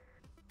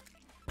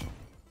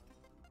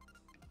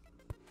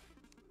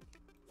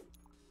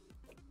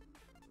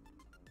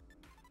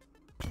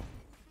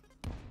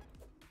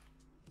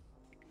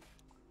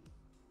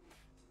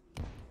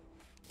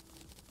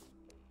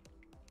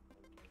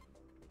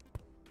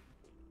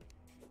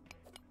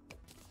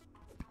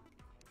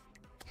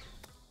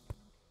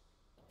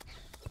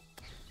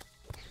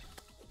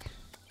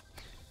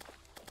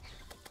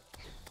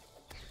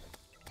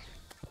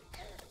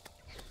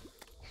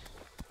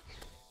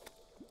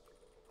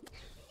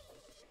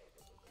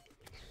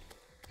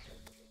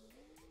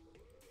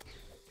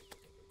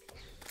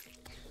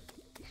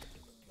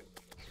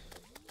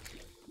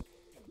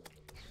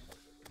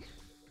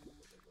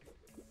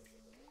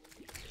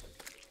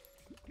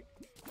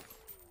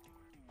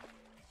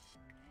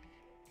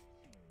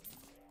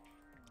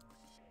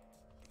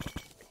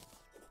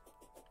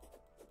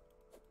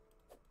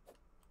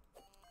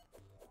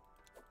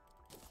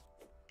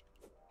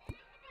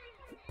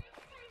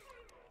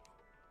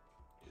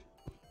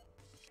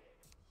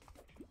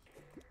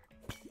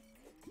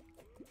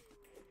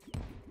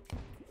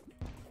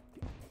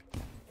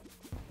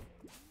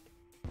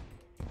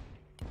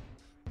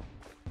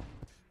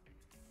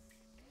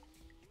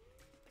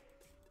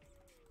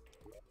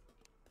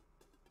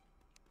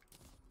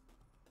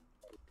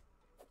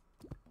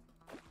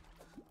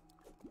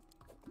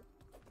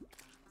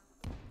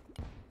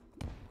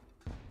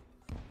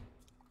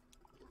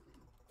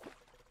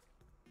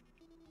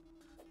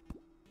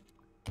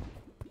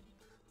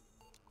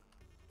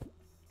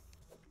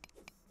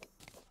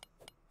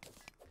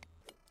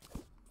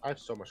 I have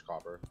so much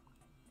copper.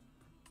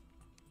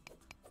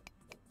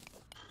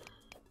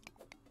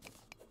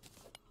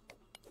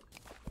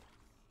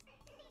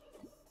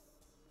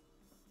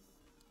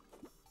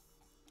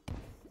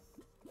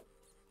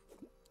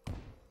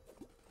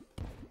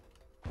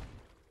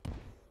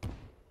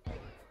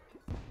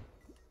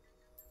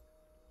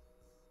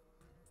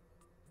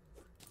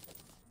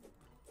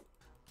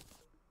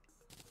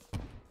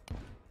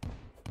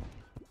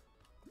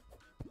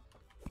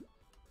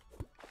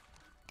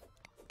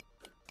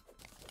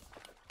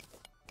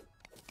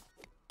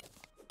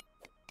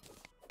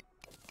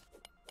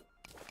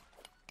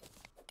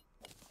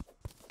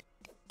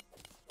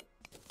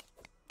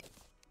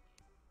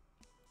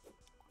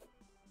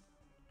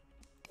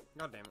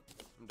 God damn it.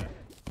 I'm dead.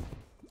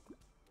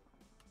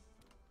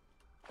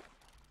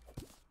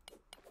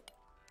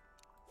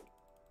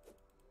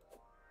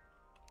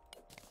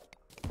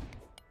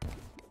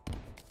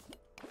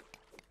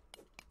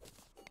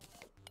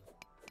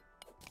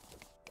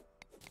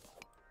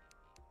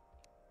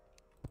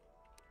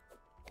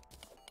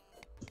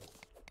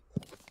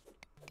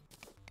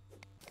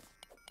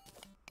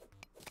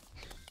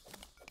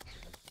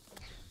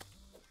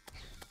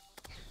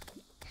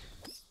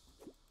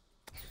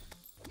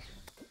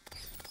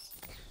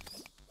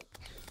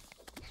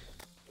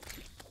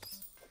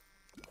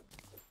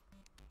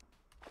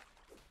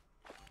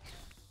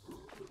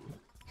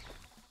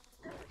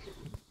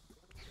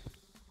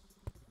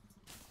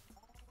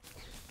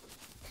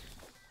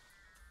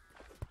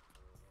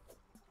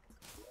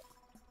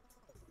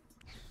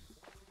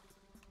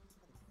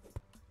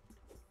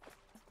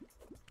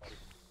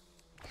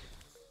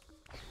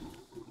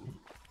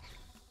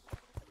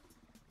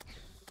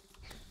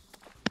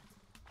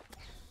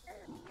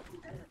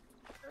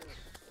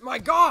 My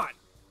God!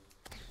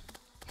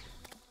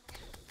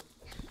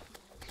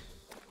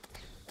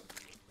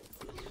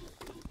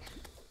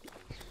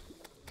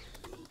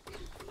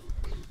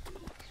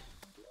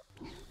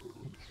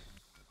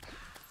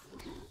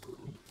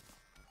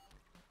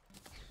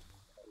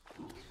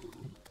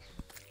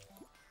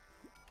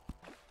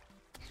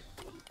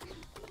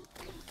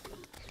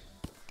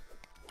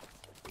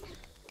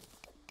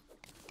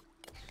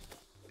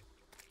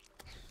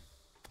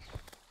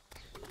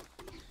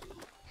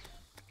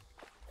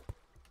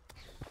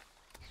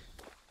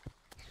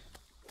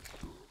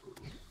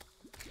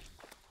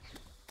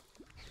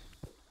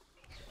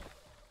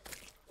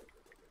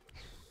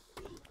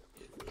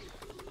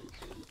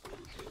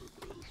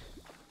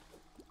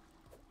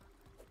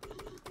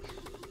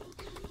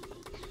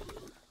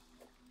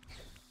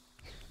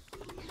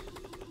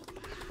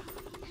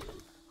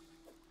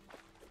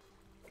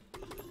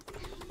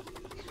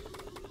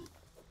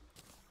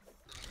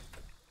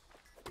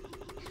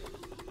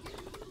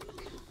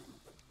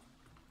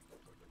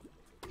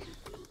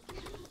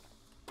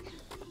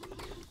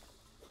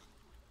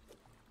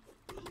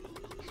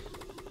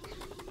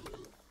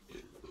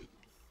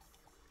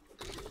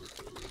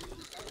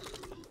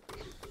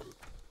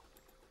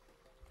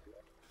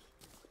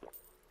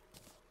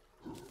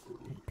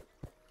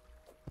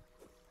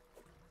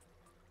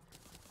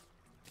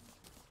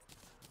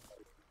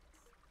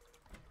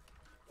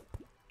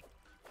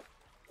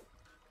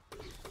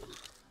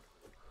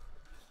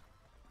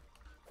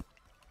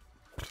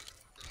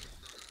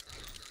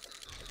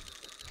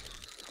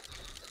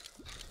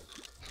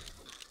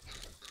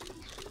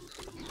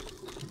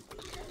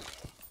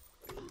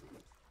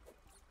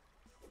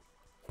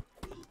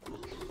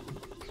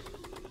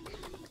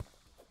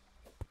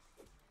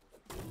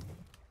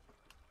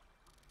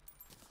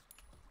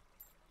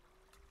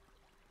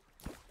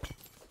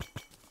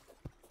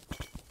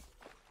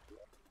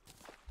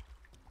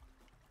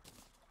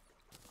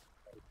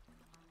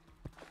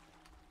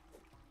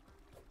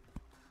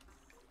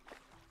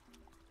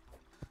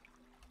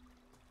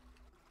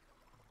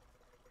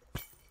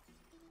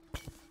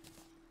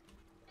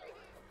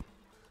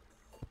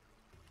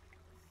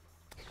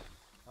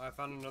 I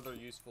found another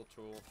useful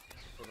tool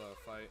for the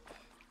fight.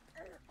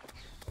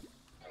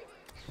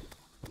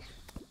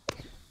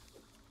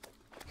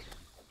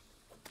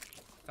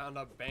 Found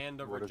a band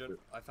of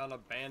I found a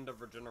band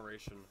of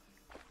regeneration.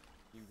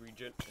 You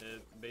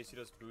it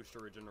basically just boosts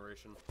your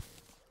regeneration.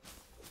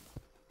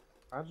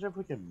 I don't know if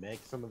we can make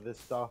some of this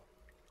stuff.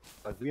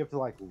 Like we have to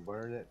like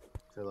learn it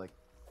to like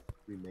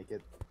remake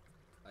it.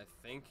 I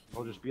think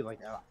Or just be like,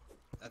 ah.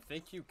 I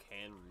think you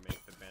can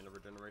make the band of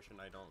regeneration.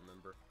 I don't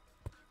remember.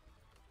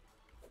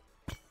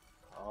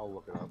 I'll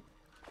look it up.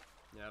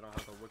 Yeah, I don't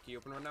have the wiki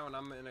open right now, and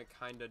I'm in a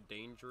kind of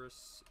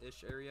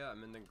dangerous-ish area.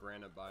 I'm in the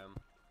granite biome.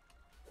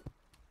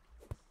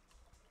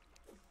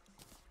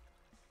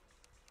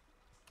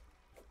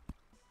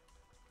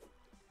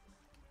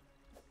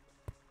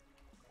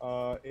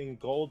 In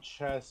gold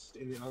chests,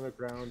 in the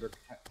underground, or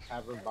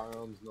cavern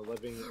biomes, in the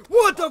living.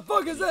 What the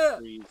fuck is that?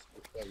 Trees,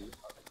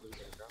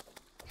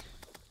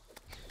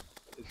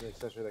 it's an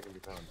accessory that can be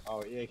found.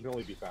 Oh, yeah, it can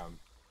only be found.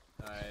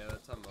 Yeah,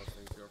 that's how most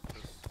things go for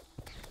this.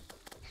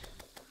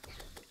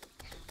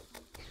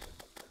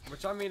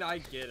 Which, I mean, I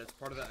get. It's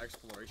part of the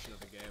exploration of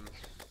the game.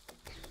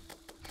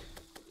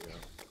 Yeah.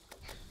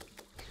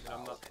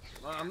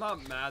 And I'm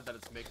not mad that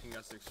it's making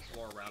us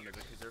explore around it,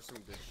 because there's some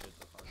good shit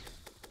to find.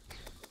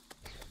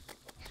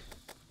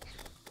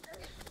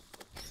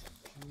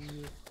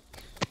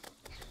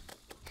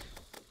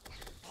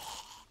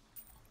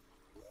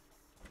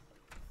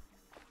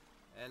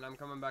 And I'm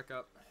coming back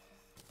up.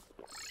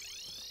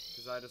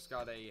 Because I just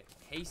got a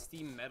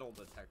hasty metal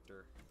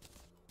detector.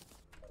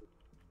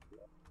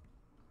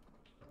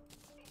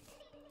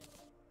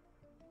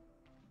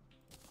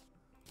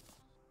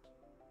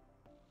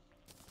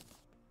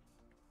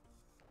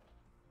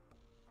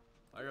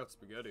 I got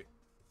spaghetti.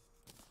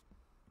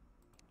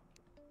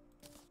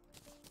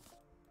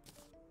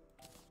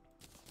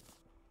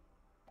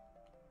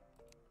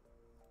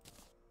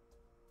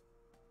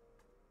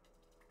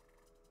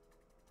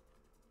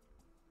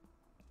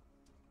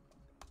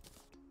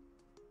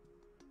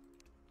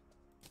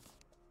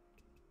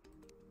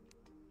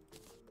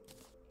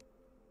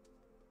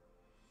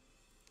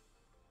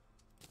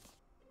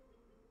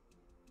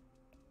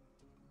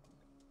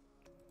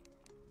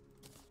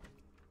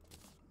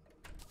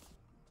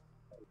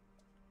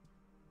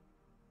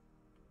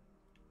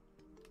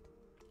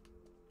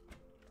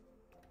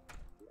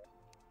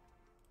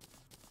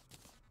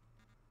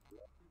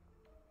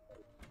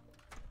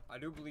 I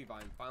do believe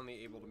I am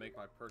finally able to make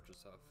my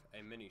purchase of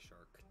a mini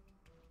shark.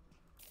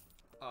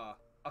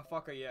 A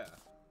fucka yeah.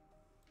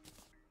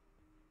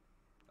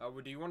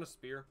 Do you want a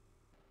spear?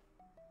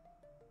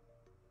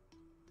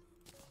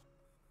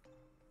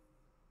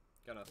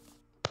 Gonna.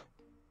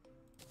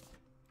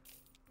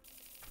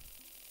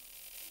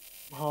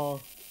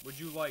 Oh. Would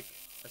you like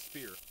a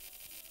spear?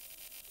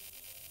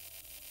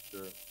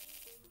 Sure.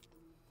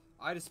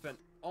 I just spent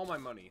all my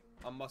money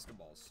on musket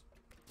balls.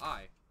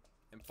 I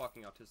am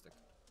fucking autistic.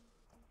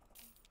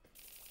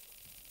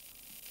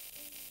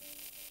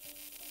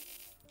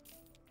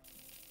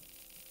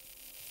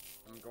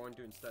 I'm going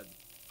to instead.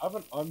 I have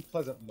an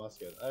unpleasant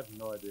musket. I have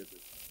no idea if this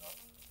is enough.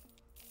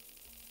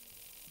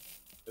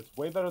 It's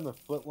way better than the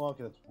flintlock,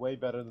 and it's way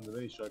better than the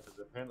mini shark, because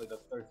apparently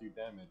does 33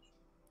 damage.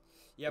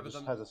 Yeah, It but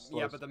just has a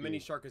slow the speed. mini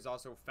shark is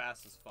also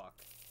fast as fuck.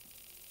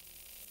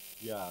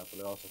 Yeah, but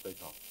it also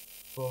takes a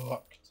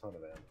fuck ton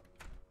of ammo.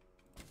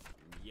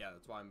 Yeah,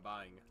 that's why I'm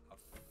buying a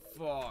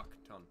fuck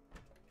ton.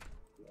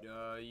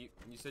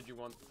 You said you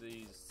want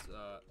these.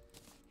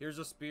 Here's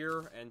a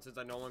spear, and since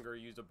I no longer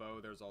use a bow,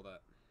 there's all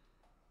that.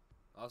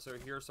 Also,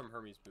 here are some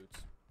Hermes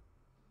boots.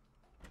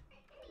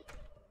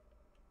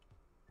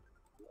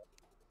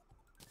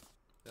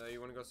 You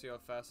want to go see how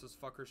fast this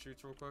fucker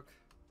shoots real quick?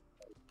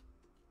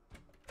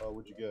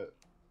 What'd you get?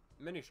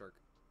 Mini shark.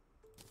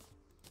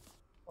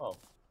 Oh.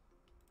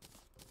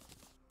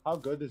 How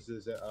good is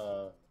this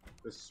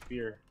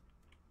spear?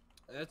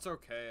 It's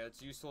okay.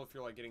 It's useful if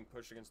you're like getting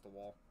pushed against the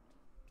wall.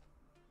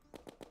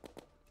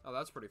 Oh,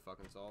 that's pretty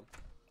fucking solid.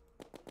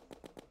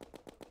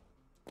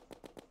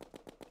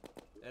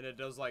 And it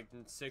does like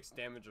 6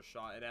 damage a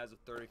shot. It has a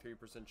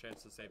 33%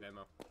 chance to save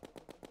ammo.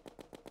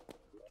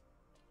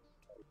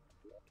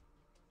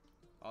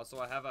 Also,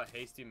 I have a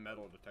hasty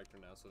metal detector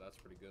now, so that's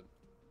pretty good.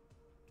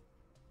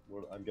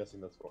 Well, I'm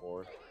guessing that's for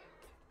ore.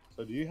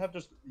 So do you have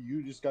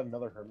you just got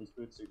another Hermes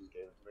boot, so you just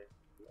gave it to me?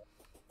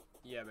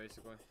 Yeah,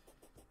 basically.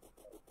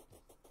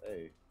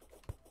 Hey.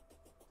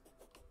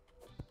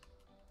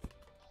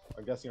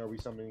 I'm guessing, are we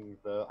summoning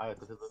the...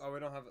 Oh, we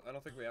don't have... I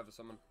don't think we have a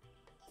summon.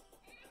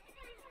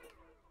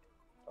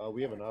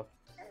 We have enough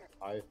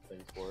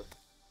things for it.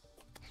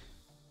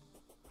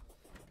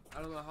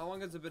 I don't know. How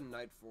long has it been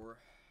night for?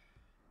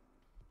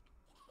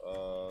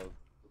 A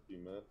few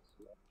minutes.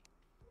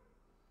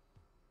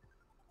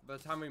 By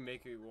the time we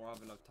make it, we'll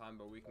have enough time,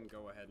 but we can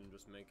go ahead and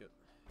just make it.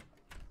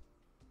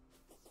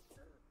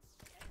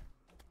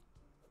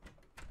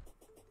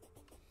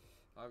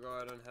 I'll go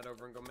ahead and head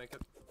over and go make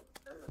it.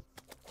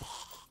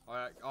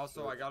 Alright,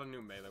 also, I got a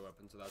new melee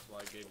weapon, so that's why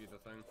I gave you the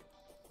thing.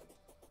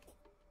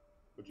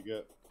 What'd you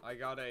get? I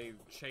got a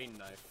chain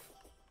knife.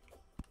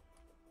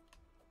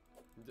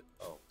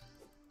 Oh.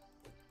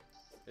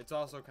 It's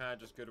also kind of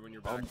just good when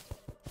you're back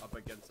up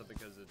against something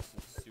because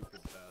it's super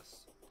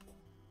fast.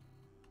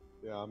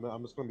 Yeah,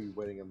 I'm just gonna be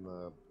waiting in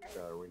the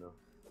arena.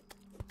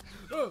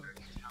 Oh!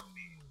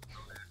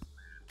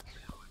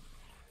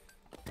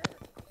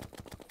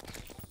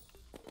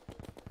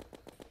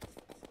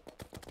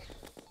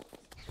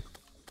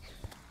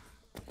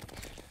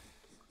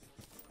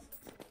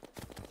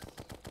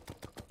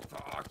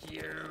 Fuck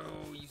you,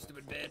 you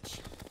stupid bitch.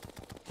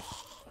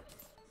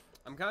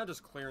 I'm kind of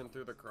just clearing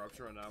through the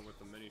corruption right now with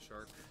the mini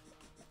shark.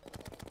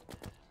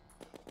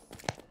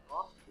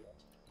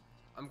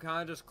 I'm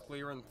kind of just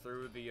clearing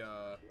through the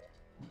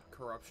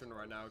corruption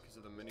right now because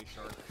of the mini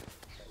shark.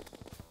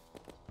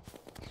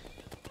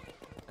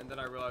 And then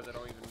I realized I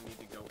don't even need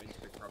to go into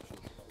the corruption.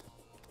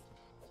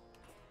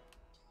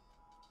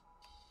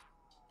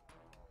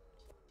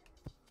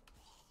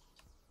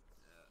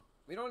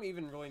 We don't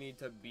even really need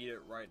to beat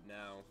it right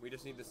now. We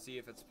just need to see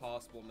if it's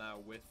possible now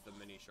with the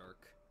mini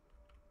shark.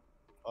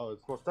 Oh,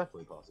 it's most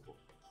definitely possible.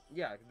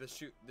 Yeah, this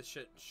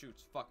shit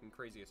shoots fucking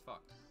crazy as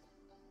fuck.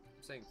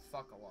 I'm saying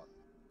fuck a lot.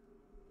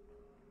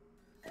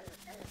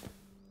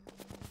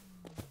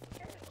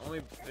 The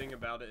only thing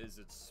about it is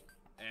its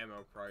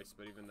ammo price,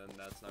 but even then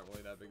that's not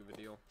really that big of a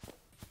deal.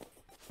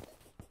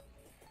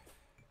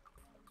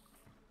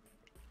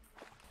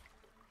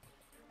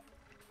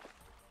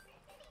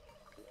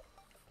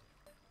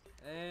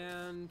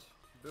 And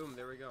boom,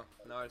 there we go.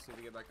 Now I just need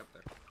to get back up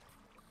there.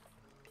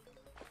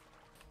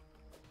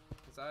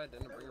 Because I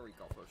didn't bring a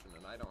recall potion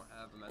and I don't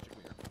have a magic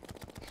mirror.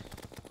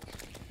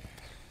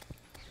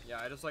 Yeah,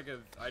 I just like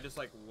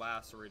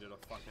lacerated a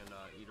fucking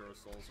Eater of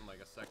Souls in like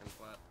a second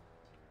flat.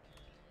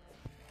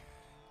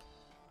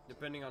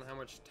 Depending on how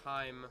much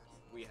time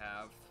we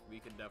have, we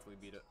can definitely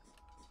beat it.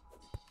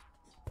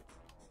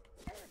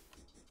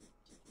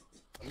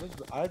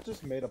 I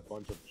just made a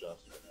bunch of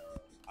just right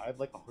now. I have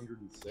like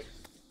 106.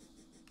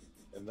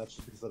 And that's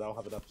just because I don't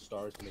have enough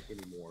stars to make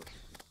any more.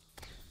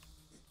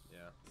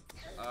 Yeah.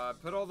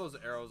 Put all those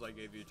arrows I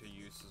gave you to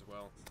use as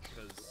well,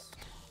 because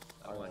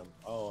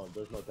Oh,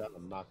 there's no doubt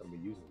I'm not going to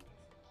be using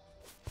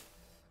it.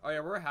 Oh yeah,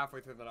 we're halfway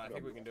through the night. I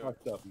think we can do it.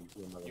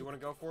 You want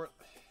to go for it?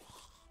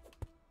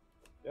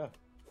 Yeah.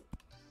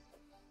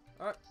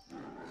 Alright.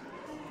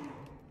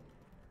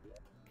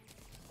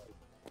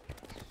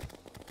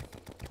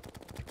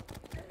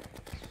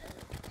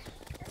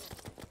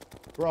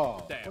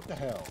 Bro, damn. What the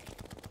hell?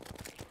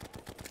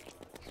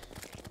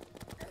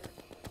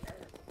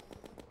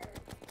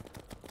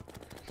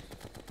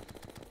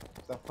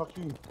 That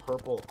fucking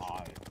purple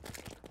eye.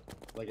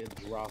 Like, it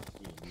dropped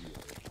me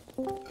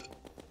immediately.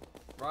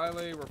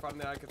 Riley, we're fighting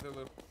the Eye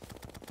Cthulhu.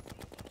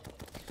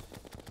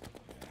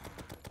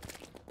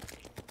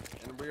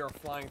 And we are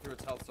flying through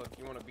its health, so if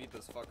you want to beat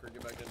this fucker,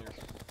 get back in here.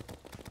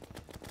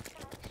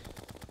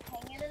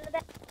 Hanging in the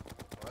back.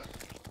 What?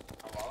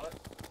 A wallet?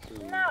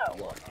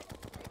 No. What?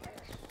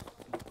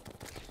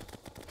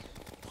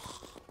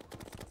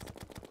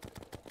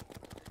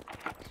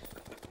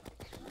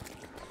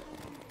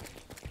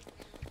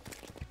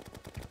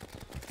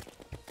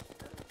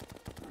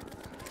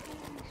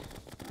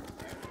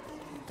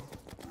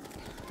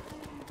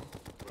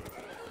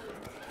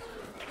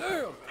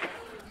 Damn!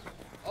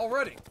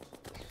 Already!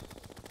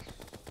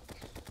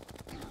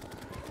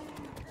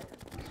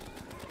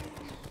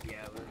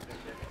 Yeah, it was good.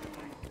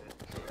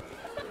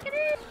 Look at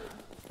it.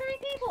 3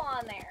 people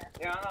on there.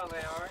 Yeah, I know they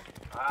are.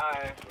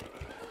 Hi.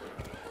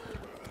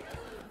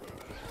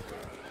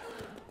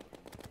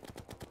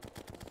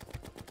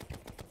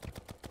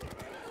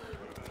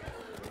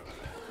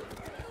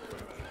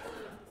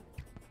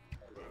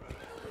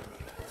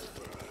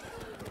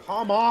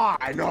 Come on!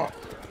 No.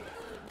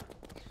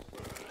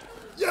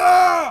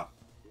 Yeah!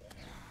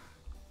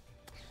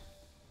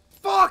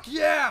 Fuck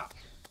yeah!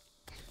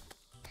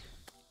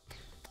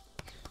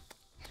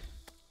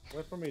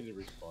 Wait for me to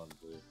respawn,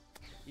 please.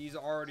 He's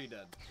already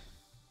dead.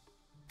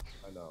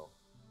 I know.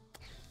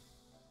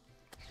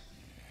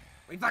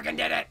 We fucking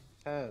did it!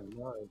 10,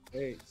 9,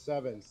 8,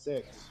 7,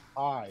 6,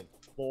 5,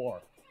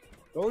 4.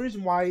 The only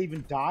reason why I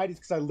even died is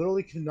because I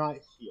literally cannot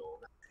heal.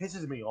 That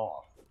pisses me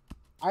off.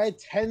 I had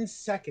 10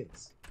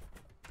 seconds.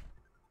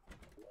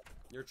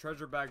 Your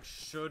treasure bag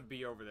should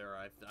be over there.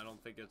 I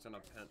don't think it's gonna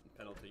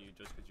penalty you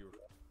just because you're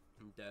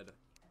dead.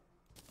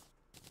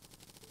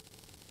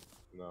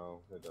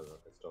 No, it doesn't.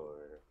 It's still over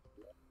here.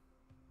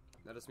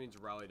 That just means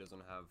Rally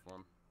doesn't have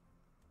one.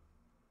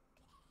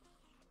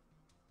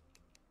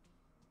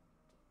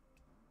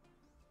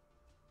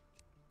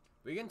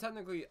 We can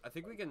technically, I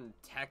think we can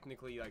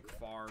technically like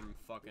farm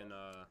fucking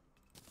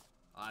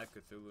Eye of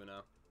Cthulhu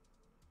now.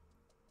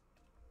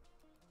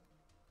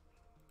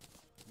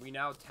 We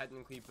now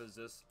technically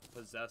possess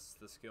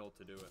the skill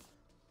to do it.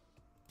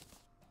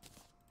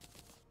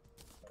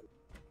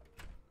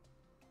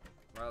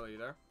 Riley, you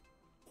there?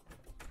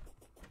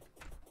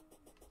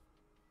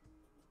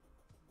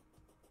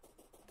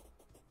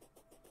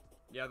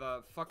 Yeah,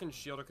 the fucking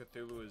Shield of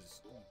Cthulhu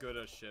is good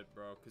as shit,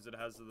 bro, because it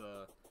has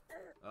the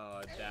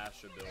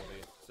dash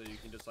ability, so you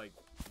can just like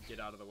get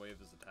out of the way of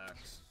his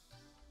attacks.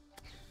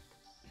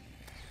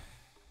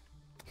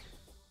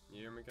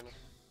 You hear me, Kenneth?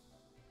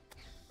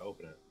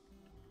 Open it.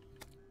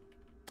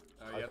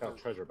 You I have found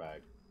to, treasure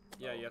bag.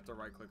 yeah, you have to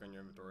right click on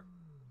your inventory.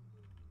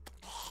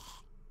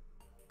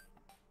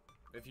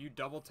 If you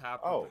double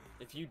tap. Oh.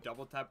 If you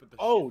double tap with the.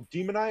 Oh,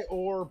 demonite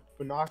ore,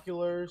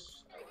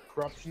 binoculars,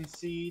 corruption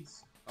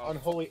seeds, Oh,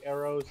 unholy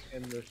arrows,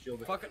 and the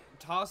shield. Fucking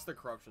toss the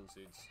corruption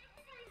seeds.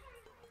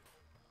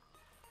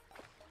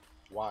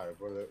 Why?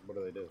 What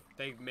do they do?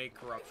 They make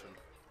corruption.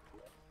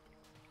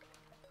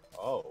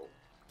 Oh.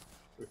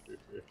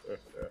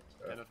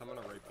 Kenneth, I'm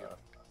gonna rape you.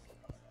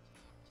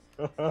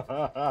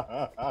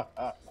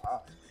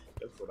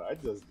 That's what I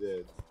just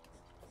did.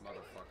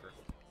 Motherfucker.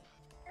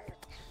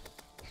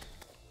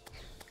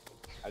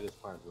 I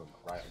just planted him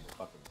right on the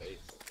fucking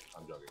base.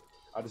 I'm joking.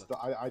 I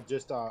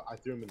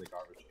threw him in the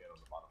garbage can on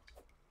the bottom.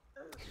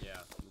 Yeah,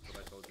 that's what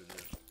I told you to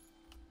do.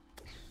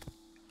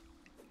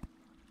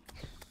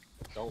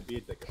 Don't be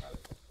a dick about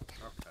it.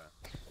 Okay.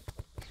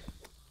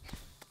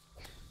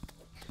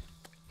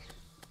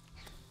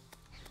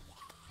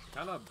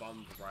 Kinda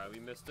bummed Riley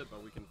missed it,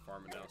 but we can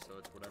farm it now, so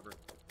it's whatever.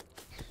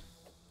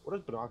 What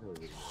does binoculars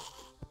do?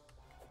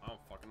 I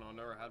don't fucking know. I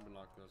never had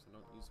binoculars. I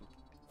don't use them.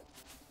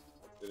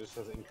 It just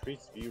says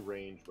increased view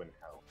range when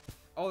held.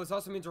 Oh, this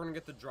also means we're gonna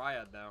get the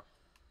Dryad now.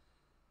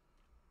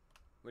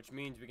 Which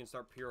means we can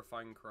start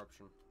purifying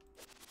corruption.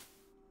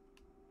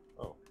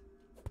 Oh.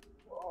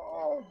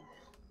 Oh.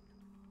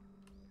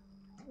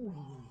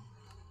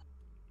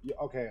 Yeah,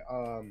 okay,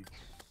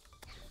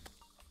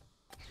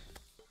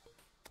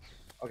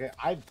 okay,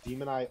 I have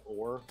demonite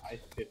ore. I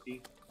have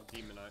 50.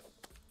 Demonite.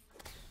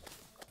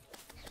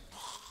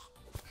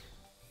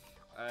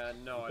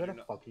 No, I'm I do gonna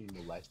not. fucking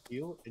molest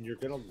you, and you're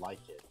gonna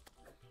like it.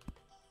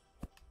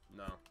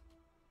 No.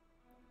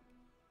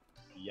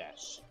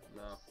 Yes.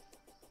 No.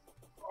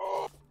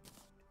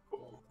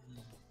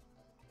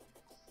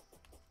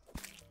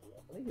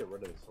 Let me get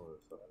rid of some of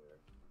this stuff here.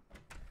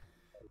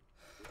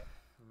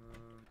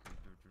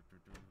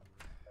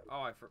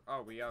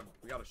 Oh, we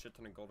got a shit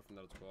ton of gold from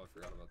that as well. I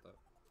forgot about that.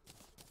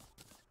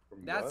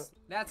 From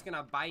That's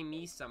gonna buy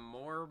me some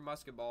more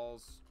musket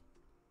balls.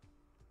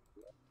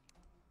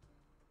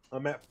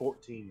 I'm at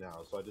 14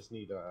 now, so I just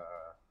need I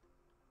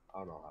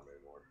don't know how many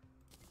more.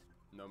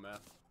 No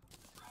math.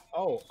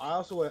 Oh, I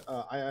also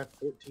I have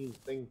 14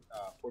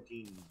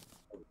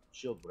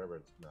 shield, whatever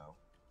it's now.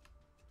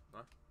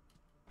 Huh?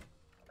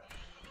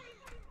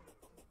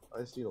 I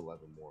just need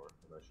 11 more,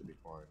 and I should be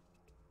fine.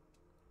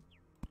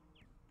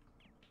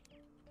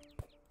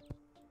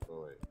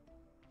 Oh wait.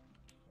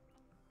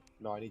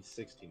 No, I need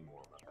 16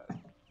 more. My bad.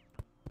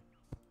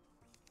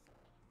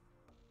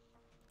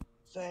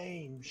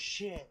 Same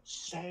shit,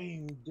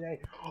 same day.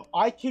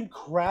 I can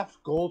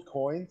craft gold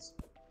coins.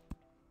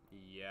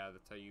 Yeah,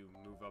 that's how you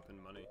move up in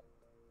money.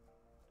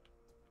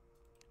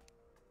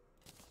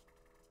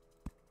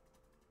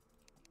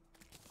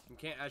 You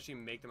can't actually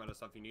make them out of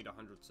stuff. You need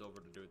 100 silver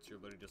to do it, so you're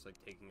literally just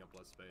like taking up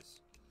less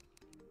space.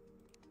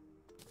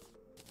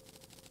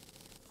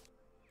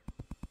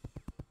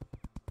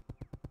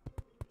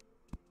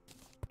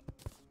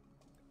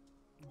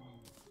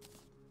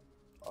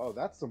 Oh,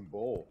 that's some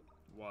bull.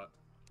 What?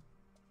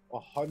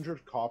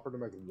 100 copper to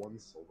make 1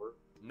 silver.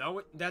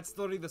 No, that's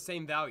literally the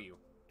same value.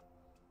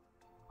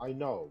 I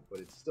know,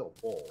 but it's still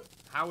bull.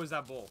 How is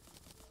that bull?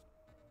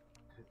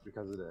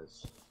 Because it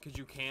is. Because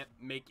you can't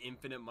make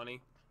infinite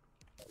money?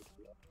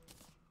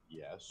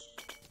 Yes.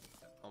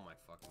 Oh my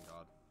fucking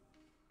god.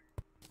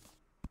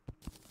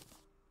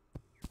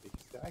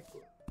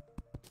 Exactly.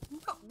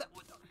 No, that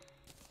would...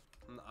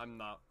 I'm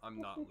not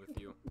with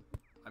you.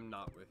 I'm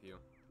not with you.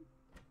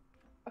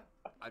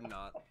 I'm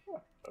not.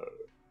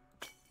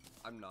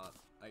 I'm not.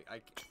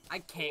 I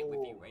can't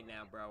with you right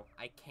now, bro.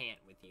 I can't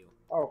with you.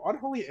 Oh,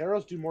 unholy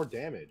arrows do more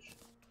damage.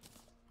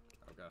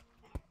 Okay.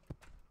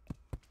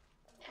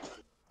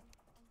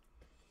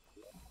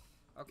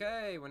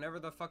 Okay, whenever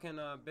the fucking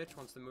bitch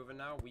wants to move in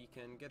now, we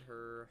can get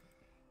her.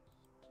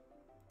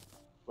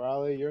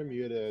 Riley, you're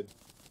muted.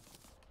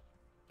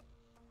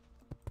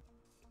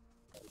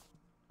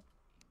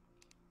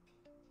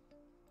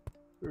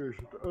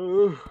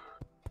 Oh.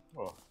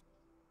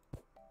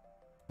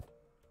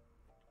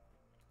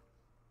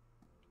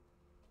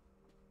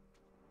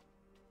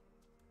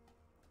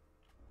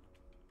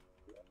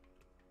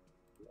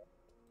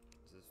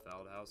 Is this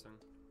fouled housing?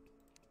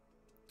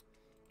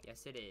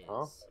 Yes, it is.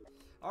 Huh?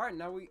 All right,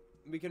 now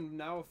we can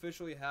now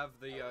officially have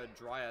the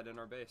Dryad in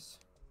our base.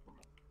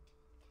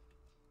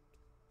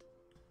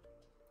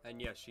 And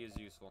yes, she is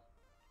useful.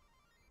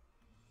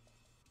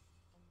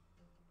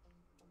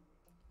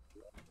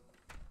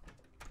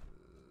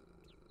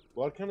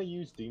 What can I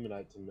use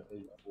demonite to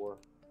make for?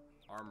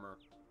 Armor.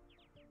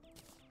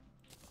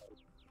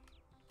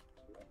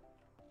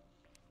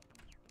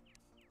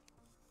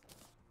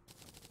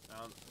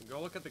 Go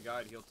look at the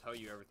guide. He'll tell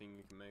you everything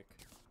you can make.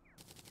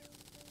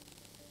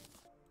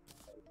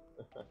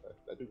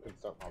 That dude can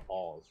suck my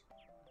balls.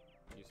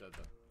 You said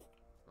that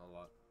a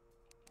lot.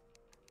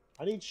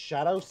 I need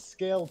shadow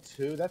scale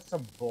too. That's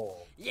some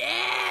bull.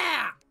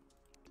 Yeah!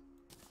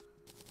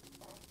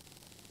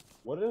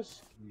 What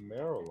is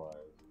Marrowlight?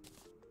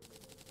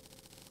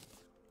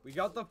 We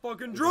got the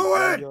fucking Yo,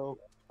 druid! yo.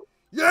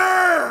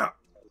 Yeah!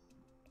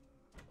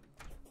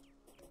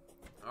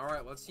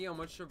 Alright, let's see how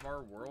much of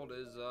our world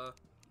is,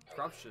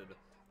 corrupted.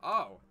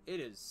 Oh, it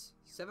is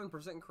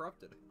 7%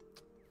 corrupted.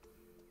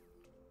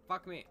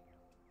 Fuck me.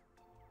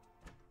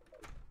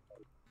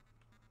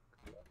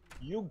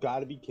 You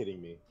gotta be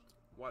kidding me.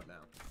 What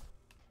now?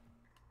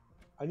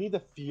 I need the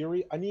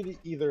Fury. I need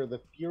either the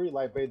Fury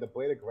Lightblade, the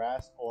Blade of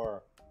Grass,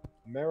 or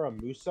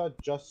Maramusa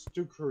just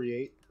to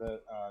create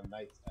the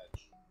Knight's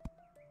Edge.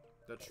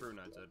 The true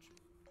Knight's Edge.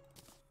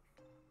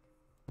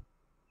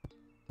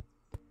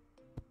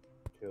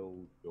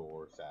 Kill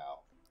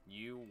yourself.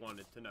 You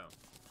wanted to know.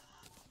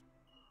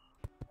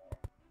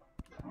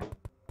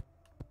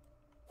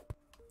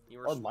 You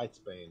were Or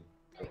Lightsbane,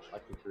 which I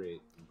can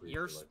create.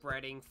 You're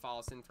spreading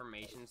false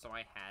information, so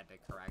I had to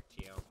correct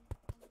you.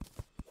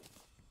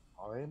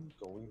 I'm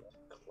going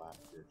to clap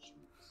your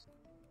cheeks.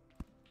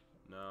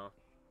 No.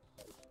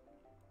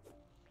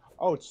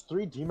 Oh, it's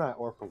 3 DMAT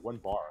ore for 1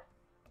 bar.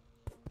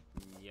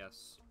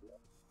 Yes.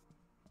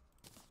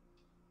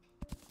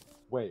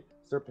 Wait,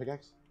 is there a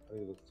pickaxe? I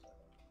need to look.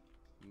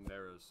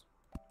 There is.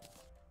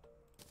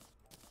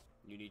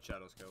 You need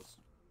shadow skills.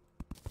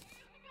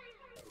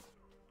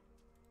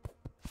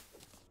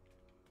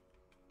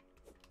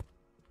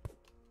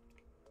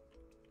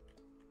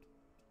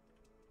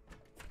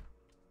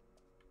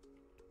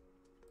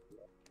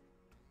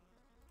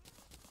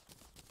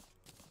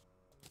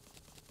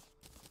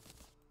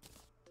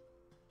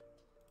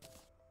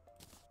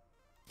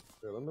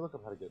 Here, let me look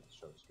up how to get the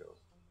shadow skills.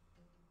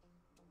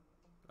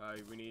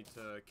 We need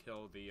to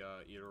kill the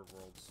Eater of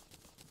Worlds.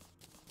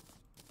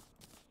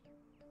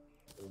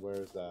 And where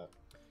is that?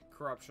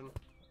 Corruption.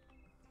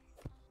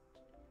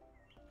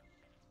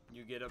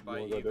 You get it You by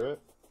wanna go either. do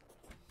it?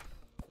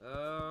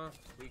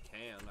 We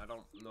can. I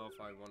don't know if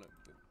I want it.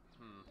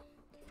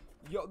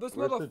 Yo, this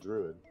Where's the mother.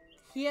 druid?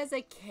 He has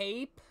a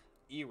cape.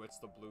 Ew, it's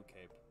the blue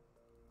cape.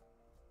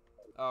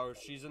 Oh,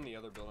 she's in the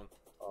other building.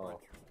 Oh. Right.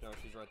 No,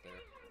 she's right there.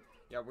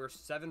 Yeah, we're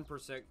 7%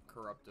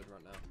 corrupted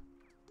right now.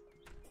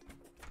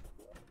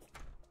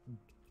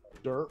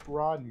 Dirt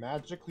Rod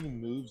magically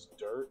moves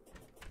dirt.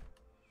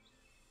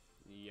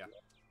 Yeah.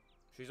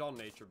 She's all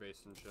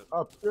nature-based and shit.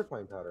 Oh, pure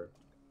flame powder.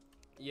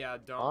 Yeah,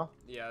 don't. Huh?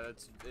 Yeah,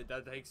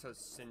 that takes a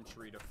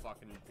century to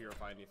fucking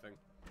purify anything.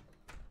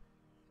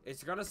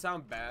 It's gonna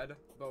sound bad,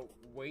 but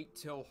wait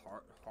till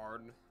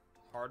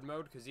hard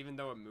mode, because even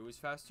though it moves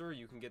faster,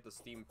 you can get the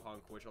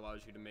steampunk, which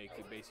allows you to make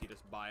it basically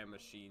just buy a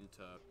machine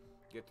to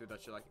get through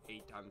that shit like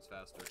 8 times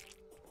faster.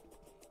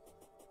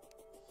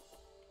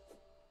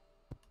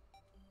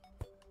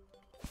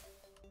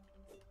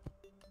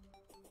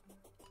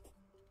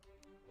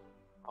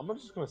 I'm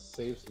just gonna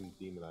save some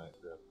demonite.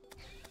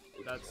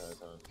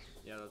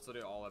 Yeah, that's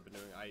literally all I've been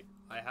doing.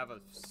 I have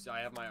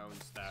my own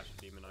stash of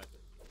demonite.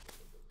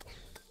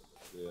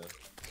 Yeah.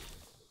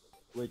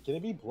 Wait, can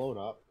it be blown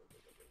up?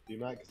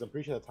 Demonite? Because I'm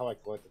pretty sure that's how I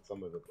collected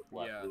some of it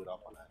before I blew it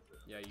up on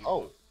accident. Yeah, you.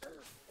 Oh!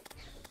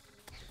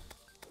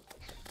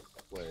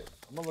 Wait,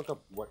 I'm gonna look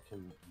up what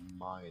can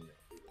mine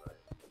demonite.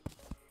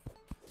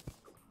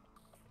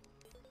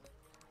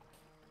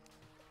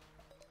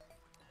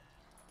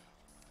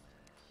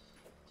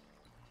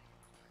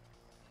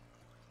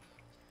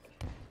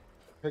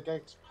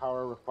 Pickaxe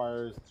power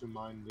requires to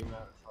mine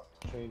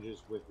demonite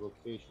changes with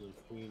location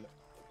between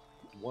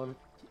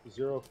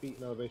 0 feet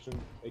in elevation.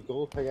 A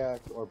gold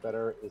pickaxe or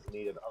better is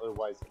needed,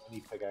 otherwise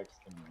any pickaxe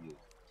can be used.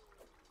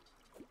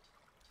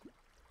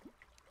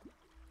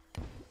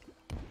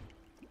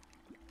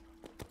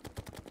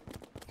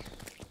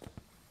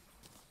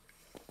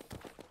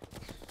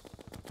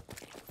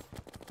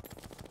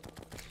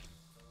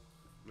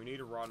 We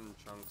need rotten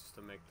chunks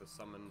to make the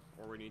summon,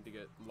 or we need to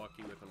get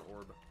lucky with an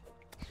orb.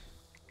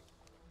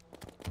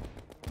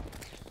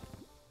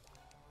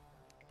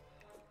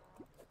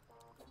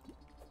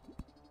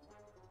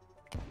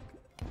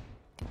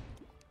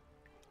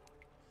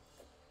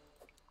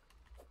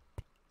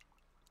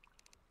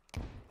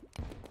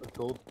 A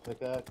gold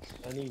pickaxe,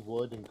 any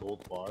wood, and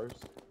gold bars.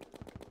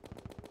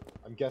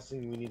 I'm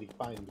guessing we need to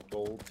find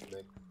gold to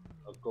make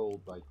a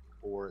gold, like,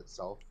 ore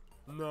itself.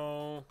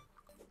 No.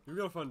 You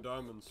gotta find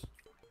diamonds.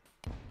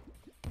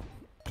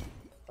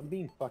 I'm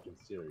being fucking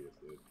serious,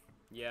 dude.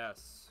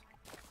 Yes.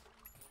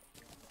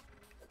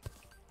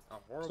 A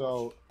horrible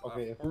So,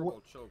 okay, if we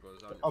horrible chill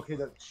goes on. Okay,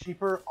 the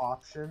cheaper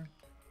option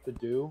to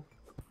do.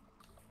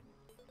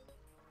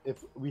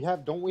 If we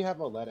have, don't we have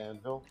a lead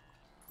anvil?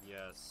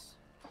 Yes.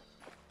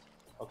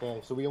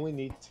 Okay, so we only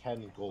need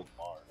 10 gold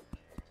bars.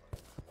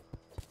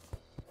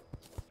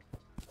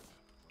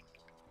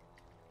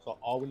 So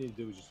all we need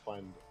to do is just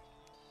find.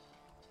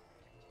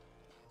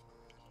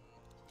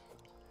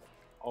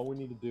 All we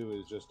need to do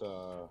is just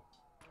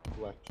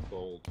collect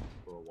gold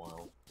for a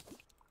while.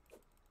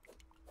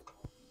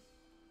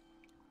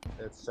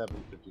 It's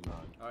 7:59.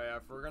 Oh yeah,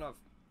 if we're gonna.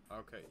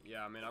 Okay,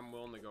 yeah, I mean, I'm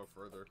willing to go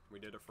further. We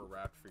did it for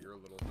Wrapped for your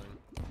little thing.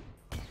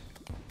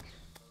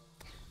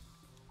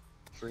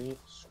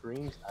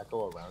 Screams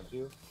echo around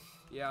you.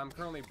 Yeah, I'm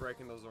currently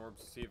breaking those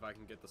orbs to see if I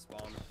can get the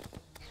spawn.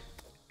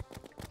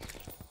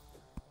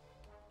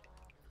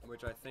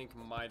 Which I think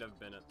might have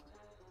been it.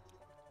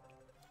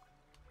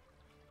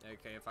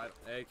 Okay,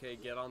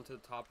 AK, get onto the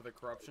top of the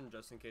corruption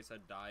just in case I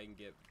die and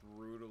get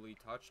brutally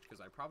touched,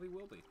 because I probably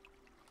will be.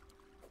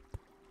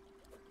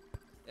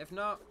 If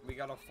not, we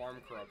got a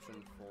farm corruption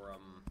for,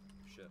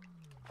 shit.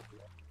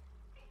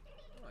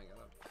 Oh, I got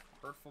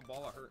a hurtful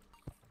ball of hurt.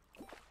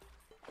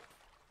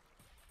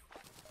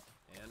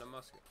 And a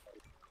musket.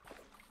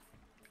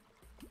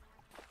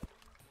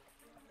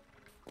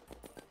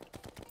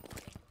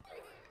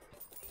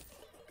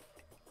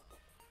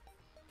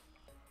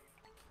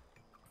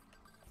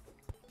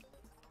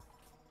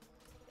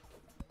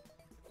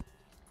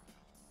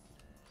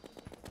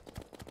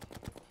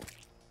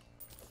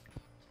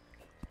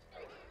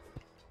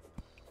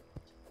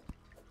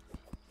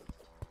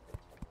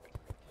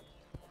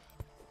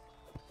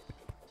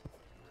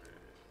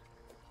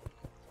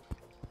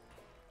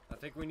 I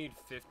think we need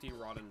 50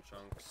 rotten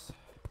chunks.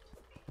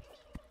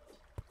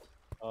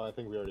 I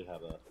think we already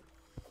have that.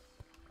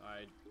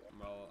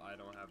 Well, I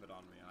don't have it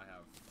on me. I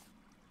have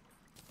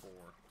 4.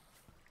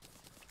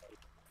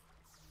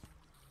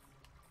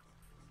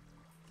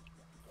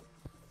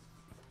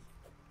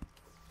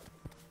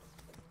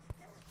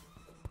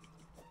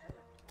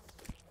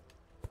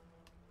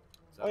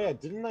 Oh yeah,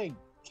 didn't I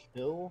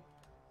kill?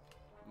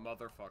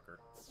 Motherfucker.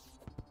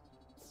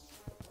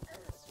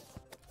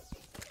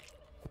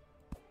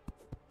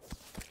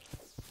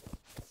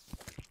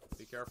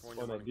 Be careful when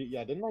you're running.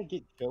 Yeah, didn't I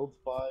get killed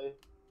by...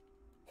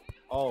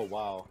 Oh,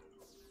 wow.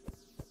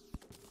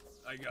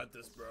 I got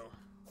this, bro.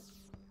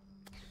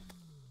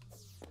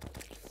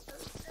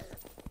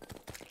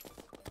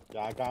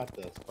 Yeah, I got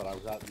this, but I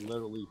was at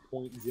literally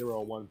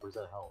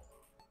 0.01% health.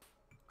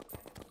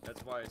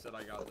 That's why I said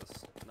I got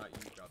this, not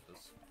you got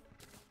this.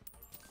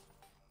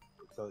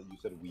 So you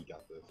said we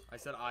got this. I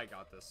said I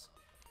got this.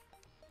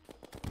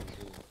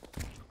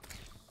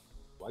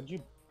 Why'd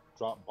you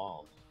drop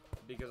bombs?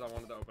 Because I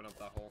wanted to open up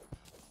that hole.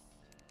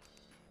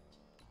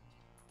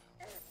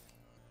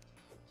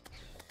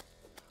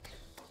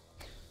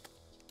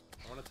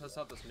 I want to test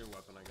out this new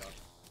weapon I got.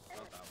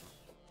 Not that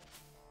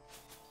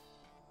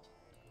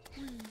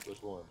one.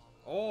 Which one?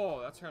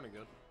 Oh, that's kind of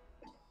good.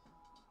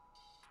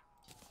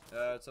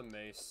 It's a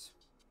mace.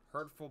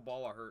 Hurtful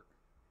ball of hurt.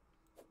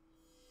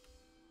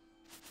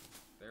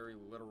 Very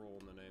literal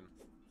in the name.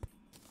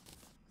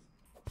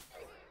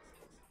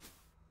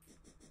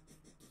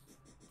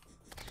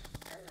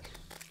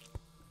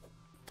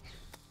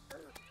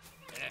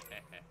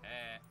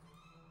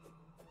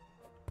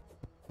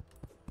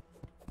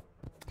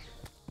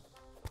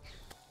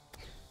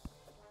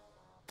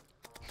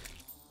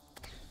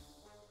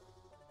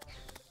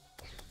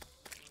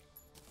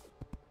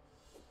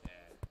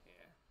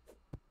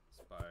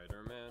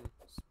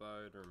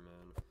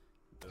 Spider-Man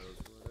does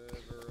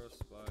whatever a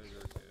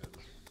spider can.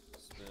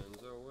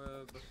 Spins a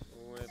web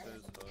with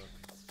his hook.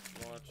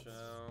 Watch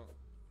out.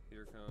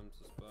 Here comes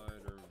the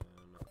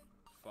Spider-Man.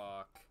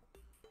 Fuck.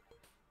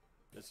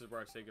 This is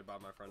where I say goodbye,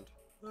 my friend.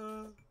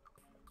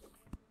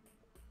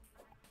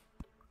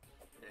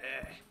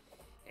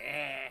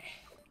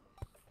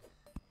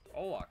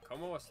 Hola,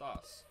 ¿cómo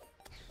estás?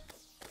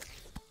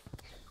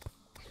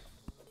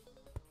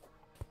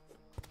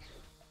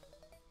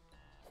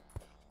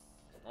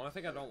 The only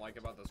thing I don't like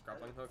about the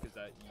grappling hook is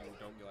that you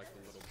don't get like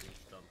the little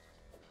boost jump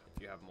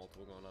if you have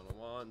multiple going on at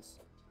once.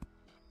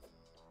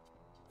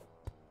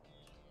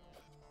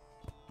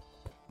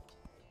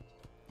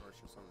 Or it's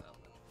just on that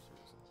ledge for some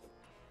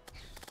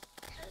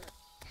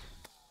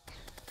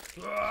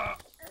reason. Ah!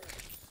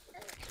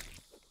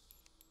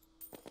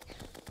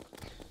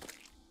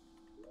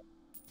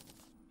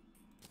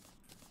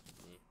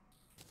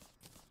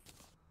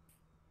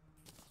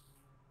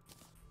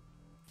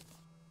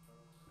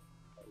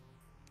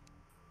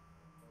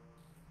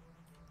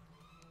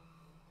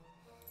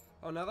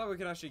 Oh, now that we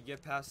can actually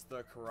get past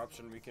the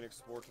corruption, we can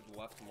explore to the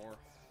left more.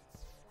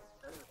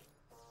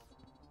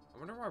 I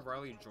wonder why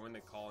Riley joined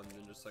the call and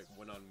then just like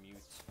went on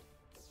mute.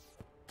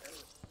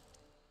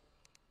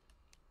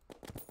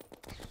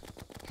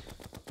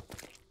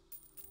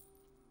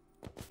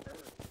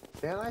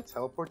 Can I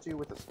teleport you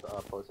with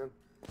a potion?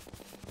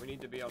 We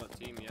need to be on a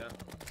team, yeah.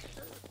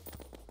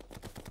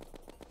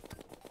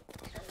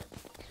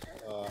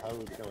 How do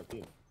we become a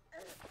team?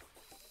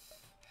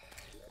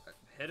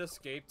 Hit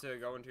escape to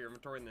go into your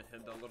inventory and then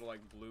hit the little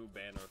like blue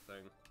banner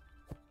thing.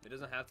 It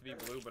doesn't have to be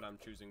blue, but I'm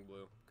choosing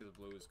blue because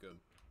blue is good.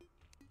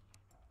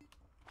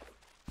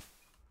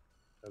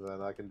 And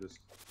then I can just...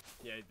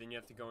 Yeah, then you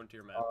have to go into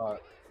your map.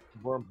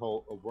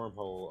 Wormhole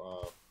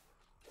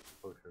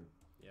potion.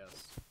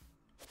 Yes.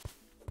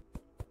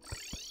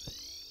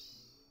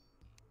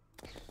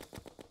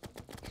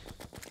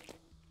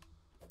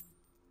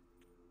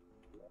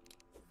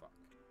 Fuck.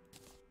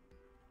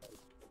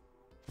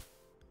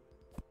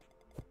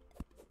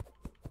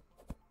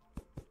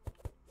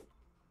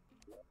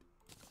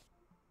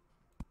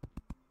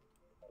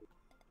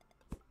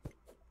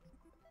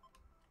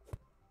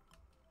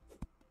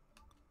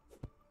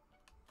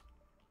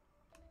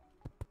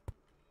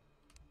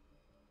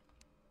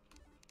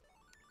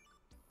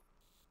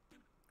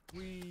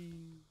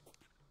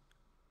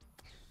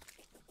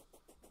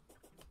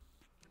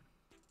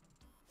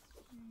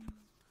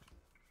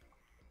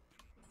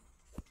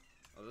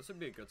 this would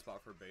be a good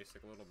spot for base,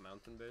 like a little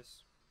mountain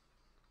base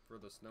for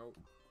the snow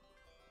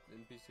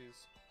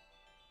NPCs.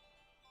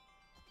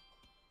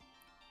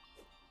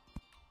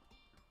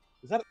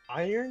 Is that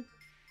iron?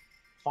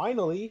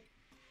 Finally!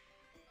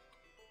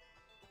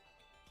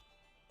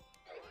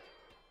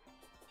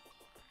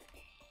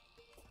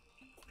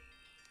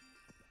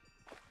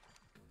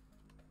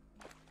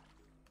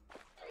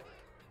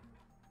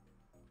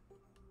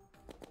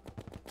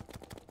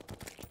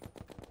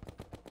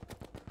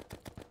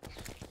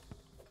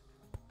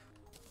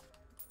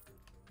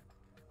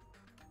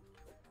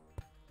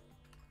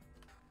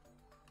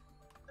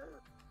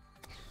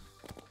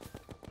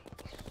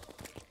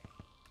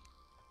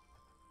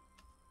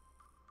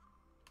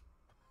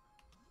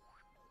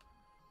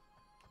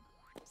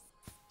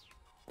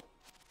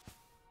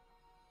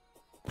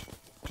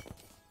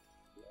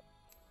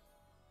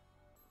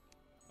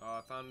 I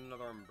found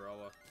another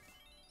umbrella.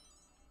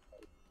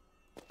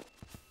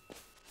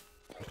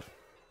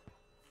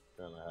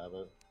 Can I have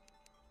it?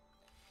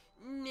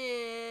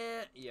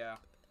 Nah. Yeah.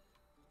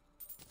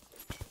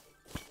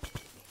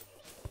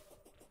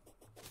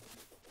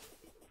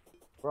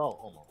 Bro,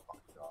 oh my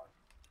fucking god.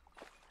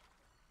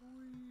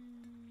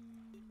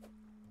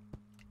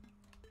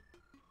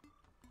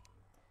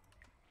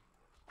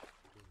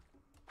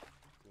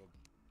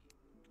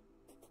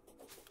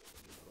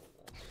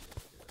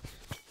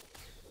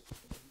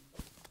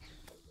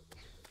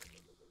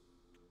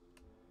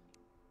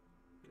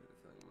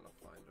 I'm gonna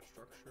find a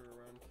structure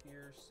around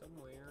here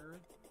somewhere.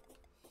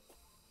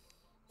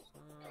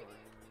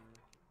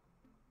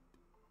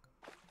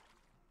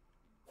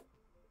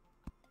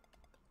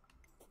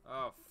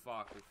 Oh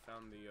fuck, we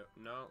found the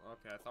no,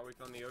 okay, I thought we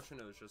found the ocean,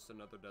 it was just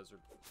another desert.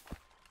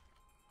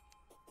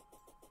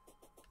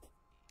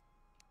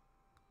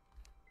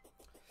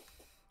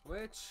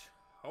 Which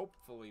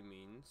hopefully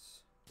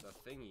means the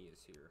thingy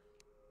is here.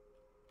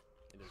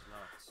 It is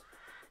not.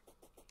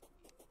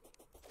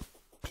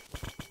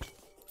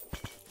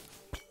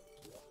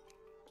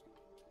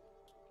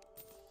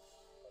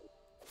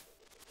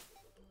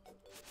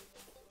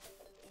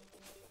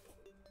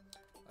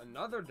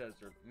 Another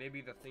desert.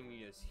 Maybe the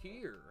thingy is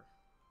here.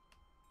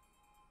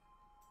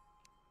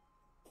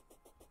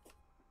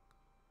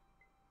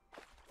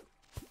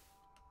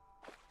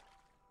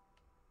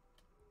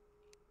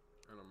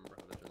 I don't remember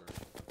how the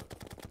generation.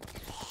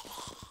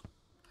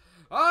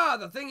 Ah,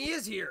 the thingy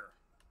is here.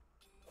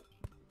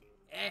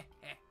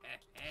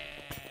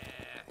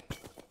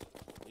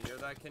 You hear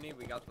that, Kenny?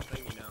 We got the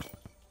thingy now.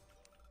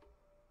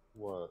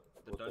 What?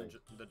 The What thing? dungeon.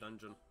 The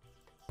dungeon.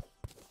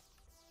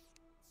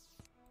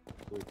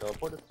 Can we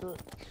teleport us to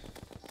it?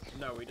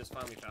 No, we just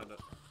finally found it.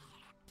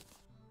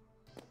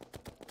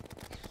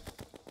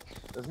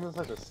 Isn't this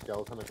like a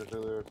skeleton I could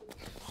earlier?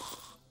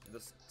 The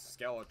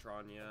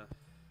Skeletron, yeah.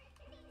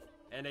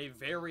 And a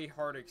very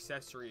hard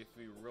accessory if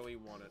we really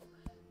want it.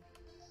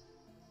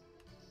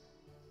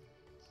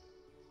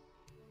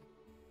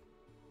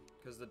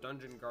 Because the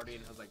Dungeon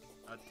Guardian has like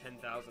a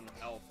 10,000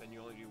 health and you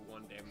only do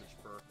 1 damage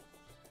per.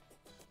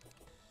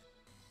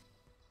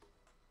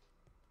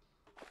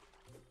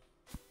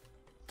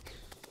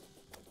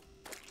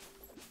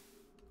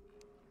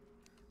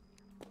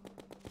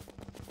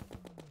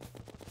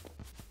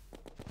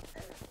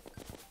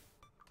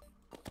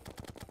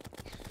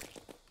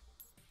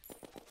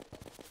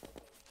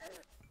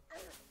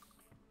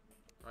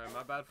 Alright,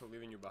 my bad for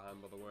leaving you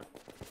behind, by the way.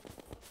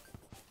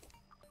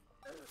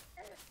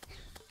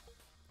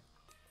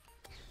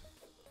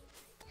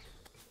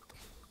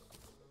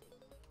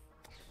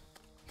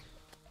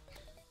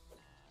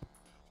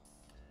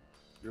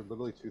 You're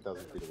literally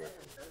 2,000 feet away.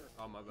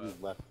 Oh, my You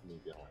bad. left me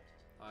behind.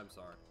 I'm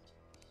sorry.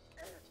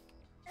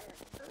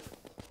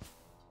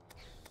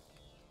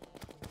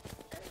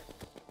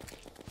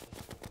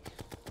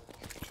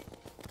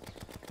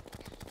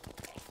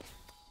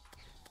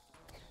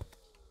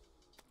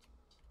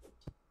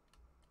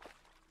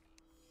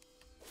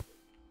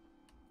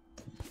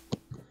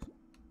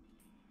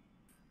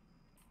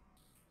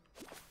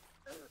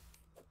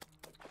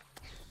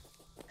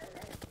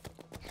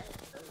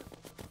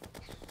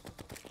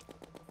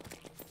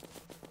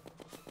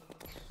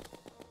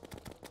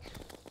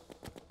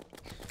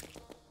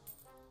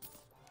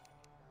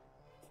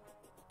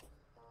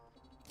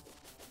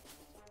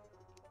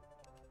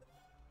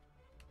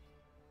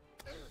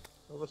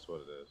 Oh, that's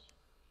what it is.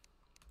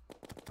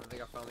 I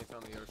think I finally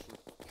found the ocean.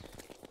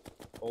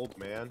 Old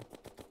man.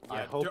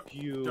 I Yeah, hope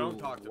you don't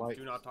talk to him. like...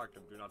 Do not talk to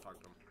him. Do not talk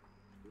to him.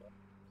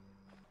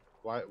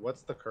 Why?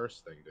 What's the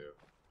curse thing do?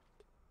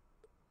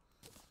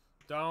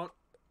 Don't.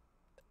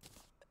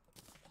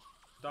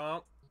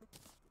 Don't.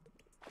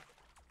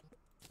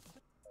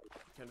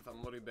 Kenneth, I'm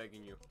literally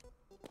begging you.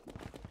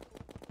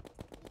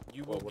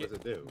 You will Well, what does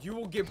it do? You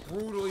will get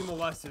brutally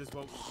molested is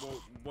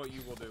what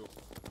you will do.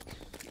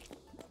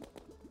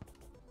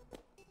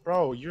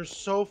 Bro, you're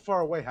so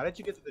far away. How did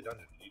you get to the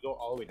dungeon? Did you go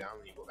all the way down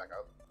and you go back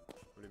up?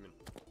 What do you mean?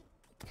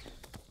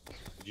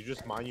 Did you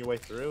just mine your way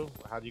through?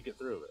 How did you get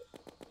through it?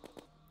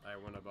 I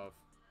went above.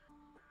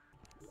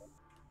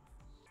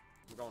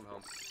 I'm going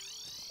home.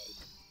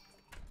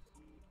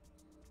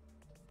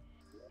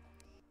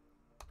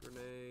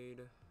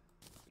 grenade.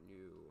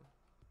 New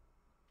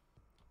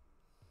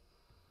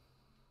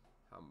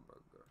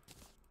hamburger.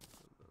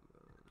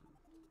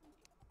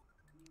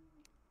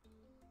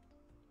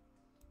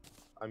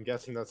 I'm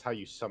guessing that's how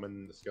you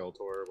summon the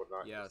Skeletor or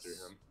whatnot. Yes.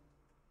 Through him.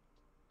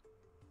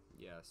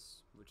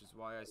 Yes, which is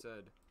why I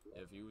said,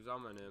 if you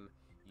summon him,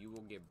 you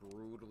will get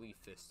brutally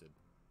fisted.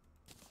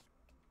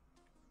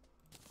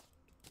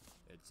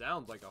 It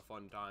sounds like a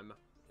fun time.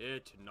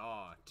 It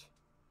not.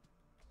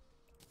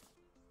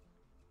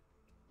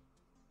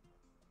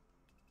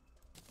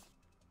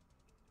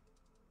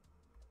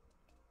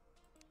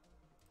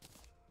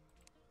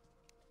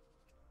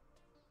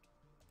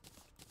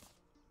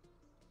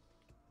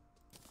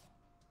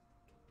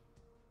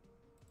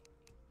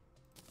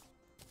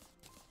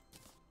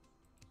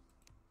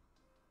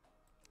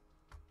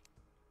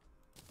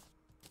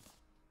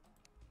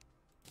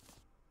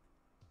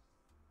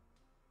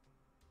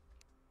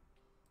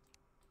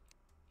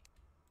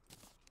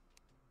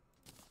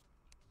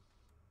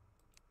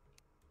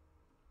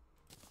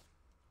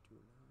 Do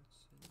not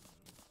send me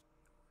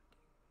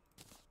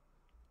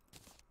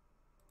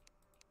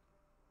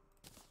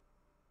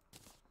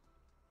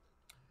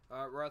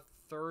your we're at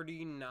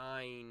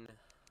 39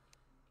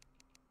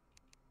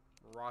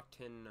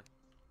 rotten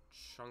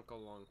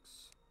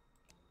chunkalunks.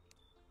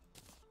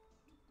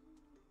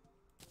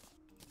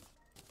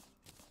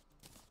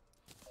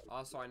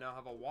 Also, I now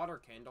have a water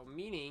candle,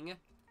 meaning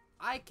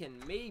I can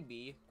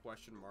maybe,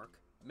 question mark,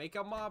 make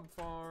a mob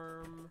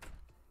farm.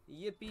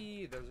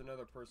 Yippee! There's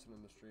another person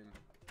in the stream.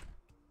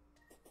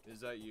 Is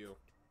that you?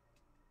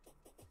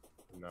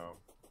 No.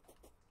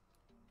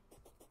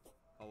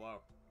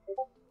 Hello.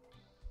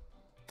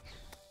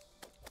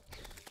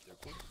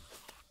 Cool.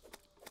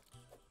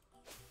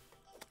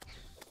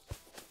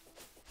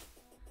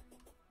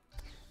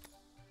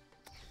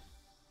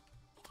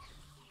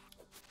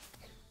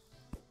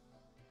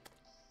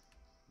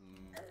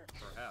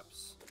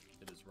 Perhaps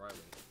it is Riley.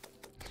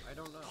 I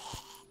don't know.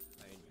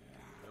 I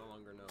no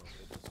longer know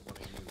if it is one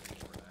of you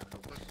or an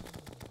actual person.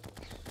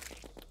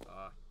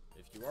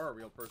 If you are a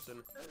real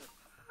person,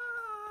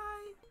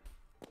 hi.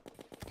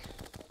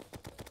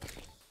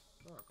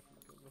 Oh,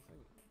 kill the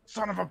thing.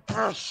 Son of a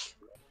bitch!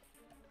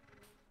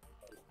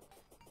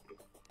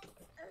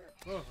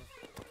 Oh.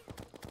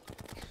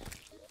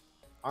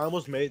 I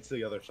almost made it to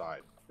the other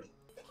side.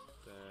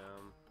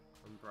 Damn.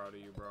 I'm proud of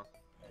you, bro.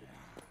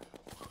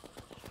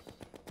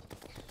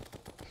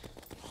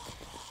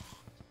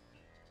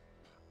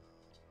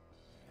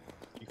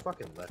 You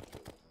fucking left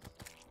me.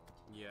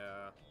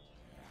 Yeah.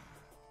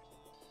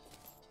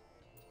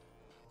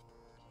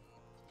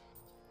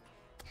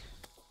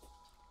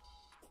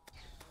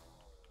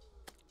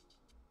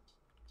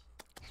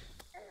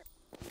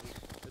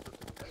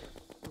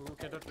 Ooh,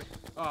 can't touch me.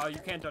 Oh, you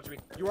can't touch me.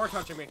 You are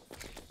touching me.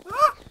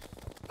 Ah!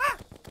 Ah!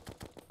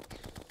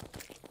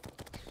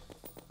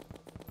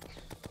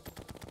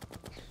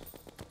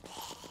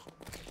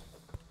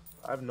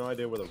 I have no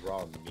idea where the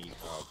raw meat,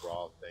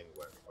 raw thing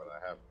went, but I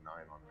have 9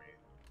 on me.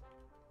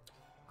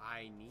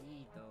 I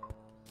need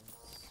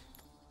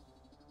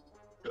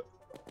those.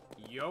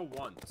 Yo,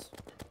 once.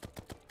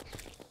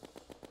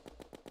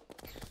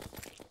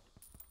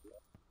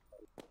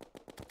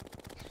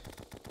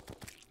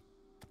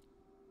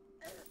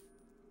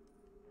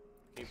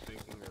 Keep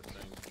thinking or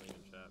saying something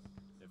in chat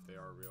if they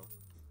are real.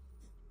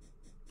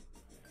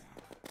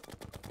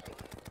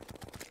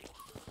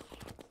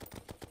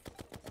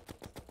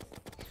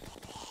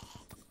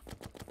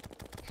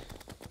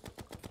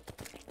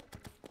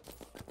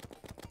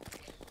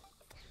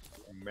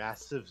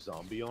 Massive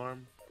zombie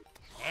arm?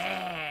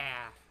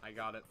 Yeah! I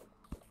got it.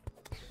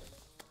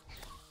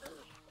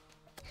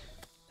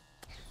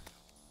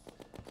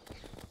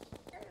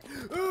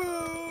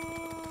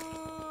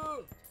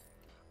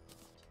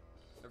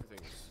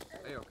 Everything is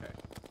A-okay.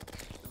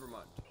 Never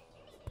mind.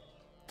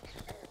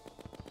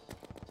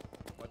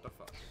 What the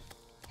fuck?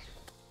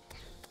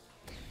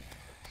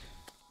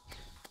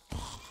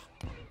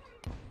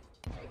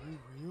 Are you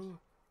real?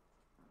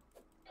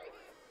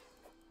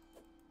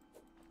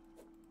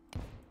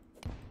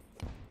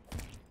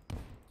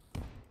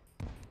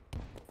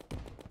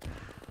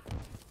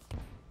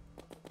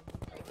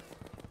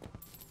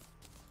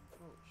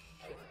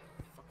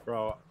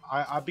 Bro,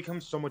 I've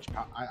become so much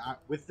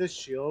with this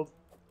shield,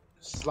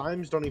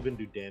 slimes don't even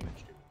do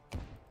damage to me.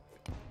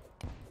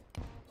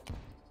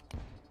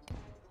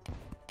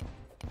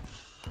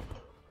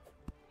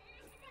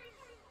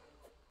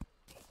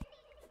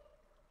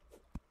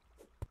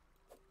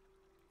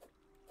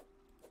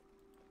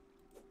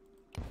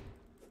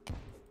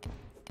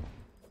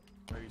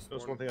 Are you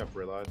That's one thing I've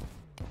realized.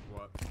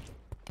 What?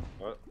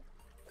 What?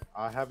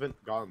 I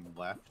haven't gone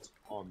left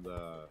on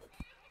the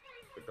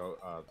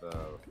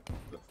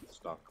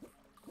stuff.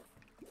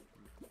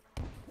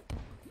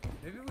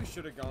 Maybe we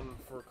should have gone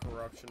for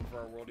corruption for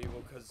our world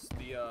evil, because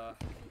the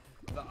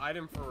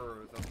item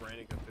for the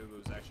branding Cthulhu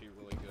is actually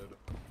really good.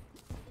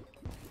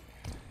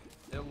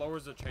 It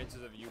lowers the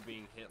chances of you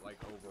being hit, like,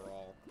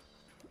 overall.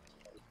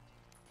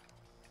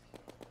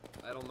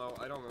 I don't know.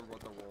 I don't remember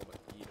what the world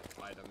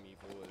item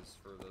evil is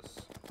for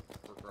this,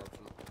 for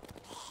corruption.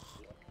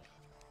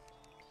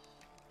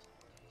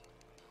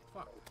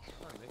 Fuck,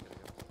 how do I make it again?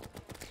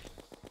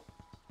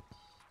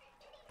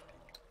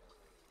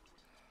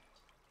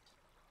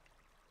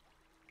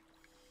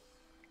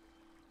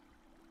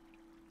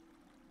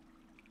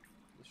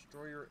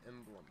 Destroy your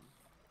emblem.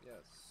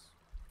 Yes.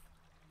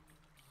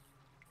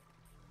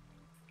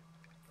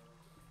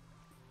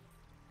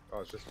 Oh,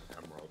 it's just an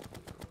emerald.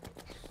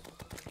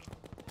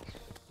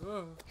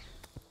 Ugh.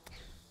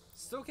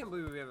 Still can't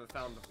believe we haven't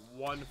found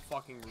one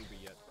fucking ruby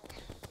yet.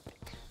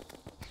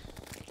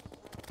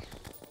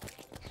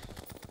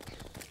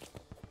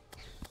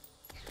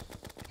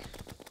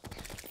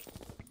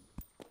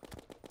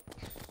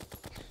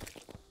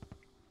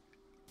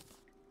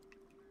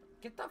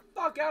 Get the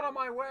fuck out of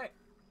my way!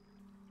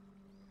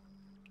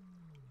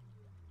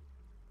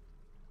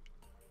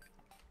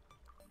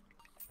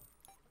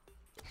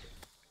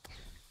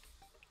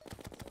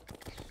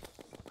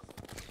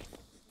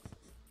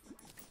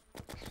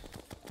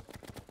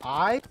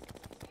 I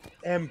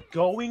am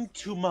going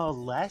to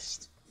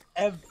molest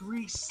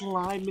every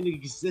slime in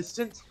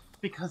existence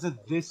because of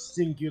this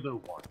singular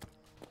one.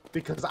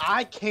 Because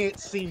I can't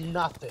see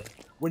nothing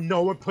when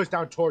no one puts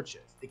down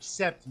torches,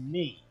 except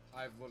me.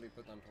 I've literally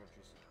put down torches.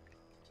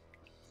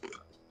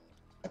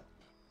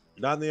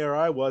 Not in the area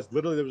I was.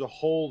 Literally, there was a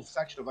whole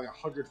section of like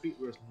 100 feet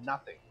where there was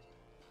nothing.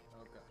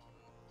 Okay.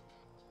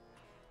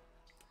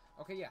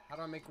 Okay, yeah, how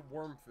do I make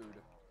worm food?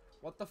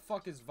 What the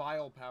fuck is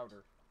vile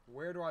powder?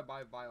 Where do I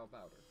buy vile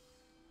powder?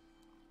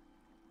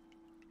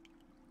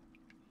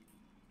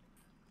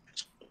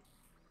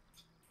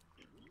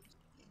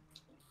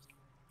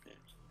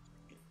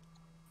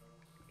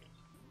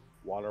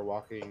 Water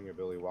walking,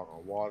 ability to walk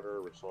on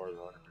water, restores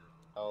 100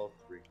 health,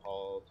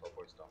 recall,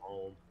 teleports to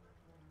home.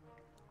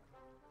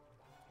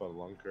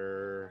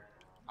 Spelunker,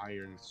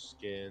 iron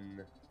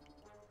skin,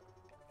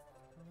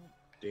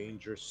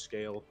 danger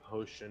scale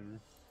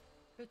potion,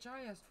 Bitch,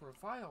 I asked for a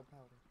vile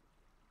powder.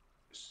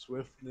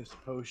 swiftness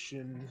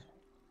potion.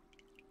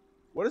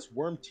 What does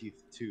worm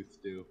tooth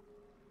do?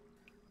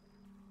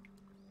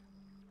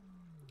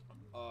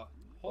 Hold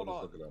I'll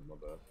on. just look it up, my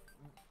bad.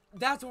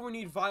 That's what we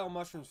need vile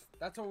mushrooms.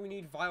 That's what we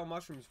need vile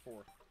mushrooms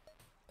for.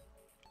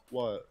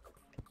 What?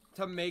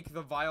 To make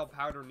the vile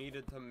powder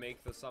needed to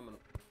make the summon.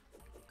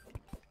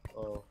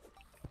 Oh.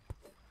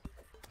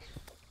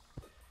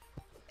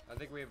 I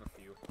think we have a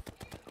few.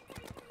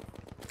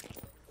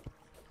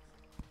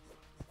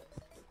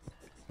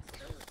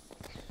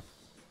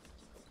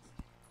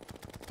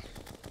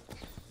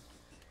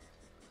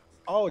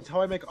 Oh, it's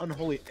how I make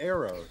unholy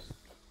arrows.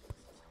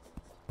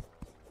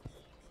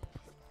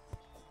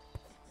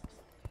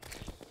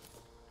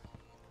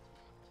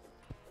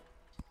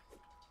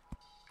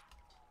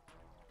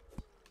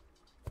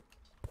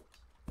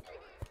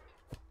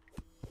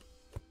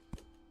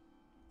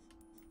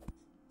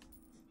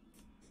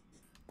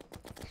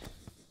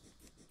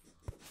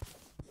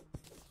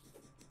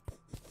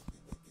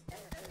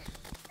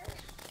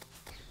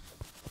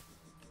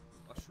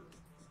 Mushroom.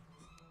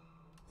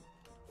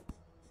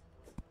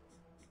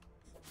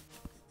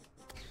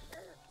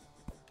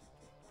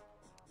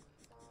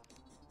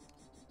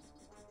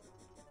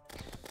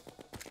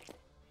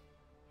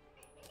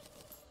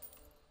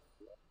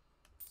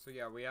 So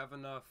yeah, we have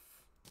enough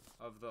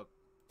of the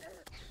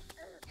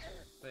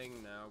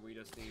thing now. We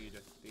just need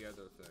the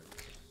other thing.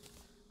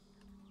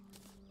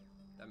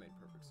 That made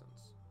perfect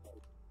sense.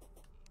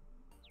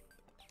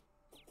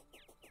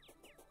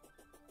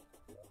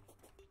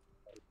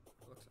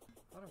 Looks.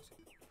 How do I say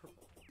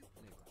purple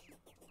in English?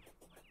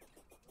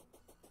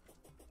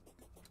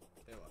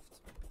 They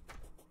left.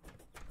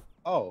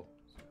 Oh.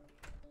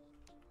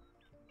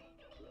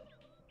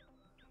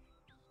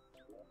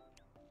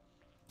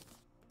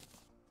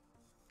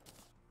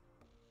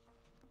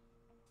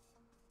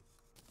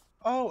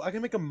 Oh, I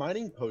can make a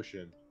mining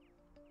potion.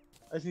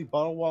 I just need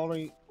bottled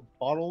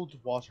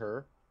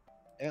water,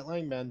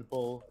 antline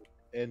mandible,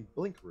 and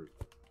blink root.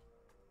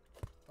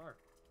 Fire.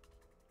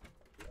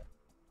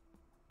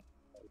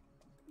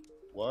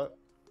 What?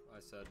 I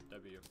said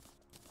W.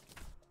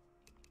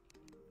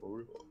 For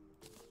real?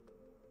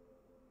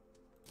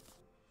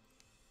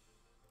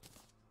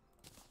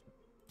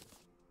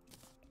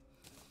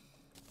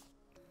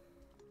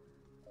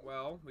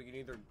 Well, we can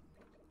either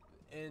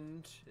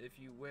end if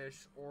you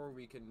wish, or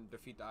we can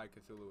defeat the Eye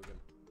Cthulhu again.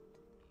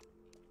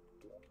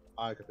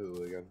 I could do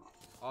it again.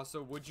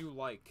 Also, would you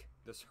like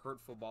this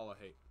hurtful ball of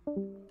hate?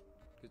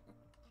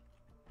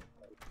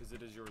 Because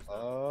it is yours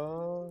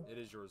now. It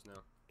is yours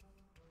now.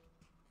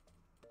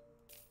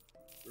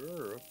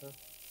 Sure, okay.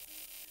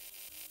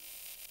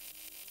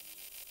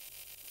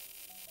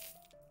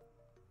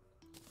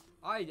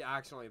 I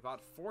actually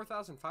bought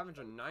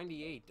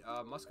 4,598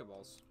 musket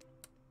balls.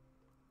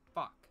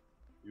 Fuck.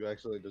 You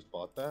actually just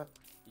bought that?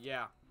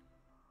 Yeah.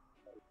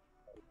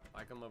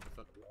 I can live with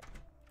it.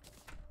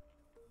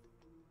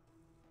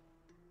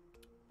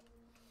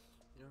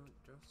 You know,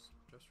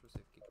 just for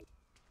safekeeping.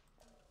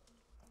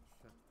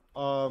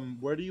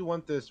 Where do you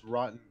want this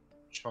rotten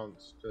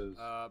chunks because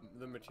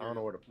The material. I don't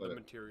know where to put the it.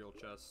 material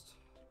chest.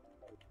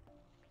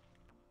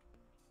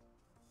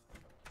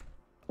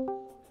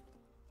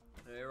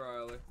 Hey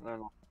Riley. They're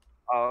not-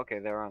 Oh, okay,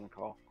 they're on the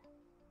call.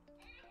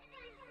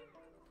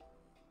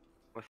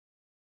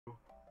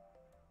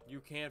 You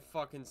can't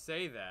fucking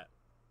say that.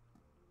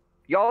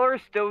 Y'all are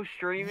still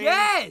streaming?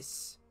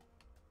 Yes!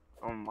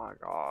 Oh my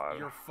god.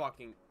 You're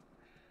fucking...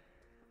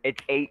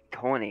 It's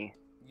 8:20.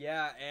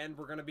 Yeah, and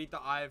we're gonna beat the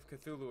Eye of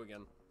Cthulhu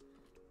again.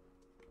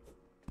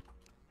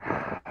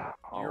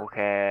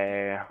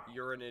 Okay.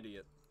 You're an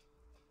idiot.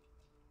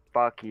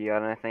 Fuck you, I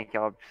don't think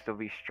y'all still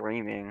be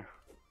streaming.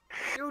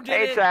 You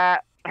Hey, didn't...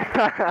 chat!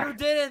 You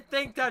didn't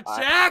think to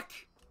check?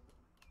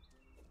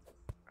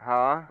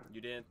 Huh?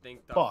 You didn't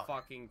think to Fuck.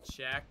 fucking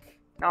check?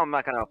 No, I'm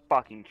not gonna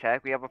fucking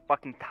check. We have a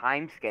fucking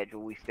time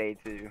schedule we stay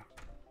to.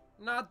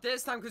 Not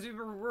this time, because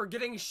we're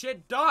getting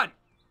shit done!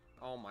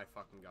 Oh my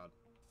fucking god.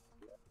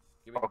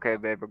 Give me the Okay,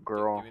 block. baby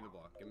girl. Give me the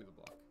block. Give me the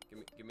block.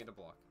 Give me the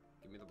block.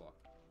 Give me the block.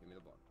 Give me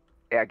the block.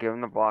 Yeah, give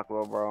him the block,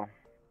 little bro.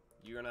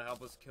 You gonna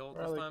help us kill it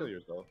this Riley, time? kill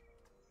yourself.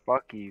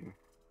 Fuck you,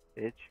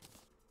 bitch.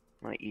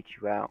 I'm gonna eat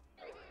you out.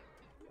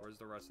 Where's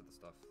the rest of the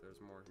stuff? There's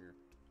more here.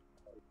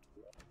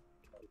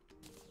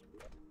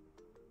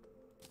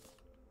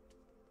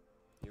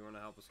 You wanna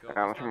help us kill it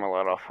I'm this gonna time?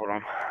 let off with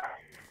him.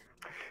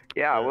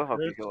 Yeah, I will help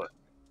you There's- kill it.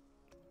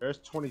 There's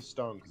 20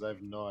 stone because I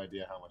have no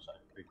idea how much I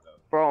picked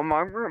up. Bro, my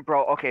room,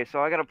 bro, okay,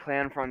 so I got a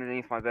plan for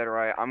underneath my bed,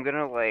 right? I'm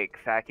gonna, like,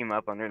 vacuum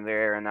up under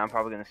there, and I'm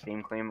probably gonna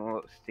steam clean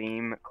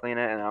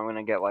it, and I'm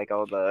gonna get, like,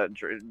 all the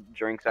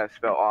drinks I've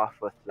spilled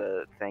off with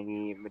the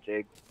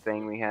thingy-majig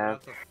thing we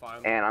have.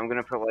 And I'm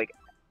gonna put, like,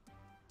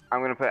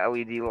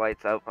 LED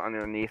lights up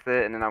underneath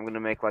it, and then I'm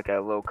gonna make, like,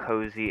 a little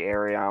cozy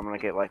area. I'm gonna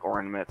get, like,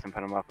 ornaments and put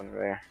them up under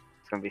there.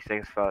 It's gonna be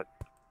sick as fuck.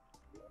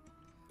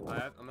 I'm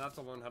gonna have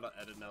to learn how to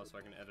edit now so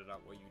I can edit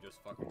out what you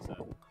just fucking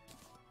said.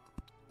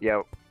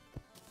 Yo.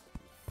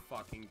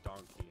 Fucking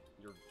donkey.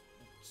 You're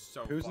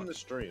so Who's fucking... in the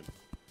stream?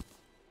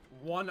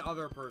 One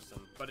other person,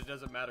 but it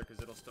doesn't matter because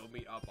it'll still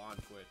be up on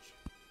Twitch.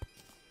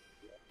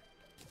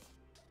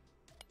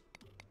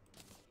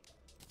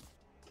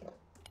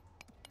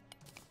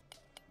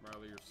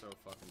 Riley, you're so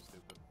fucking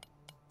stupid.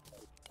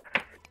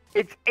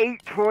 It's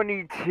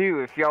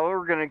 8:22. If y'all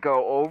were gonna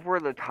go over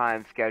the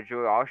time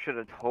schedule, y'all should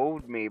have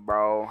told me,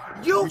 bro.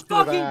 You We should've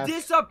fucking asked.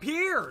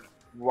 disappeared!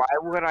 Why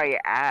would I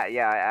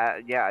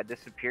I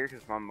disappeared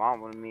because my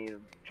mom wanted me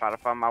to try to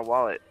find my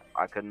wallet.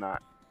 I could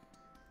not.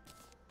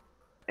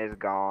 It's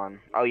gone.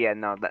 Oh yeah,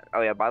 no.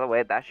 Oh yeah. By the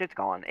way, that shit's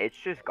gone. It's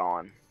just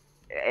gone.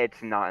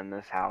 It's not in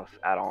this house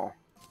at all.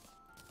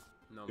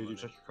 No Did you money.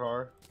 check your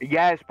car?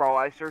 Yes, bro.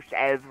 I searched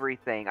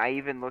everything. I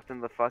even looked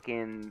in the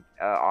fucking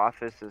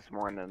office this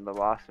morning. The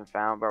lost and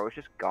found, bro. It's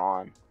just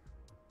gone.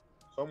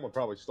 Someone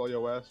probably stole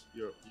your ass,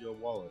 your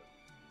wallet.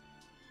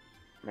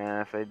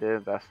 Man, if they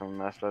did, that's some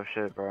messed up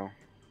shit, bro.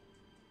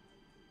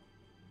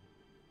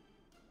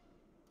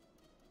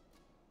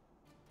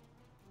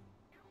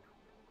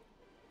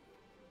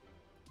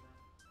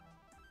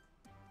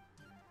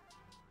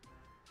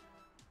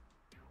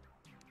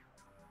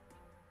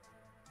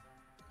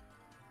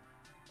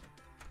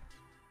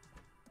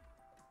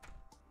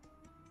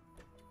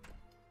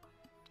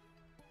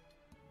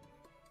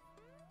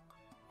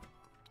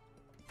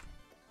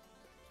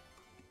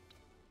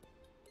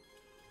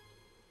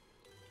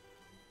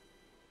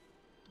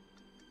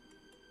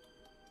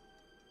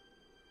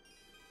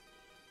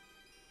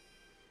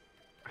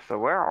 So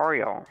where are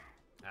y'all?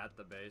 At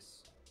the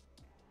base.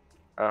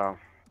 Oh.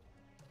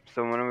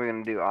 So when are we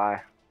gonna do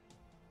I?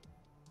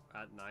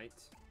 At night.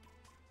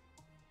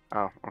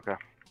 Oh, okay.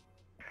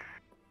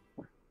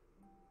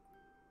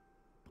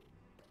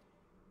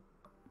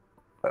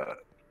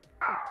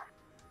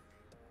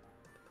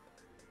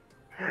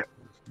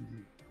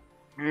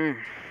 Mm.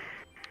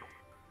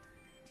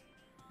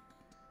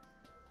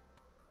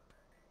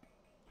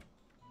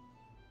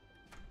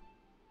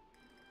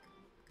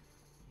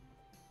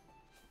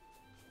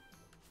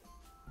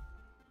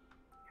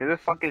 Who the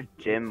fuck is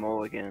Jim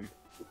Mulligan?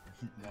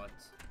 What?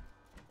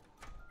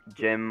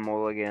 Jim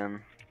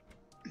Mulligan.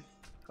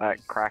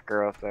 That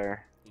cracker up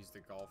there. He's the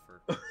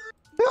golfer.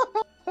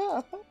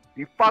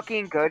 You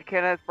fucking good,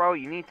 Kenneth, bro?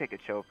 You need to take a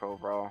chill pill,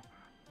 bro.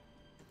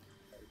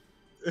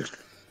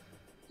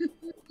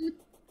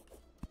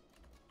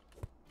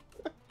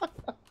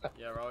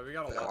 Yeah, Riley, we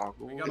got a lot.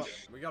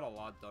 We got a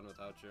lot done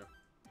without you.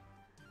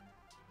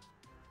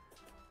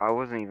 I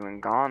wasn't even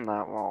gone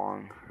that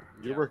long.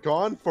 You Yeah. were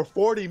gone for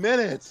 40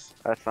 minutes!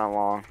 That's not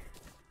long.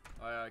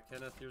 Oh yeah,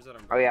 Kenneth, here's that Oh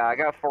umbrella. yeah, I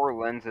got 4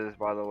 lenses,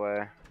 by the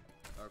way.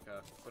 Okay,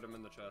 put him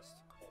in the chest.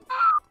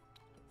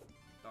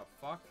 The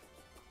fuck?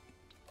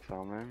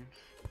 Summons.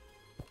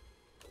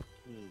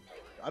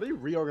 How do you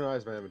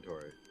reorganize my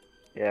inventory?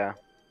 Yeah.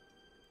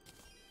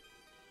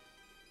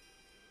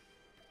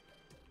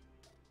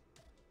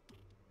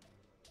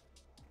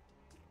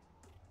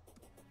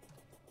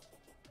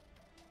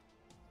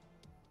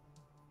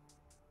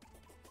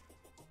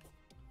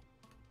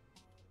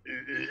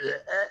 What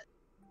the fuck?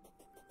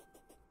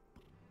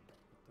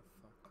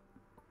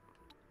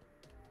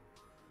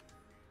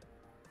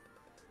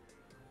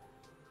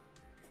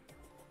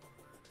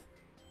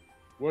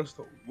 What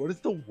does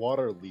the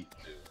water leaf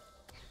do?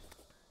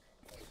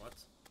 What?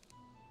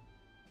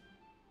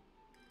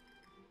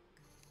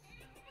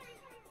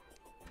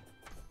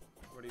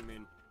 What do you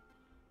mean?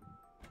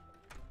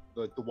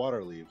 Like the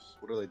water leaves.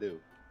 What do they do?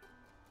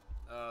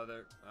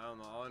 They're, I don't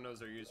know. All I know is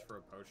they're used for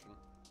a potion.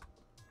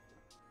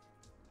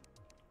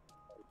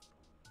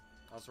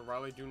 Also,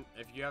 Riley,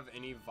 if you have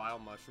any vile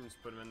mushrooms,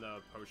 put them in the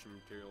potion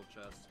material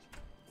chest.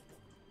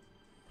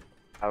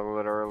 I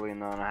literally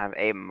don't have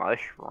a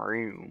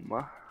mushroom.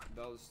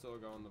 Those still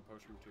go in the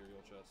potion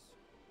material chest.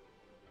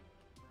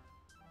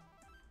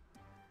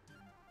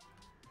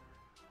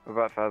 What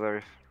about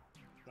feathers?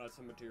 That's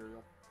a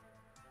material.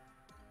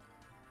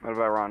 What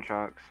about rotten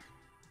chunks?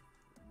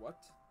 What?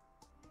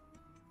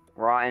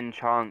 Rotten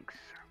chunks.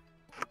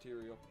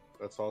 Material.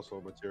 That's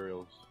also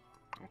materials.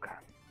 Okay.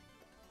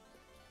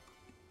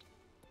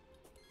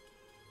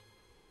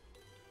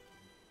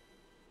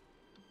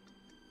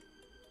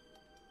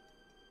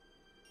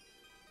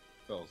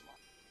 Spells.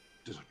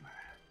 Doesn't matter.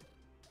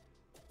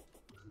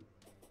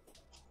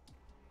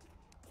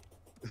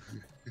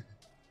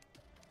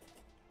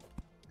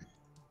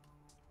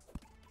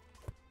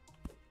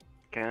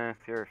 Kenneth,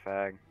 you're a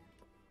fag.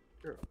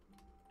 Sure.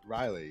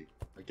 Riley,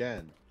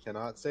 again,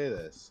 cannot say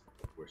this.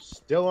 We're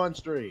still on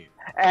stream.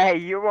 Hey,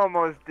 you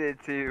almost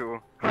did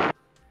too.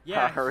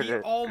 Yeah, heard he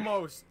it.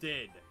 almost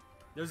did.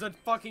 There's a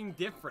fucking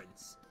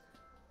difference.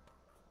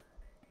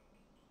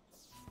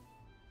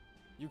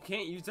 You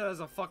can't use that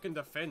as a fucking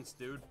defense,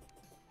 dude.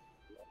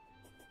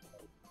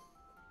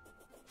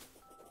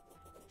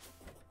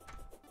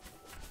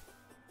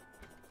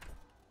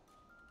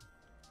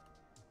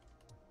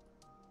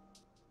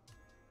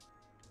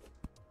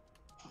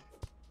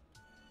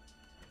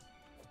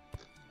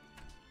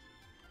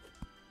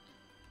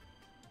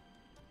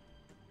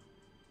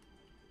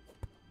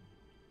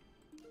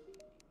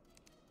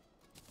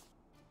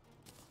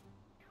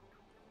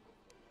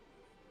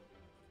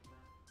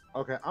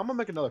 Okay, I'm gonna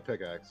make another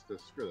pickaxe,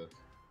 because screw this.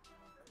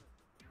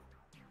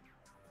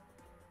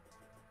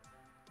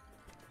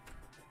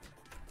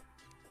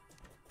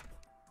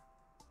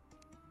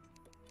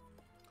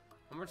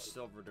 How much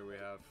silver do we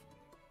have?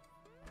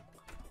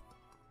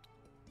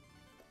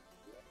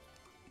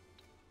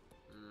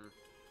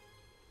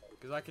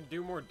 Because I can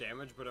do more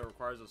damage, but it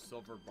requires a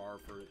silver bar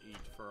for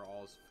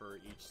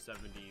each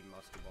 70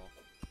 musket ball.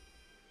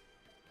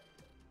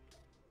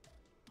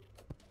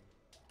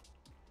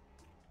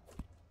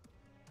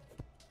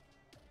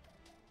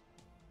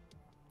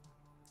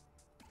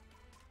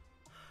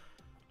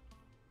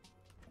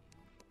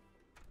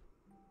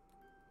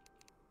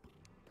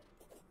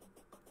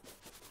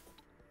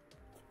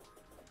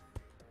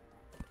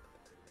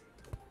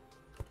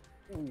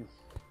 Oof.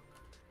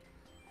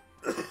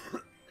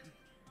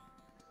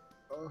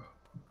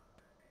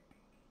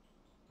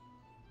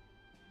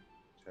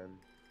 10.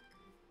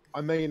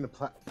 I'm making the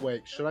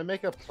wait, should I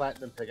make a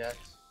platinum pickaxe?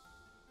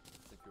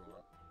 If you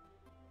want.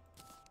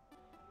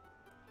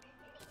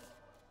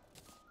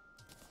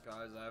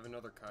 Guys, I have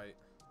another kite.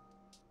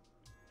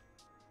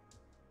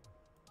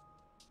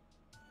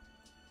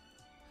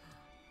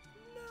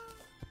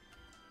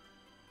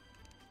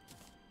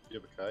 You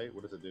have a kite?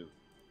 What does it do?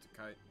 It's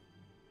a kite.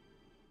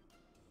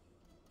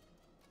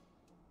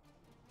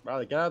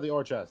 Riley, get out of the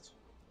ore chest.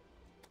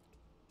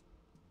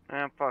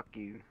 Ah, fuck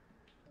you.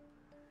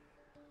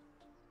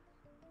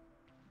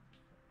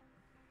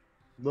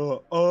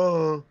 No,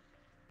 Almost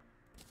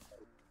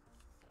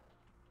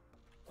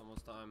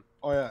time.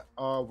 Oh yeah,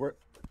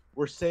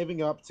 we're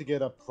saving up to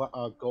get a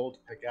gold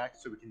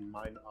pickaxe so we can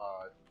mine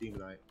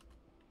demonite.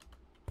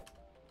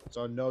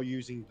 So no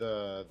using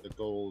the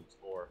gold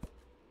ore.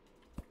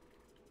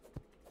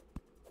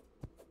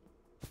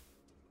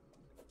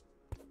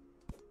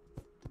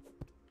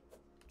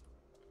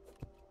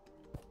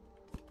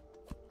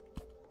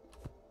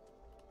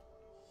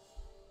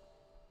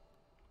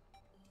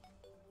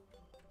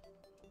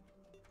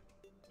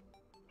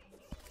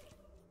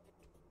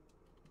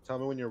 Tell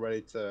me when you're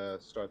ready to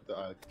start the.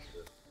 I'm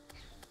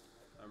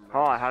ready.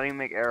 Hold on, how do you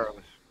make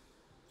arrows?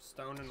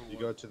 Stone and wood. You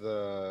go to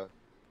the.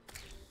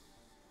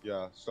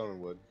 Yeah, stone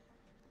and wood.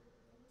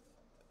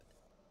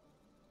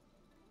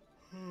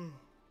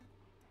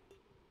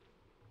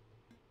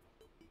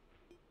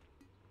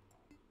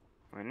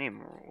 We need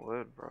more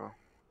wood, bro.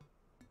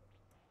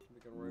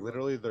 We can worry about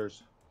Literally,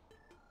 there's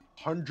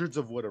hundreds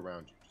of wood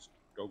around you. Just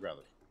go grab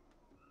it.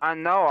 I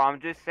know, I'm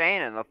just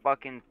saying in the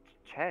fucking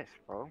chest,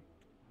 bro.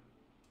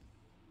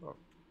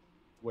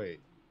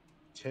 Wait,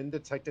 tin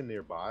detected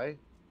nearby?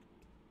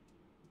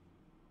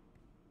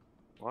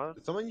 What?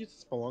 Did someone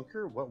use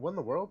Spelunker? What in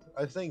the world?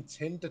 I was saying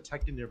tin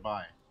detected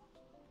nearby.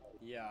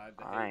 Yeah, I have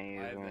the, I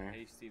I have the either.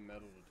 hasty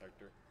metal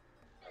detector.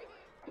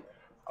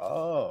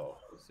 Oh.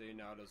 See,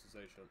 now it doesn't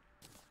say shit.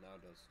 Now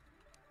it does.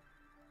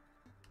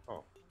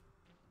 Oh.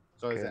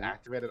 So is it Okay.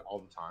 activated all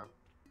the time?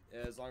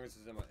 Yeah, as long as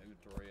it's in my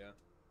inventory, yeah.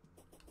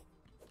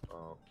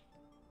 Oh.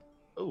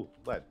 Oh,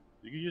 lead.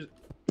 You can use.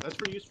 That's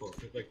pretty useful.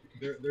 Like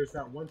there's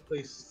that one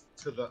place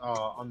to the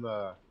on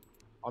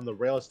the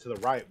rails to the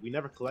right. We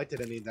never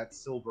collected any of that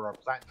silver or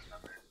platinum down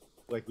there.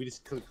 Like we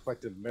just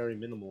collected a very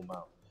minimal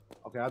amount.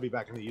 Okay, I'll be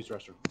back in the youth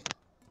restroom.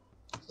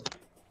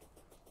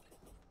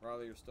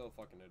 Riley, you're still a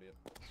fucking idiot.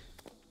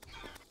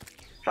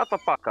 Shut the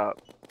fuck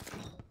up.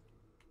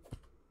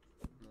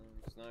 No,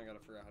 because now I gotta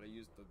figure out how to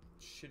use the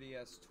shitty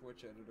ass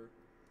Twitch editor.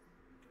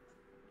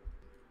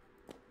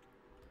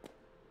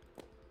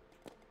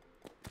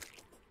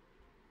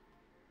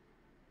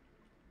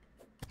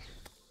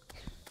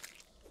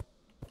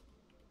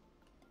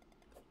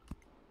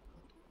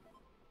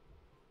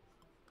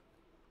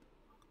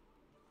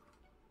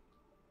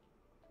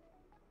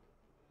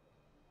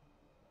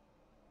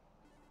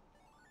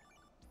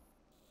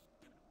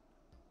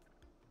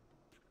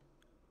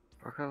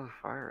 Where are those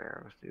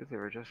fire arrows, dude? They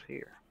were just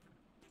here.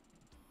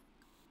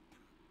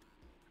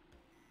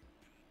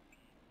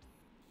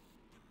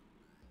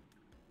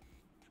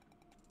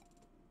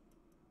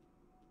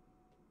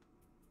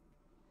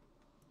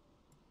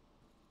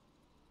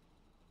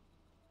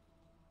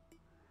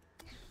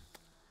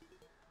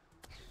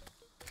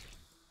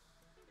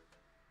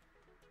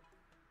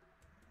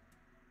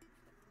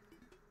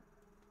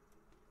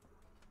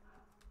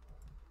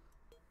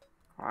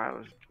 Alright,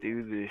 let's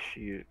do this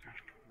shit.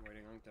 I'm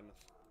waiting on Kenneth.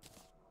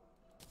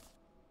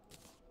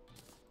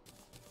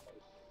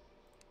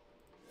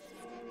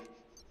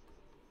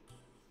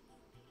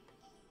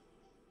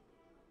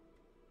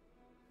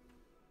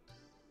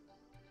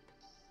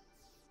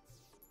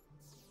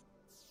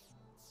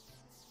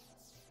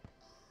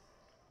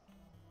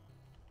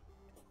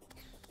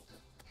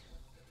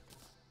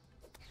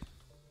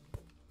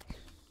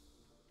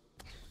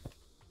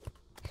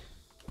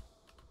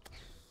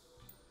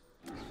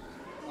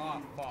 Ah,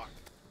 fuck.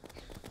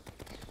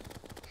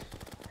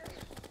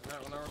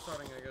 Alright, well now we're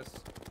starting, I guess,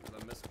 the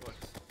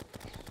misclicks.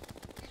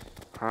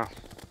 Huh?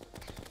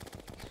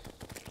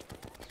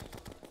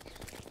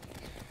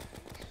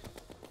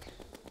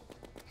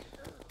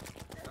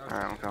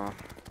 Alright, I'm coming.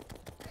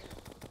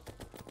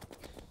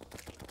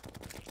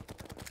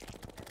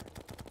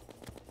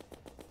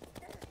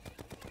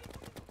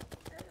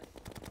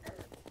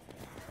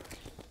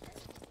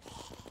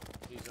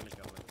 He's gonna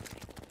kill me.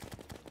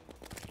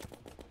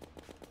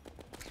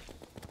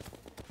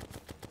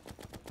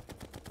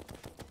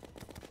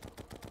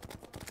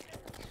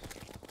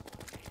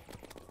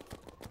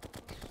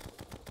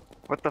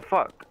 What the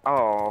fuck?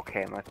 Oh,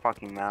 okay, my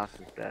fucking mouse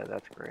is dead.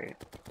 That's great.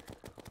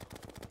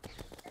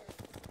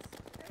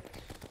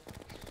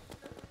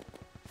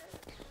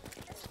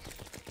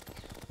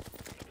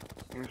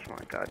 Where's my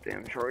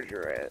goddamn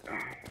charger at?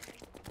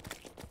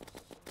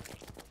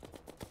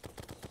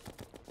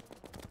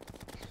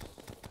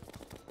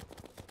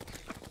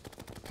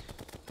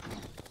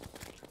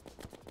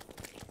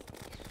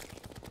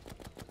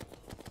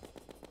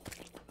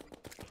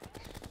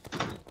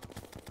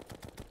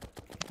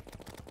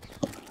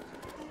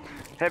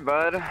 Hey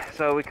bud,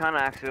 so we kinda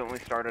accidentally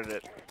started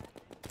it.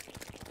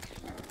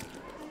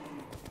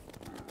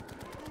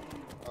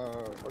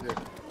 Okay.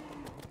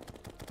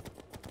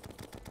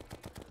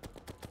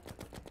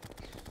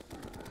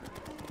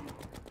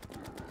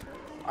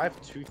 I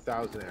have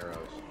 2,000 arrows.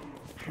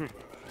 Yeah,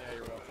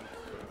 you're welcome.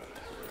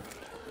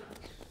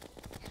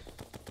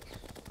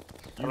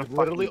 You What a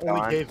literally fucking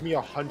only god. gave me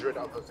 100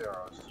 of those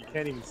arrows. You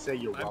can't even say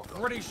you're I'm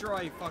welcome. pretty sure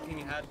I fucking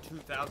had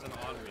 2,000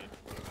 on me.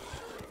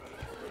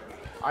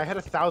 I had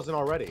 1,000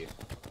 already.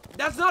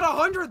 That's not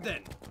 100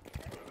 then!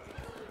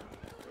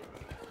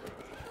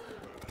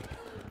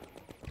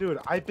 Dude,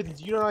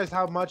 you realize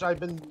how much I've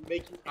been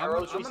making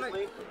arrows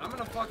recently? I'm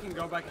gonna fucking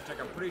go back and check.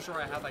 I'm pretty sure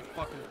I had like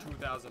fucking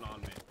 2,000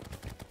 on me.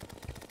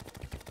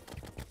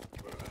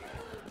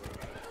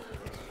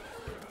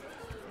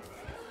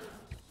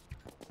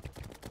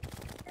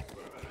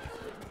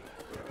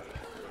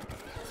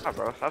 Oh,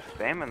 bro, stop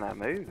spamming that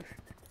move.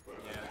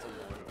 Yeah, it's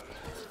annoying.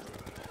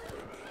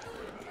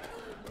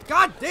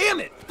 God damn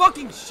it!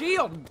 Fucking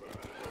shield!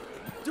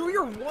 Do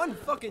your one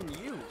fucking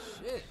use.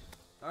 Shit.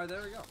 Alright,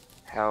 there we go.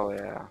 Hell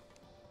yeah.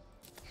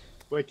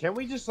 Wait, can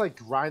we just like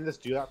grind this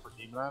dude out for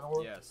Demon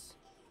Idol? Yes.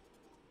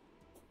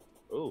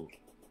 Ooh.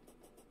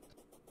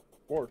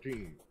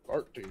 14,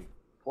 13,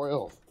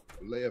 12,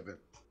 11,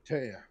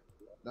 10,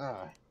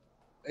 9,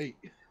 8,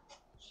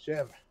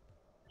 7,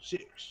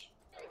 6,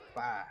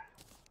 5,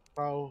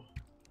 4,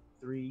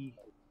 3,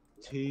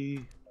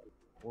 2,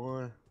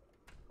 1.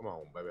 Come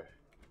on, baby.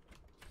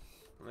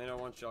 I mean,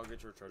 once y'all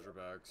get your treasure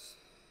bags.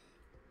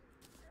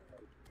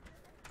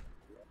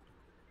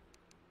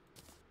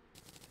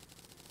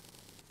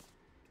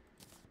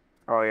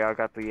 Oh yeah, I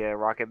got the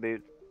rocket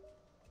boot.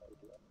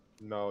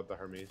 No, the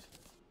Hermes.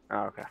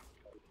 Oh, okay.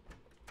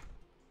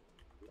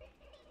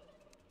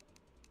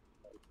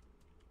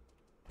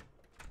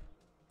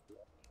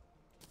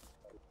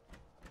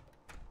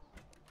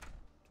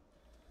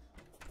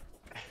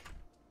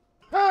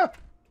 Ah!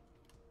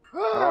 How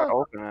do I Ah!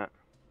 open it?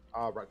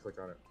 Right click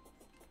on it.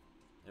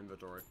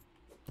 Inventory.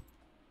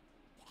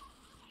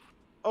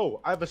 Oh,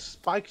 I have a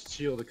spiked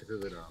shield to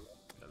Cthulhu now.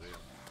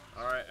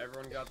 Alright,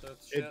 everyone got that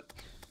shit?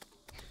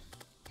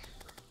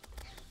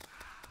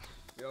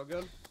 You all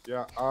good?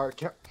 Yeah,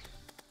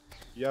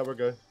 yeah, we're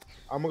good.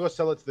 I'm gonna go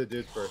sell it to the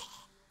dude first.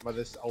 By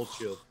this old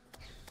shield.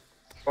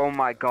 Oh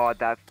my god,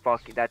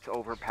 that's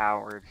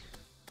overpowered.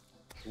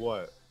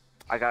 What?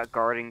 I got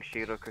Guarding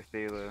Shield of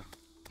Cthulhu.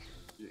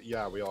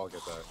 Yeah, we all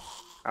get that.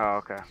 Oh,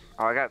 okay.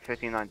 Oh, I got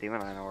 59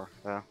 Demon Eye ore,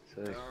 though.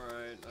 Sick.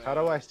 Alright. How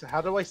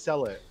do I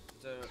sell it?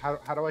 So, How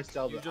do I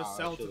sell you the? just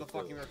sell it to Shield the of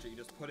fucking Cthulhu? merchant. You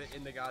just put it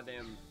in the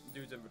goddamn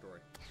dude's inventory.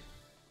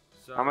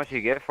 So, How much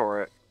you get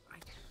for it?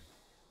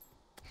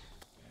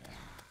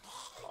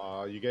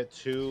 You get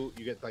two.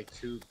 You get like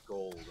 2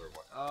 gold or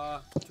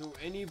what? To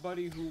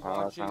anybody who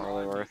Oh, that's watching not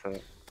really on worth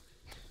it.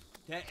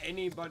 to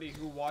anybody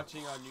who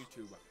watching on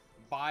YouTube,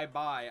 bye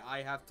bye.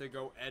 I have to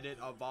go edit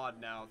a VOD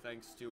now, thanks to